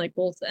situation, like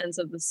both ends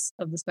of this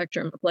of the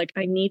spectrum of like,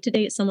 I need to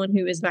date someone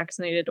who is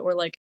vaccinated, or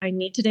like I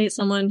need to date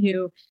someone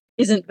who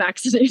isn't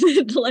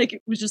vaccinated. Like,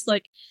 it was just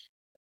like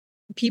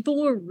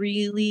people were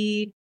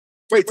really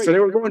Wait, so they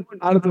were going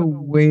out of the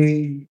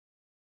way,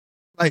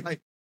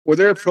 like, were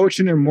they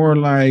approaching it more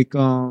like,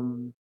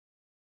 were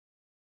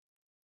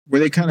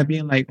they kind of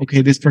being like,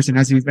 okay, this person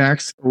has to be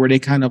vaxxed, or were they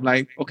kind of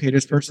like, okay,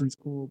 this person's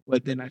cool,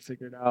 but then I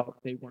figured out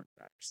they weren't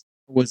vaxxed?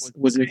 Was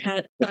it?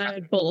 I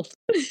had both.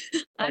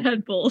 I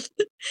had both.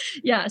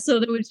 Yeah, so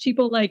there was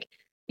people like,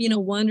 you know,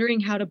 wondering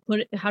how to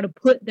put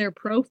their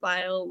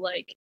profile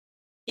like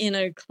in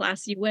a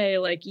classy way,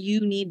 like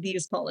you need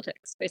these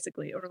politics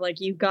basically, or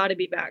like you got to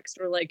be vaxxed,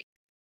 or like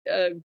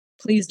uh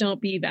please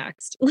don't be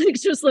vaxxed. Like,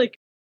 just like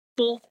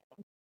both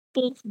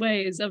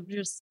ways of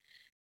just,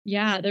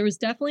 yeah, there was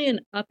definitely an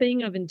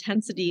upping of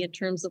intensity in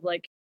terms of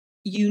like,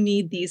 you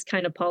need these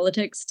kind of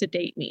politics to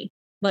date me.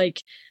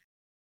 Like,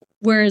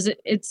 whereas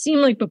it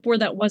seemed like before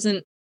that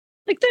wasn't,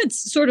 like,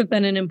 that's sort of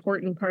been an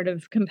important part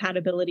of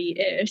compatibility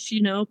ish,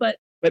 you know, but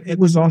it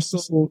was always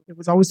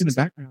in the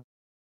background.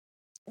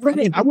 right. I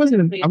mean, I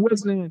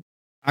wasn't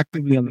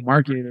actively on the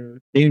market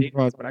or dating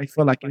pros, but I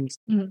feel like it was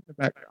in the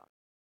background.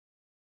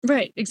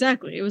 Right,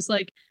 exactly. It was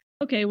like,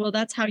 okay, well,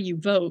 that's how you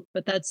vote,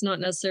 but that's not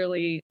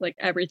necessarily like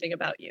everything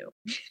about you.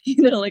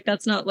 You know, like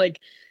that's not like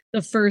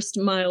the first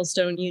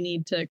milestone you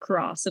need to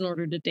cross in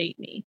order to date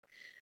me.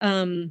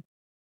 Um,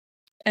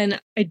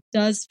 and it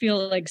does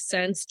feel like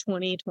since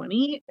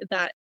 2020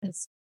 that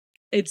it's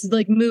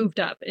like moved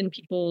up in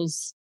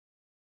people's,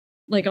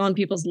 like on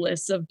people's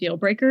lists of deal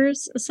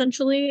breakers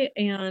essentially.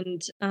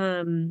 And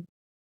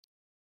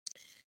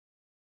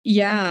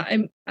yeah,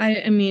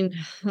 I mean,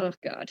 oh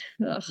God.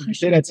 Ugh, Would you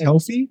say that's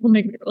healthy? will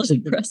make me really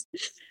depressed.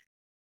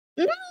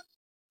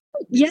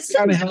 Yes, It's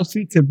kind of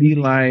healthy to be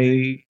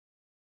like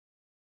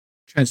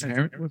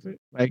transparent with it.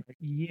 Like,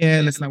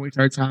 yeah, let's not waste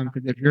our time,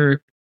 because if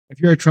you're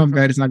a Trump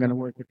guy, it's not gonna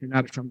work. If you're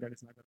not a Trump guy,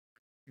 it's not gonna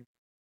work.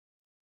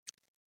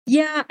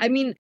 yeah, I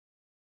mean,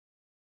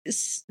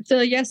 so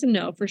yes and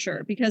no for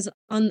sure, because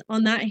on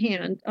that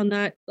hand, on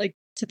that, like,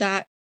 to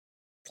that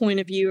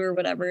point of view or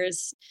whatever,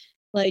 is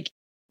like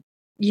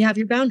you have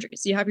your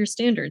boundaries, you have your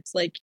standards,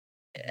 like,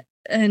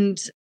 and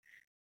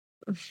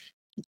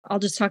I'll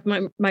just talk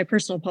my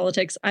personal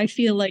politics. I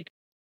feel like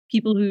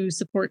people who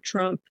support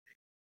Trump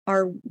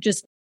are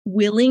just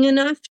willing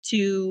enough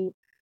to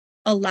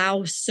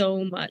allow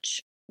so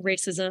much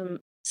racism,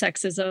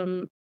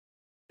 sexism,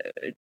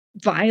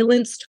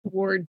 violence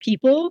toward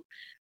people,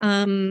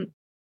 that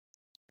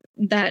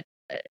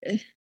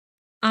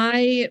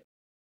I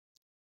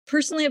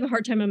personally have a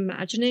hard time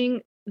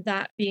imagining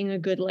that being a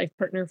good life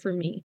partner for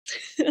me.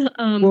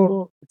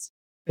 Well,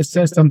 it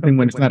says something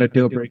when it's not a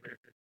deal breaker.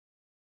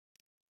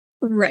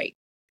 Right.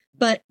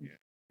 But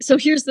so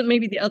here's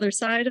maybe the other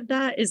side of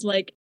that is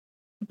like,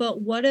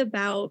 but what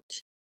about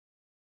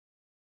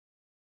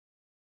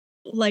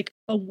like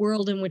a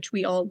world in which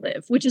we all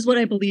live, which is what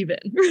I believe in,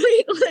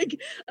 right? Like,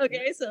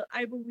 okay, so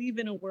I believe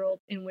in a world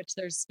in which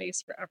there's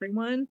space for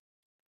everyone.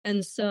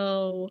 And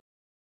so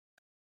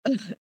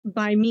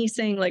by me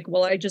saying like,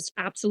 well, I just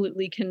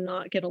absolutely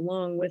cannot get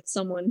along with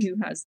someone who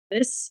has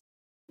this,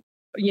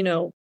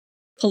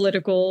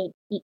 political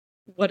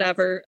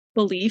whatever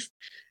belief,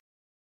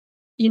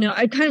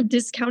 I kind of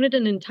discounted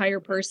an entire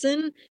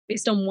person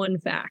based on one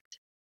fact,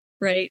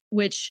 right?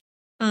 Which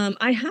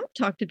I have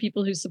talked to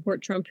people who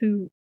support Trump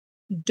who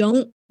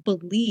don't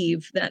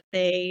believe that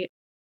they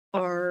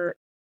are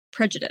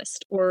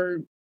prejudiced or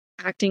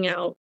acting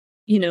out,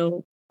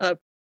 a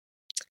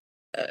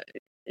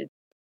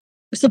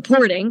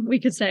supporting, we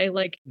could say,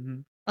 like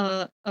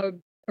a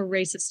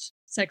racist,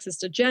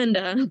 sexist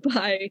agenda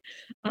by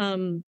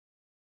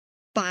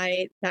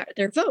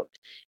their vote.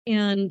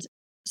 And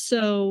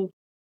so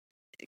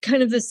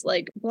kind of this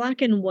like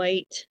black and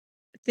white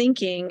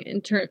thinking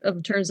in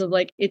terms of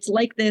like it's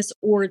like this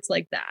or it's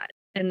like that,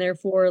 and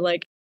therefore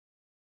like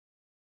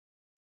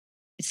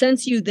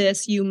since you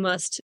this you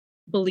must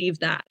believe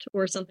that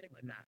or something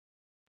like that.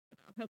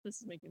 I hope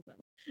this is making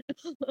sense.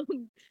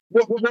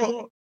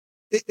 Well,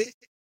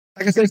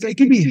 like I said, it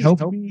can be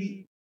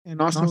healthy,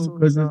 and also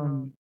because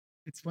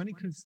it's funny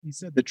because you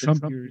said the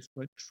Trump years,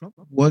 but Trump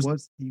was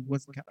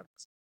the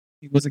catalyst.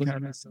 He was a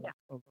catalyst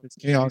of this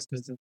chaos.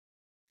 Because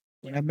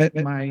when I met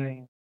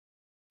my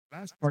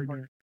last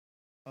partner,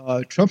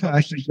 Trump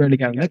actually barely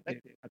got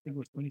elected. I think it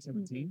was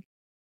 2017,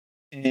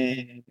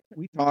 and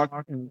we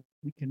talked and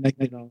we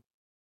connected on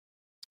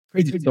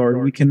crazy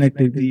story. We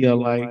connected via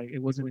like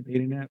it wasn't a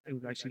dating app. It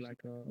was actually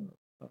like a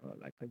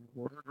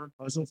word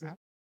puzzle app,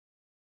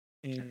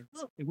 and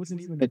it wasn't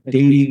even a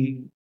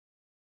dating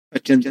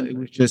agenda. It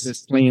was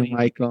just playing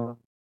like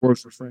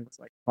words for friends,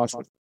 like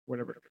crossword,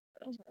 whatever.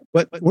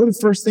 But one of the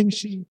first things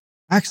she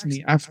asked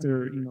me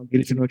after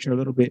getting to know each other a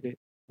little bit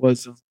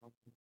was,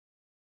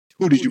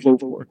 "Who did you vote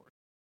for?"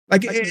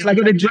 Like in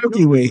a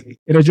jokey way,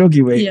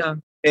 Yeah.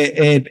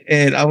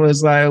 And I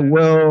was like,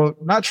 "Well,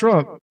 not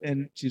Trump."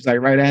 And she's like,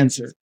 "Right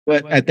answer."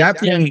 But at that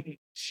point,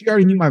 she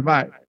already knew my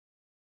vibe.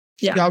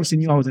 She obviously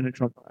knew I was in a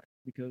Trump vibe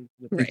because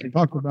the things we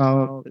talked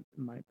about,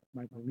 my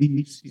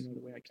beliefs, the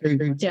way I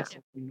carried myself,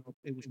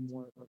 it was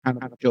more of a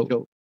kind of a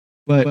joke.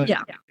 But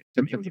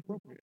to me, it was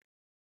appropriate.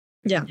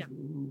 Yeah.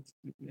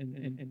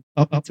 And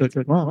up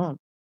to wrong.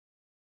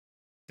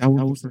 That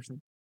was the first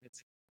thing.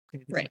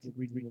 Right.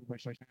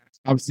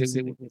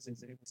 Obviously, it was a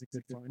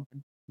good fun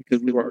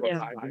because we were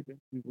alive.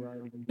 We were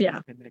already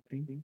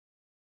connecting.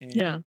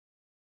 And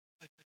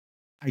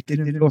I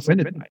didn't feel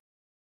offended by it.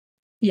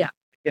 Yeah.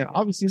 Yeah,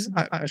 obviously,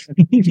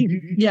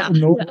 you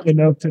know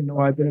enough to know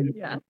I didn't.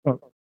 Yeah.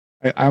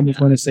 I almost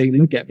want to say,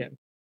 look at me.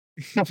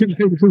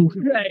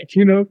 Right.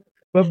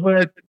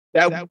 But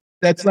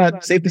that's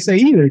not safe to say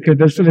either because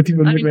there's still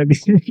people looking at me.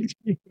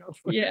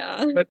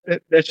 Yeah. But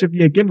that should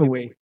be a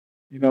giveaway.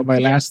 My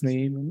last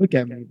name and look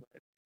at me.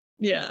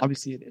 Yeah.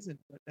 Obviously, it isn't.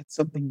 But that's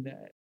something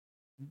that.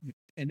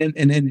 And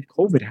then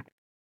COVID happened,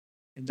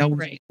 and that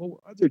was a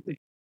whole other thing.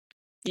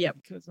 Yeah.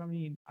 Because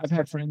I've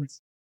had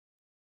friends,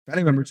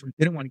 family members who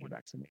didn't want to get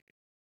vaccinated,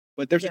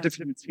 but there's a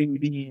difference between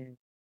being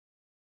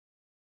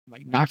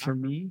like not for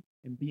me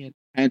and being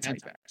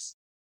anti-vax.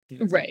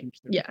 Right.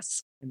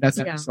 Yes. And that's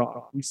what we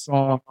saw. We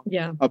saw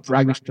a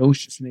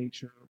braggadocious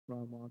nature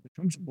from the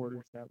Trump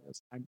supporters that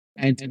was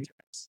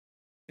anti-vax.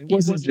 It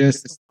wasn't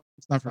just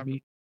it's not for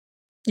me.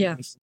 Yeah.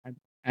 I'm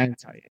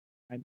anti it.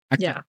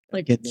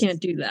 Like you can't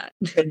do that.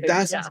 And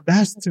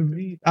that's to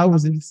me, that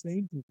was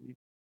insane to me.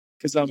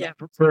 Because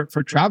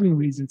for traveling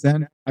reasons,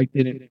 then I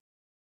didn't,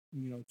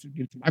 to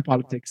get into my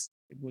politics,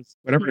 it was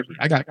whatever.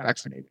 I got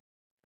vaccinated.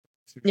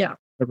 Yeah.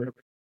 Whatever.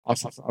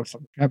 Also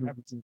traveling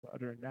reasons, but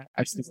other than that,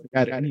 I still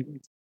got it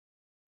anyways.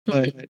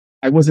 But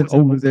I wasn't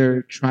over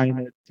there trying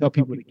to tell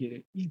people to get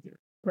it either.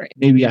 Right.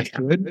 Maybe I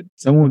should.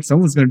 Someone's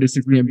going to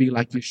disagree and be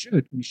like, "You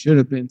should. You should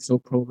have been so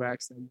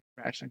pro-vax and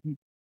crashing people."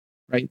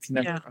 Right? It's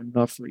never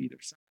enough for either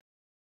side.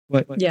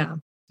 But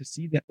to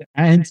see that the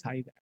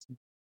anti-vax,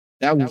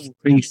 that was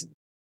crazy.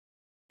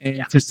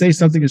 And to say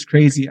something is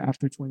crazy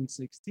after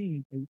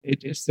 2016,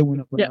 it just still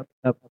went up and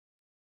up.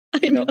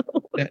 I know.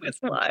 That's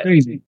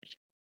crazy.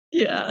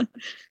 Yeah.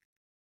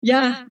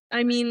 Yeah.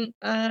 I mean,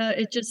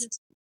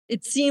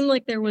 it seemed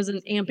like there was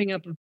an amping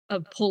up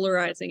of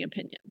polarizing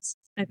opinions.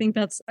 I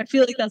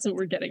feel like that's what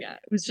we're getting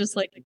at. It was just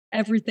like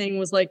everything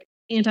was like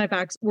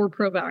anti-vax or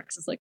pro-vax.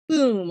 It's like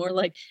boom, or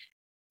like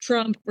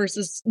Trump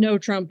versus no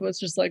Trump was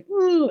just like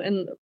woo,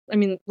 and I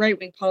mean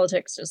right-wing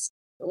politics just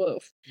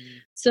woof.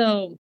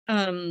 So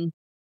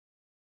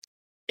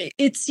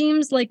it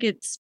seems like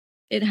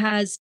it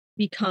has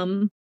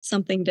become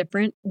something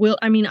different.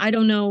 I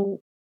don't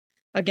know.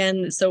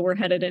 Again, so we're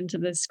headed into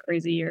this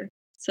crazy year.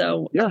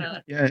 So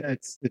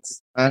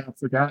it's I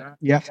forgot.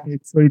 Yeah,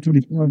 it's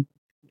 2021.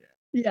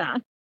 Yeah.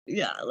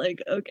 Yeah.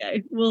 Like,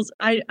 okay. Well,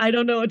 I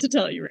don't know what to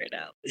tell you right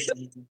now.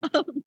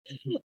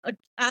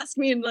 Ask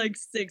me in like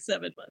 6-7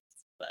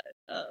 months. But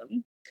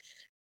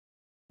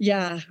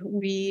yeah,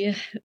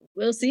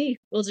 we'll see.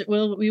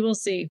 We will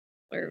see.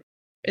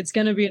 It's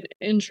going to be an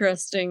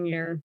interesting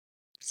year.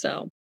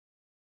 So,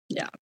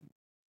 yeah.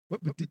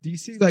 But do you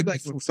see like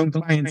some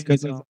clients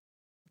because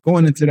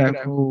going into that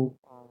whole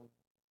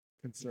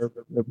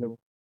conservative liberal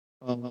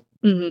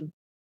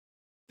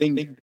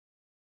thing?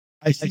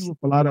 I see with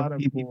a lot of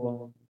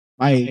people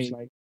my age,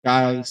 like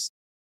guys,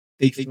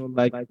 they feel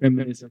like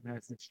feminism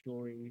has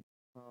destroyed.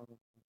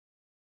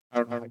 I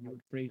don't know how you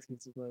would phrase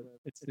this, but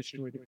it's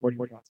destroyed the courting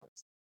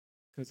process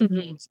because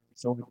it's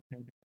so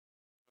independent.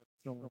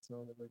 So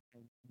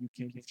you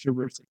can't get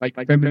chivalry. Like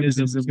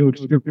feminism killed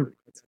chivalry.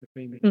 That's the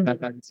famous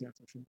that you see on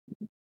social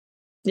media.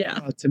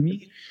 Yeah. To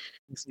me,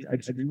 I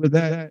disagree with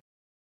that.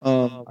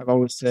 I've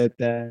always said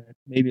that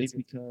maybe it's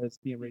because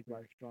being raised by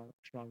a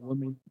strong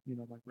woman. You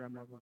know, my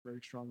grandma was a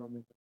very strong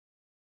woman.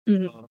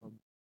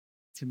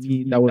 To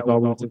me, that was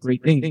always a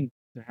great thing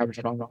to have a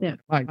strong woman.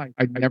 I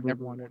never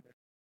wanted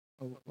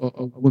a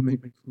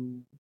woman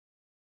who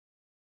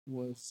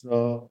was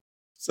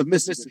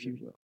submissive, if you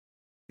will.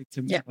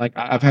 To me, like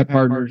I've had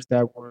partners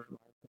that were,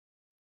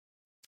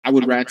 I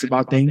would rant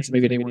about things.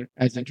 Maybe they weren't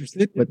as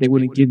interested, but they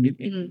wouldn't give me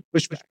any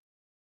pushback.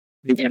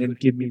 They wouldn't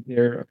give me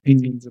their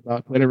opinions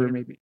about whatever it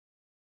may be.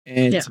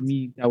 And to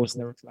me, that was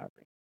never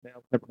flattering. That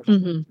was never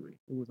flattering.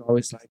 It was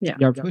always like, you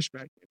have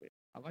pushback.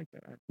 I like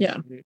that. I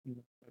appreciate it. You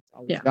know, that's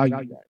always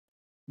value that.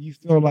 You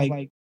feel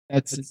like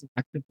that's an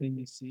active thing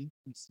you see.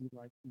 You see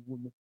like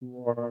women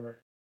who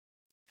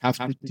have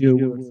to deal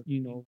with,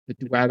 you know, the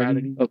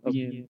duality of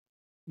being,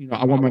 you know,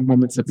 I want my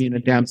moments of being a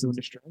damsel in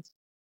distress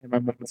and my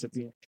moments of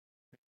being.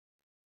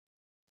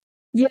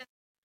 Yeah.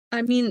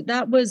 I mean,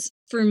 that was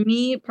for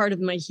me part of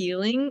my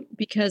healing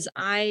because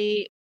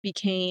I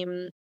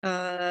became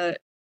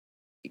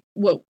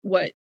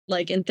what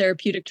like in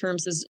therapeutic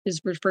terms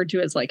is referred to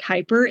as like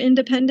hyper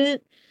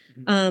independent.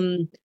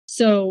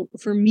 So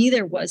for me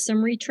there was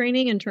some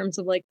retraining in terms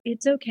of like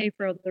it's okay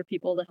for other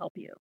people to help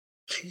you.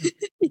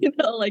 You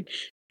know, like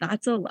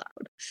that's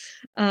allowed.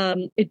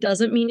 It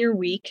doesn't mean you're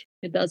weak.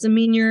 It doesn't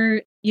mean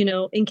you're, you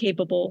know,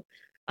 incapable.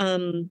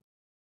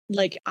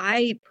 Like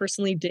I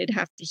personally did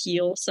have to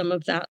heal some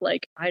of that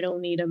like I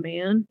don't need a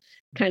man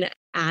kind of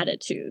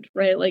attitude,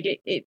 right? Like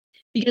it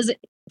because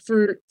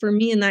for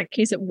me in that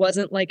case it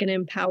wasn't like an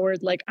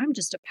empowered like I'm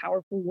just a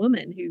powerful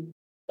woman who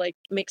like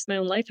makes my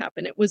own life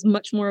happen. It was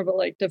much more of a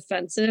like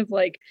defensive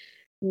like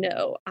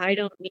no, I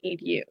don't need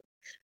you.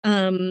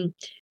 And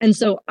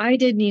so I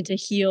did need to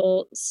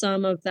heal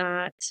some of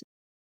that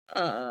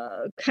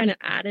kind of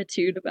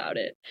attitude about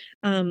it.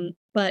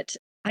 But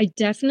I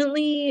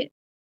definitely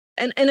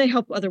and I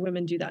help other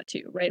women do that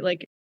too, right?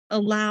 Like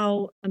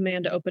allow a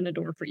man to open a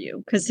door for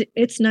you because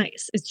it's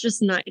nice. It's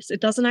just nice. It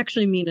doesn't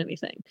actually mean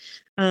anything.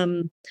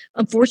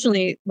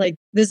 Unfortunately, like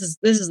this is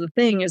the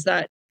thing is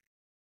that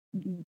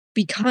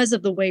because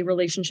of the way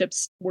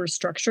relationships were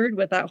structured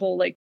with that whole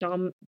like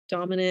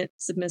dominant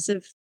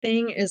submissive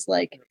thing is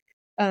like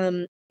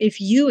if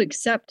you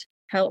accept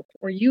help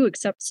or you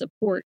accept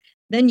support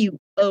then you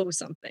owe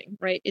something,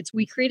 right?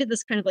 We created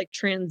this kind of like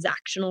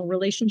transactional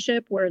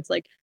relationship where it's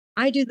like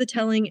I do the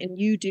telling and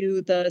you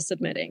do the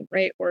submitting,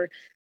 right? Or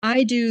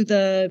I do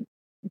the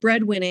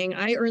breadwinning,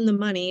 I earn the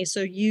money,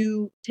 so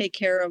you take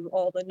care of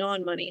all the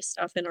non-money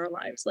stuff in our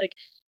lives. Like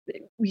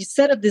we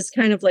set up this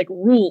kind of like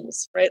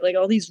rules, right? Like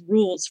all these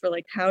rules for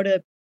like how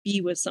to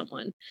be with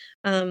someone,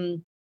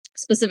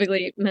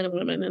 specifically men and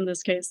women in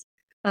this case.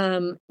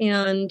 And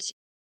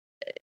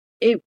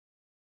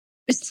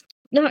it's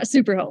not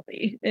super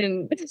healthy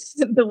in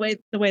the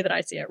way that I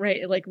see it, right?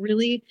 It like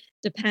really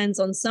depends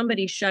on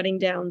somebody shutting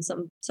down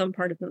some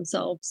part of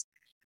themselves,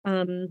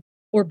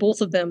 or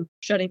both of them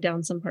shutting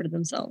down some part of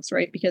themselves,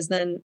 right? Because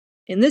then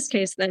in this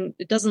case, then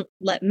it doesn't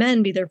let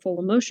men be their full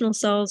emotional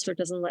selves, or it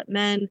doesn't let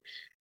men,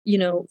 you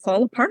know,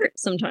 fall apart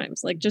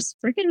sometimes. Like just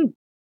freaking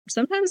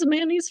sometimes a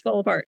man needs to fall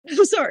apart.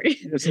 I'm sorry.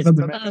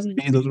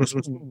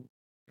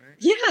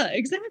 Yeah,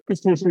 exactly.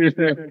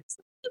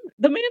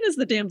 The man is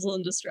the damsel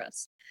in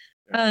distress.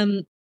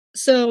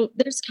 So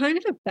there's kind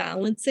of a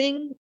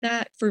balancing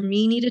that for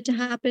me needed to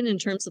happen in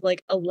terms of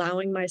like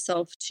allowing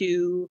myself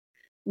to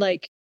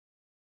like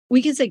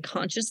we can say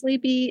consciously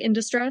be in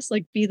distress,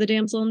 like be the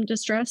damsel in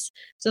distress,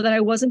 so that I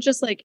wasn't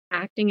just like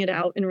acting it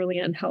out in really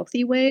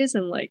unhealthy ways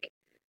and like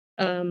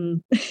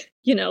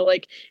you know,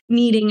 like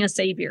needing a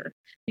savior.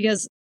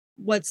 Because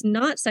what's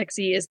not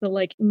sexy is the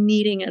like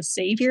needing a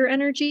savior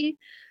energy.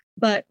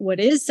 But what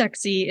is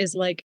sexy is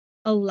like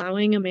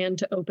allowing a man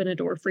to open a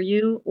door for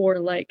you, or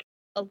like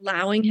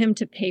allowing him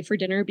to pay for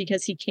dinner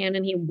because he can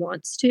and he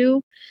wants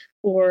to,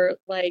 or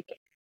like,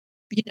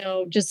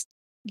 just,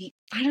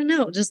 I don't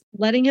know, just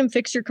letting him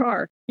fix your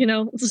car,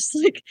 just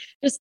like,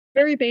 just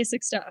very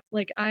basic stuff.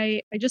 Like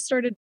I just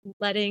started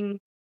letting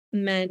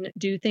men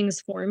do things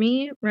for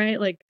me,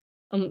 right? Like,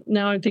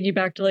 now I'm thinking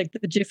back to like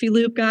the Jiffy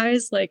Lube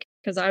guys, like,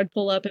 because I would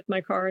pull up at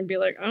my car and be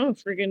like, I don't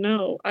freaking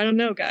know. I don't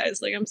know,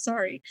 guys. Like, I'm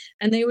sorry.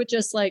 And they would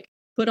just like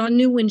put on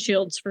new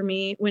windshields for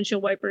me,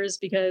 windshield wipers,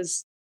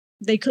 because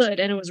they could,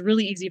 and it was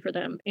really easy for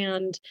them.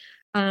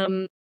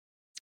 Um,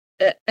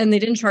 and they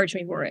didn't charge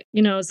me for it.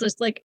 It's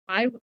just like,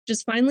 I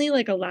just finally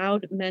like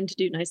allowed men to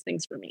do nice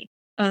things for me.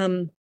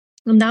 And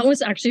that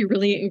was actually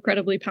really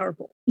incredibly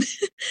powerful.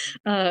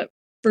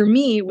 For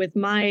me, with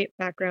my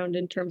background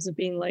in terms of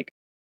being like,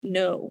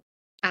 no,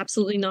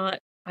 absolutely not.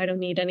 I don't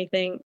need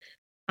anything.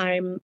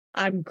 I'm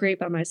great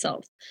by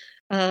myself.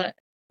 But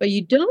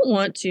you don't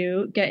want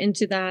to get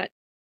into that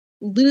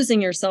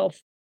losing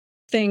yourself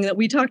thing that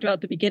we talked about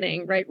at the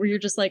beginning, right? Where you're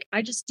just like,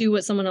 I just do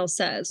what someone else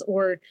says,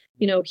 or,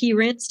 he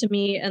rants to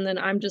me and then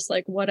I'm just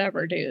like,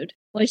 whatever, dude.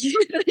 Like,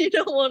 you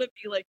don't want to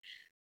be like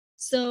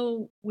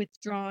so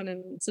withdrawn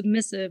and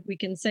submissive, we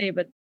can say,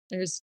 but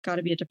there's got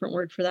to be a different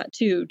word for that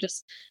too.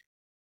 Just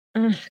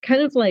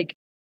kind of like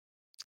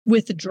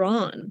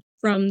withdrawn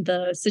from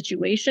the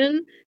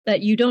situation,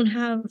 that you don't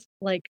have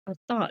like a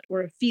thought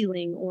or a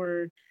feeling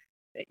or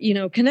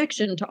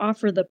connection to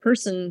offer the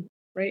person,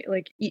 right?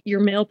 Like your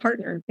male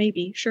partner,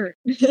 maybe, sure.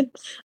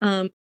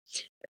 um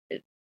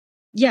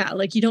yeah,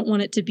 like you don't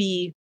want it to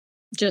be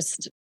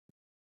just,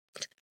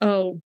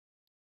 oh,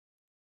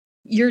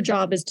 your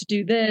job is to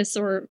do this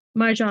or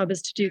my job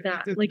is to do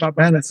that. It's Like, about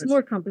balance. it's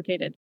more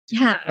complicated.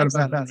 Yeah, It's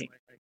about balance. absolutely.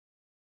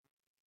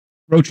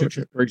 Road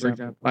trip, for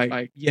example.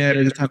 Like, yeah,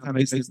 there's a time and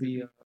place to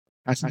be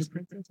passenger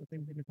princess, I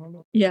think they can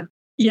call it. Yeah.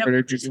 Yep. Where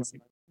they're just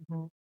like,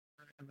 and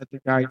let the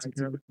guy take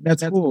care of it.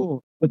 That's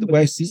cool. But the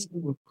way I see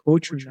with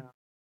culture now,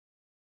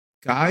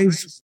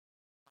 guys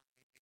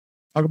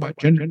talk about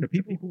gender. The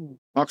people who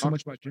talk so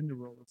much about gender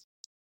roles,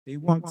 they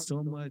want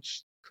so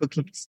much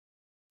cookies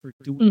for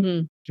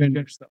doing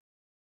gender stuff.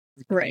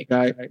 Right.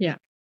 Guy, Yeah.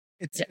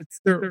 it's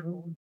their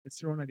own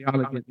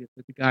ideology.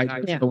 That the guy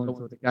does so and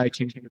so, the guy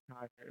changing the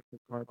tire if the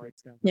car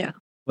breaks down. Yeah.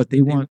 But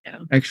they want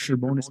extra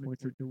bonus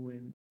points for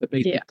doing the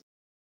basic. Yeah.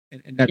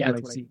 And that's what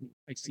I see.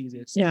 I see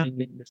this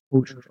thing, this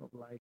culture of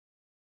like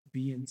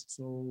being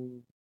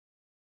so.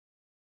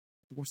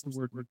 What's the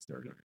word we're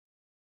starting?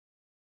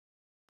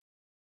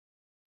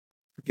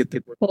 Forget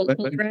the word.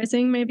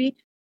 Polarizing, maybe.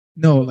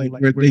 No, like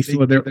where they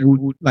feel they're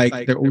owed,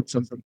 like they're owed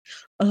something.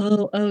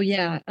 Oh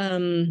yeah.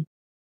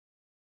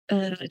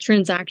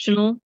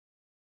 Transactional.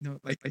 No,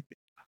 like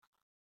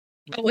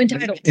Oh,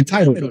 entitled.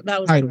 Entitled.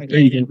 That was Entitled. There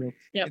you go.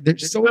 Yeah. They're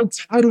so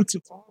entitled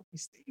to all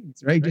these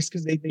things, right? Just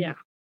because they think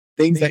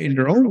things that, in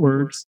their own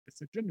words,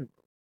 it's a gender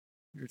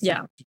role.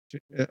 Yeah.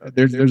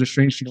 There's a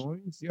strange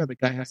noise. Yeah, the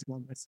guy has to go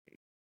investigate.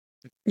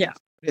 Yeah.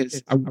 It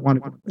is. I want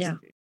to go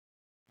investigate.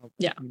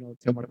 Yeah.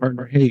 Tell my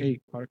partner, hey,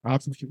 call the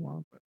cops if you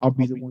want, but I'll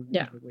be the one to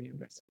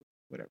investigate,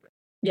 whatever.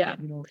 Yeah.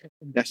 And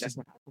that's just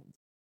what happens.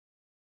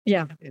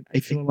 Yeah. And I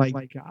feel like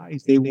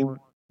guys, they want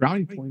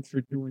brownie points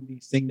for doing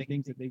these same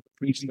things that they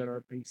preach that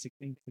are basic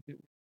things to do.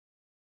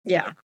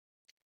 Yeah.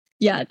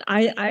 Yeah.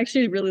 I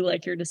actually really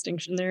like your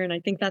distinction there. And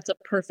I think that's a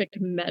perfect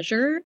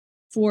measure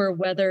for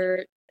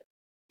whether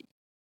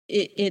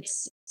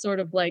it's sort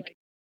of like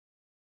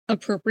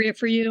appropriate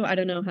for you. I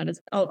don't know how to,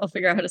 I'll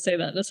figure out how to say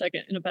that in a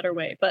second in a better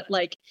way. But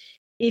like,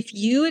 if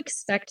you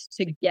expect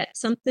to get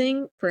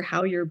something for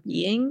how you're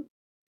being,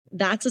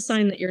 that's a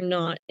sign that you're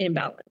not in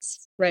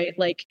balance, right?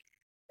 Like,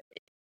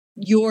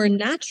 your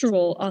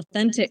natural,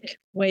 authentic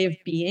way of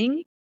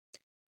being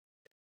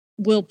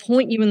will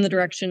point you in the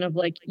direction of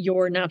like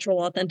your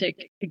natural,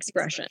 authentic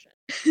expression,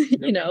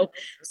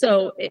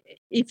 So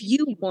if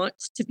you want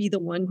to be the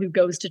one who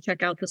goes to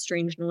check out the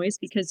strange noise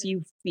because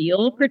you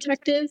feel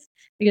protective,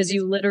 because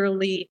you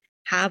literally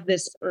have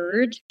this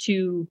urge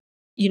to,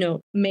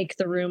 make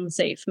the room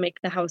safe, make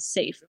the house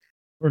safe.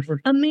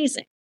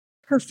 Amazing.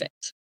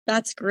 Perfect.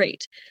 That's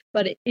great.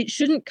 But it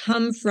shouldn't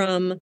come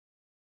from,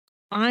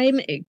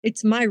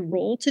 it's my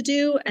role to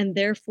do, and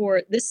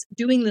therefore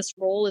doing this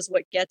role is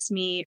what gets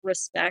me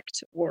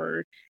respect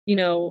or,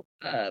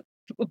 a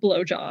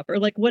blowjob or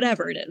like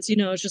whatever it is,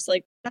 it's just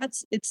like,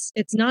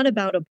 it's not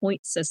about a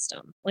point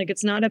system. Like,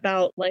 it's not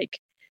about like,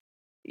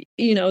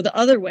 the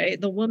other way,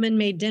 the woman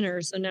made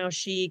dinner, so now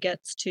she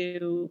gets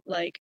to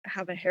like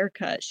have a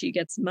haircut. She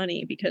gets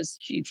money because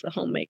she's the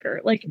homemaker.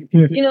 Like,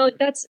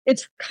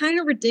 it's kind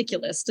of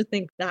ridiculous to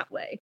think that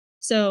way.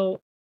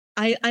 So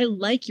I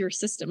like your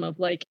system of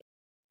like,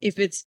 if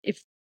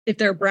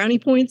there are brownie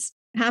points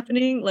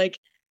happening, like,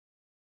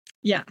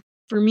 yeah,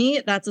 for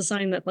me, that's a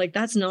sign that like,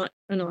 that's not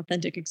an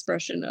authentic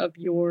expression of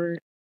your,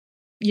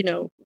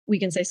 we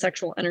can say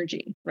sexual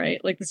energy, right?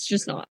 Like, it's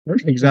just not.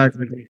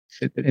 Exactly.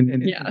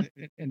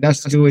 And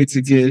that's the way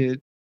to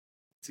get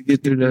to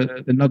get through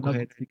the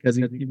knuckleheads, because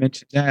you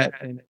mentioned that,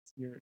 and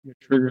you're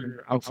triggering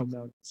your alpha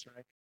males,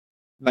 right?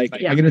 Like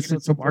I get into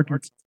some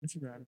arguments on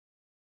Instagram,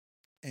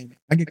 and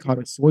I get called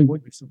a soy boy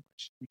so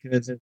much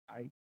because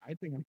I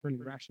think I'm pretty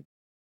rational.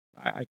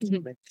 I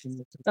can't mention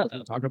what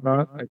to talk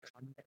about. Like,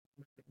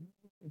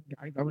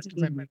 I was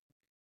claiming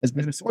has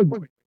been a soy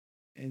boy,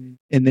 and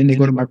then they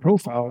go to my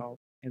profile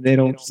and they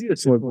don't see a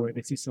soy boy.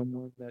 They see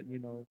someone that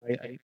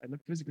I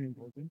look physically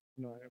imposing.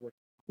 I work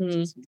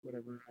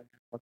whatever. I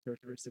have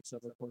characteristics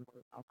of a quote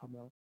unquote alpha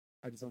male.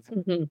 I just don't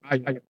have. I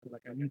feel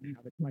like I need to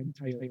have it my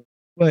entire.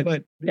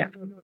 But Yeah.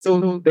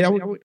 So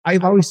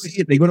I've always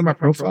see it. They go to my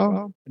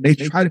profile and they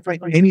try to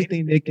find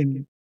anything they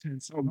can to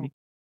insult me.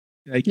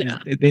 Like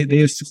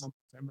they assume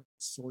I'm a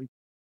soy,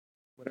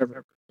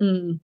 whatever,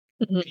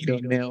 beta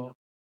male,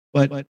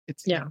 but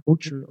it's the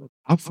culture of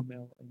alpha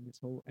male and this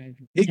whole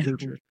anti-gay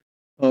culture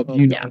of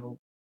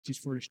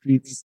just for the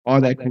streets, all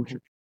that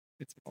culture.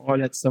 It's all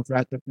that stuff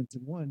wrapped up into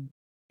one,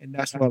 and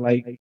that's why,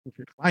 like, with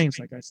your clients,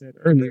 like I said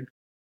earlier,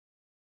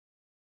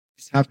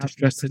 just have to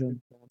stress to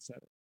them, don't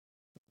settle.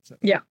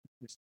 Yeah.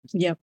 Just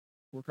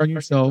work on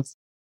yourself.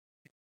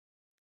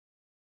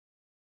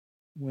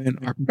 When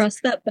our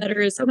trust that better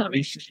is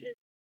coming.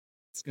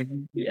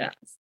 Yeah,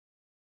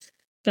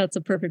 that's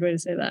a perfect way to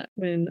say that.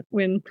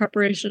 When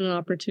preparation and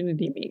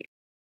opportunity meet.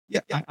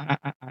 Yeah,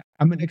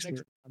 I'm an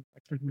expert. I'm an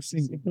expert who's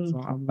singing, so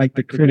I'm like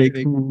the critic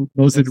who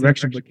knows the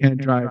direction but can't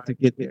drive to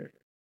get there.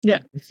 Yeah.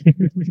 So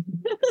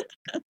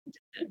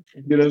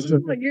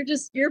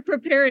you're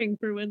preparing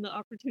for when the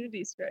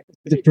opportunity strikes.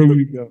 There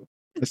we go.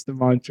 That's the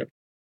mantra.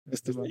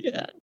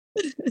 Yeah.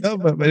 No,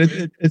 but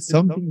it's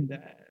something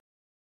that,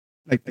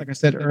 like I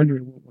said earlier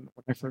when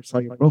I first saw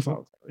your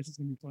profile, this is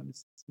gonna be fun.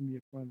 This is gonna be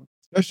a fun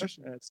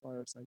discussion as far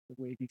as like the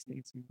way these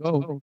things can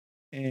go.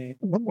 And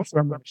one more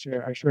story I'm gonna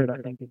share. I shared, I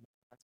think, in the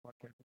last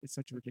podcast. It's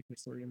such a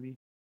ridiculous story to me.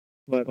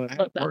 But I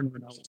had a partner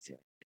when I was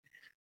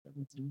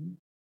 17,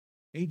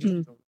 ages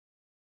ago.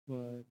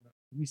 But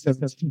we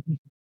 17.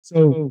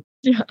 So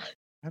I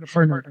had a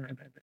partner, and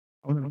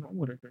I was on the phone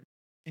with her.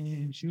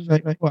 And she was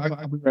like, well,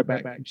 I'll be right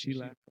back. And she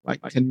left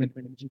like 10 minutes,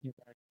 and she came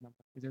back. And I'm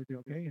like, is everything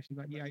okay? And she's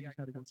like, yeah, I just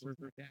had to go serve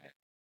her dad.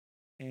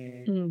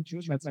 And she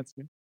was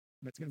Mexican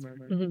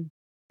American.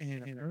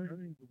 And I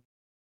heard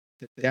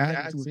the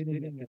dad was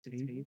sitting at the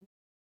table,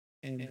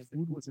 and the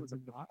food was in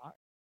the pot,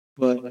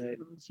 but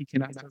he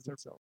cannot serve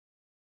himself.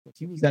 But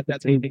he was at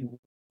that table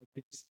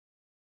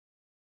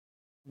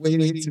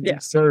waiting to be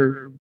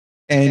served.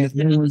 And if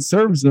no one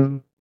serves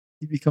him,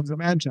 he becomes a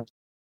man child.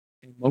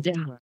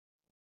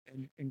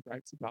 And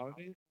gripes about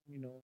it,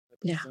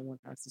 that someone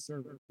has to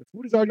serve it. The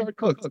food is already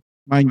cooked,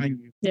 mind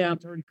you. Yeah,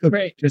 it's already cooked.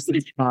 Right. Just in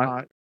the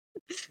pot.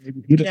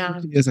 Maybe he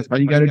doesn't. Yes, that's all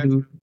you got to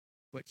do.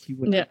 But he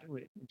would not do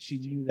it. And she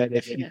knew that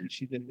if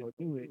she didn't go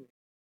do it,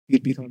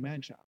 he'd become a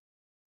man child.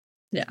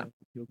 Yeah,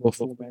 he'll go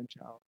full man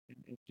child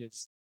and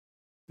just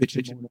bitch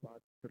and moan about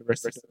it for the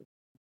rest of the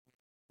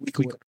week.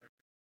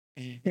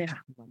 And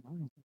my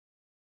mom.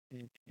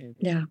 And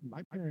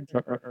my parents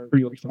are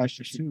pretty old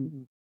fashioned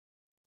too.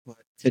 But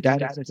to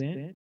that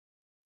extent,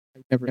 I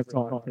never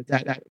thought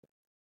that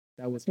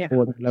was a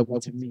whole other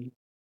level to me.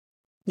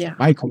 Yeah.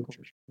 My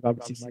culture,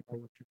 obviously my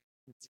culture,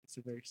 it's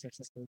a very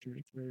sexist culture.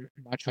 It's very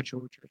macho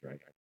culture,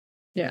 right?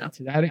 Yeah. And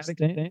to that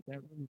extent,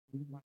 that really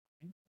blew my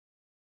mind.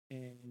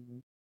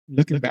 And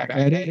looking back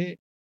at it,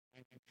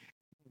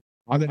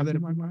 all that blew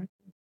my mind.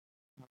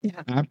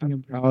 Yeah. I'm happy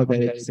and proud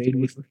that it stayed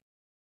with me.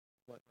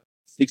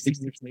 16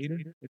 years later,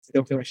 it's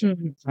still fresh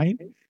in my mind.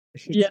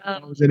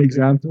 That was an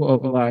example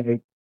of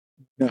like,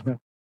 no.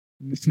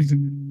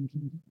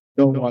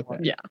 Don't want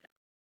that.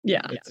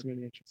 Yeah. It's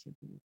really interesting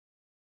to me.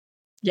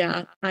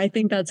 Yeah, I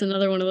think that's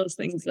another one of those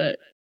things that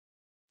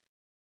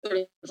sort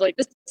of like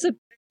this is a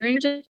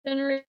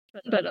generation,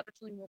 but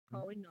unfortunately will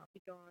probably not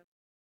be gone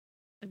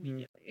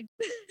immediately.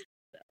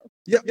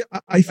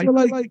 I feel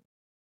like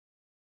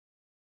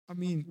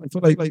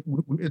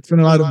it's been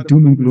a lot of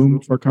doom and gloom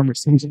for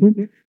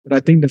conversation, but I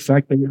think the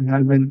fact that you're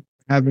having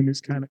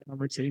this kind of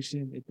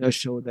conversation, it does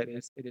show that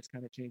it is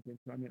kind of changing.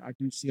 So, I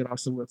do see it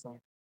also with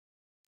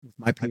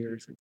my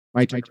peers, with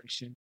my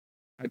generation.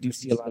 I do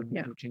see a lot of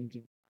people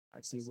changing.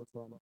 I see with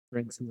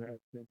friends who have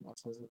been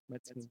also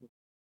Mexican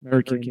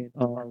American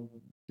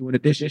doing the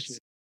dishes.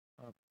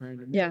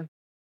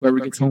 Whoever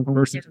gets home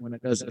first is when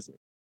it does it.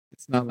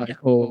 It's not like,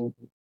 oh,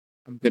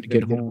 I'm going to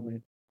get home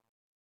and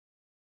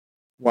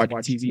watch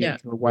TV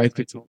until the wife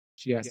gets home.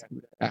 She has to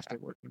do that after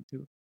working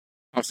too.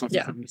 Also,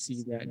 we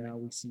see that now.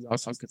 We see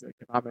also because of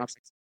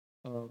economics,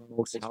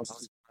 most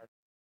houses are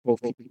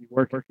both people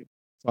working.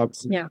 So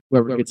obviously,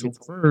 whoever gets home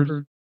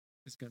first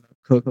is going to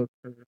cook or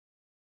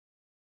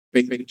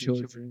bake the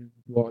children,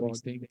 do all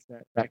these things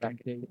that back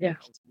in the day.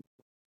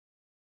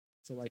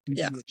 So I do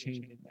see a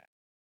change in that.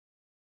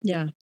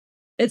 Yeah,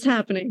 it's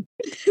happening.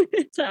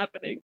 It's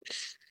happening.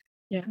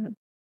 Yeah.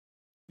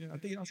 I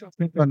think it also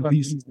depends on who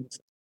you see.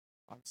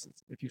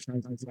 If you're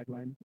trying to like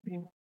line,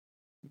 so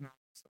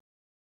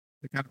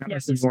the kind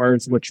of more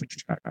is what you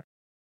try.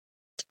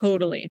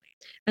 Totally.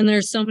 And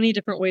there's so many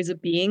different ways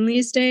of being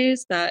these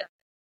days that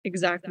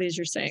exactly as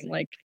you're saying,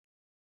 like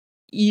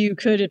you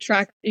could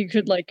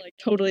like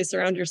totally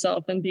surround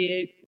yourself and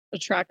be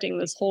attracting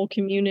this whole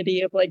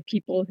community of like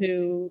people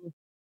who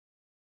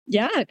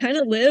kind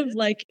of live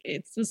like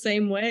it's the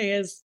same way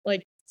as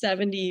like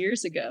 70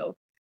 years ago.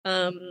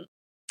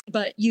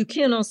 But you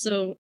can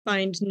also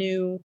find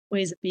new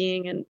ways of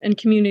being and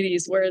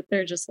communities where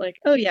they're just like,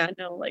 oh yeah,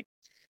 no, like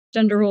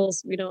gender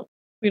roles, we don't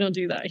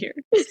do that here.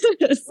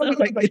 So,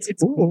 like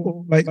it's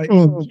cool.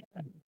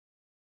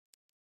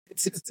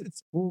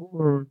 It's cool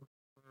for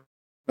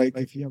like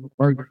if you have a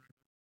partner.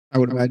 I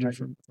would imagine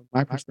from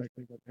my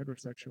perspective, like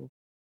heterosexual,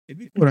 it'd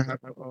be cool to have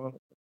a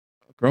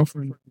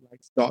girlfriend who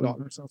likes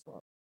dogging herself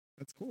up.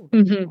 That's cool.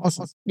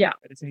 Awesome. Yeah.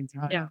 At the same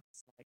time,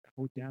 it's like I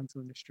hold down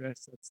to the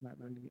stress that's not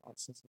really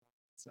also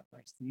stuff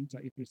like seems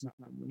like if it's not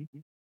me.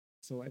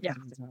 So at the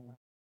same time,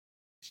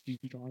 she's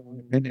strong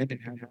independent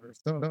and handle her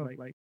stuff.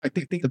 Like I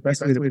think the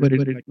best way to put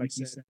it, like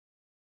you said,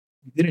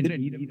 you didn't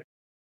need it,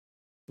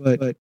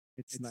 but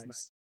it's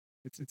nice.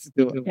 It's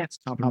still it's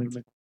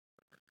complimentary.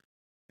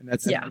 And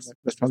that's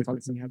probably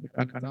something you have to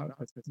cut out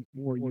because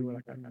before you were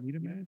like, I don't need a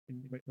man,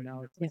 but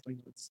now it's like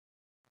it's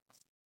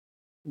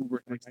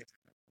uber nice,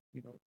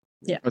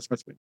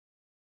 husband.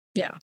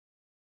 Yeah.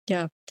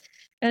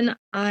 And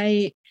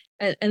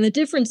and the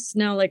difference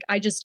now, like I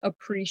just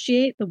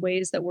appreciate the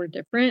ways that we're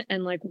different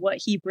and like what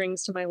he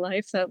brings to my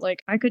life that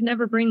like I could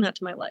never bring that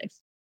to my life.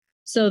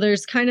 So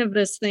there's kind of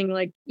this thing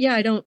like,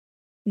 I don't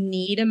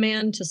need a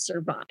man to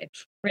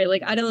survive, right?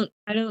 Like I don't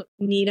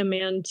need a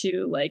man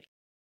to like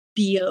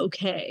be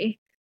okay,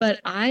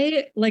 but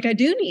I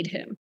do need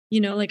him,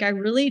 like I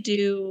really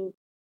do,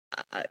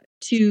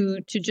 to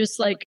just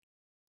like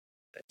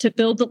to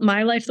build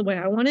my life the way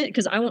I want it,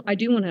 because I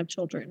do want to have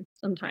children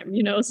sometime,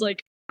 it's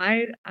like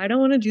I don't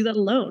want to do that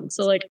alone,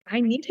 so like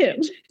I need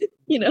him.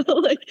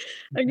 Like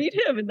I need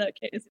him in that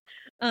case.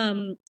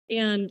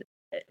 And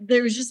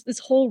there's just this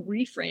whole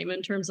reframe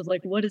in terms of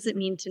like what does it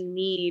mean to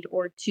need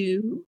or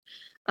to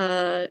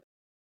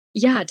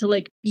to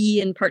like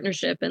be in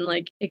partnership and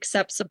like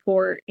accept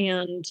support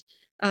and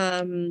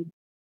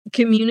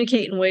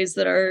communicate in ways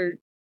that are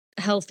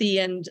healthy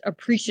and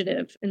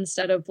appreciative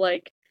instead of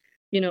like,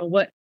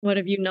 what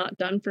have you not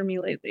done for me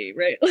lately,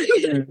 right? Like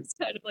it's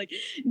kind of like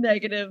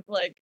negative,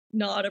 like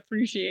not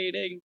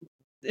appreciating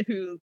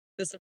who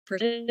this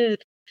person is,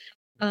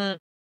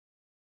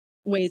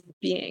 ways of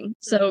being.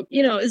 So,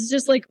 it's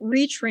just like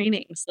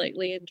retraining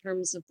slightly in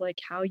terms of like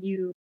how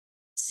you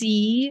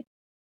see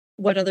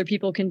what other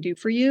people can do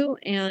for you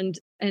and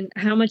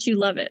how much you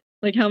love it,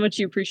 like how much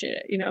you appreciate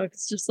it.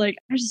 It's just like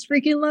I just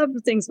freaking love the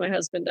things my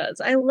husband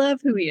does. I love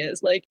who he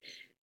is. Like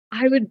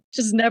I would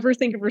just never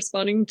think of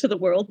responding to the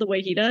world the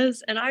way he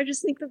does, and I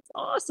just think that's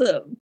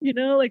awesome.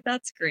 Like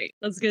that's great,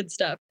 that's good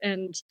stuff.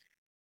 And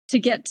to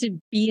get to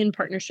be in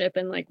partnership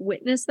and like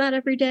witness that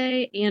every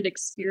day and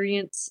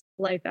experience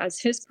life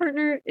as his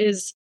partner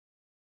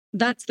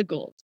that's the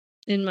gold,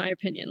 in my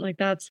opinion. Like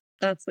that's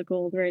the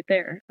gold right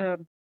there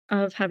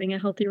of having a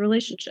healthy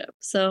relationship.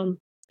 So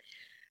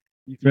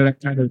you feel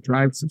that kind of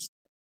drives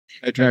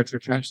your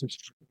passion.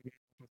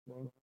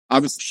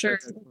 Obviously, sure,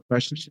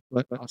 relationship,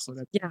 but also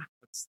that's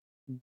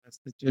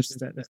the gist,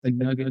 that's the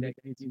nugget that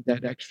gives you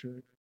that extra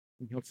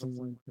and help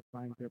someone to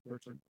find their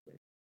person.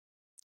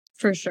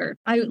 For sure.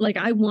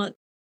 I want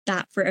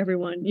that for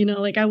everyone,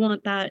 like I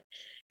want that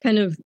kind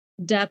of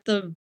depth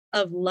of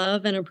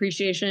love and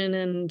appreciation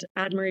and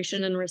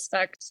admiration and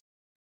respect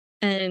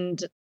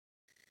and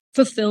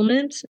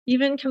fulfillment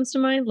even comes to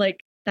mind,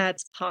 like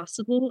that's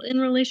possible in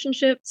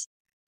relationships,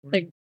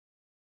 like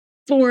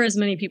for as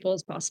many people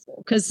as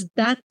possible, because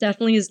that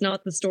definitely is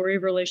not the story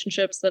of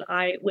relationships that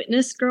I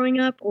witnessed growing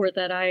up or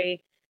that I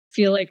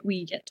feel like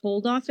we get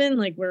told often.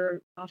 Like we're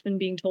often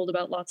being told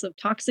about lots of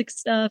toxic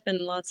stuff and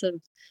lots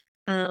of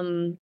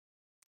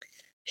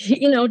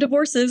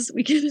divorces.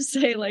 We can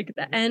say like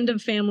the end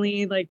of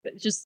family, like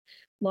just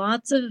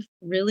lots of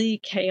really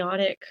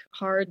chaotic,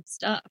 hard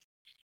stuff.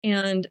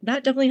 And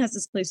that definitely has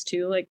its place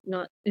too. Like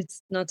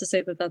it's not to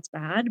say that that's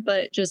bad,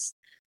 but just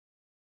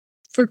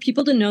for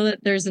people to know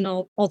that there's an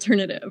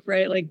alternative,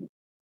 right? Like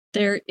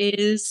there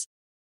is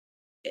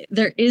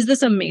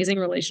this amazing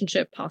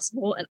relationship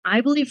possible, and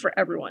I believe for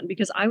everyone,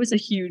 because I was a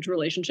huge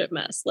relationship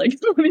mess. Like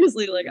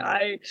obviously, like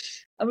I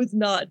was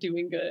not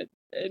doing good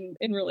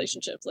in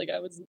relationships. Like I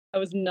was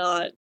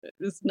not,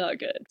 it's not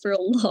good for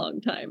a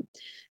long time.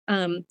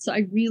 So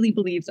I really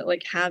believe that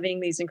like having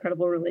these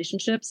incredible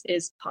relationships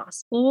is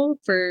possible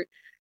for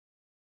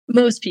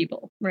most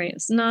people, right?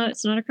 It's not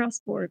across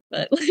the board,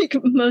 but like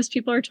most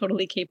people are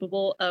totally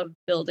capable of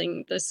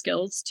building the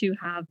skills to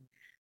have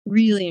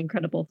really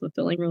incredible,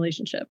 fulfilling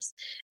relationships.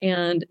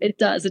 And it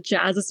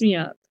jazzes me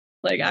up.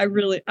 Like I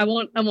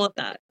want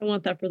that. I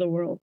want that for the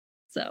world.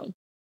 So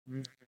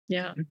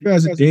yeah.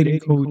 As a dating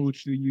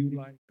coach, do you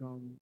like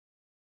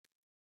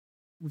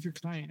with your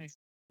clients,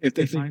 if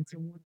they find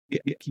someone,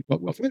 keep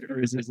up with it, or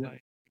is it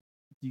like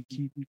do you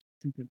keep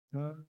in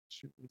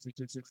touch, or is it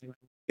just like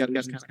you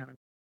gotta kind of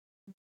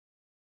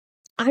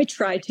I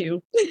try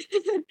to.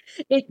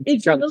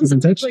 It Try to feels keep in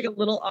touch. like a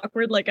little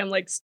awkward, like I'm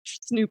like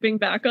snooping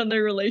back on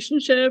their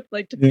relationship,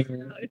 like to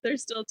figure out if they're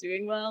still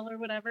doing well or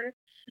whatever.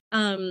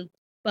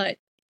 But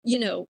you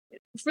know,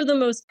 for the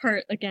most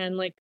part, again,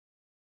 like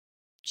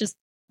just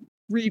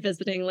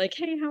revisiting, like,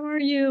 hey, how are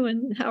you,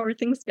 and how are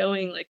things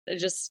going? Like,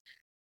 just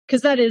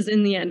because that is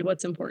in the end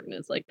what's important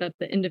is like that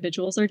the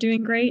individuals are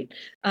doing great,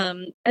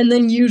 and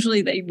then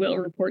usually they will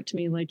report to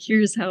me like,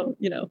 here's how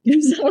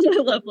here's how my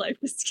love life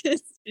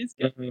is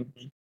going.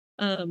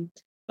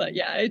 But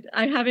yeah,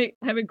 I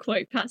haven't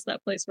quite passed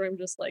that place where I'm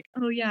just like,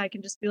 oh yeah, I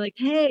can just be like,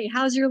 hey,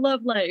 how's your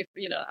love life,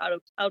 out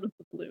of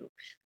the blue.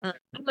 I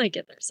might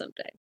get there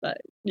someday, but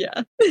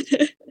yeah.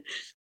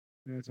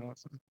 That's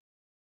awesome.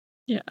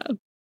 Yeah.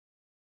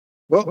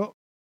 Well,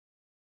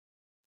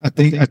 I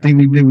think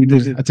we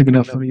did. I took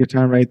enough of your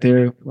time right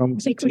there. I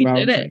think we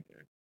did it.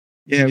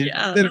 Yeah, we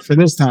did it for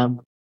this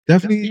time.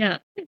 Definitely. Yeah.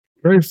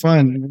 Very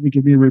fun. We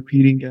could be a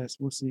repeating guest.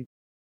 We'll see.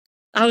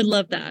 I would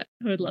love that.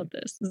 I would love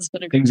this. This has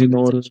been a great Things in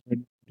order conversation.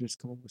 and just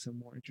come up with some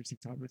more interesting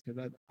topics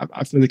because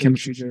I feel the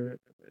chemistry there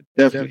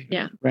definitely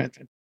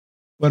rampant.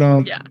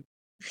 But Yeah.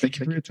 thank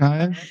you for your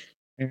time,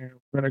 and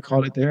we're gonna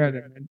call it there at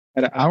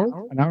an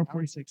hour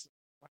 46.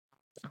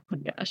 Oh my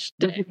gosh.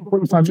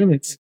 45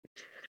 minutes.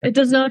 It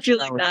does not feel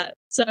like that.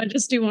 So I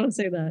just do want to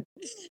say that.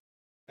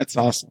 That's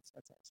awesome.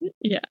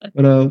 Yeah.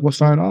 But we'll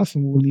sign off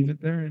and we'll leave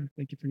it there. And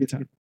thank you for your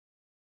time.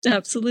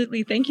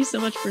 Absolutely. Thank you so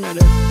much,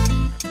 Bernardo.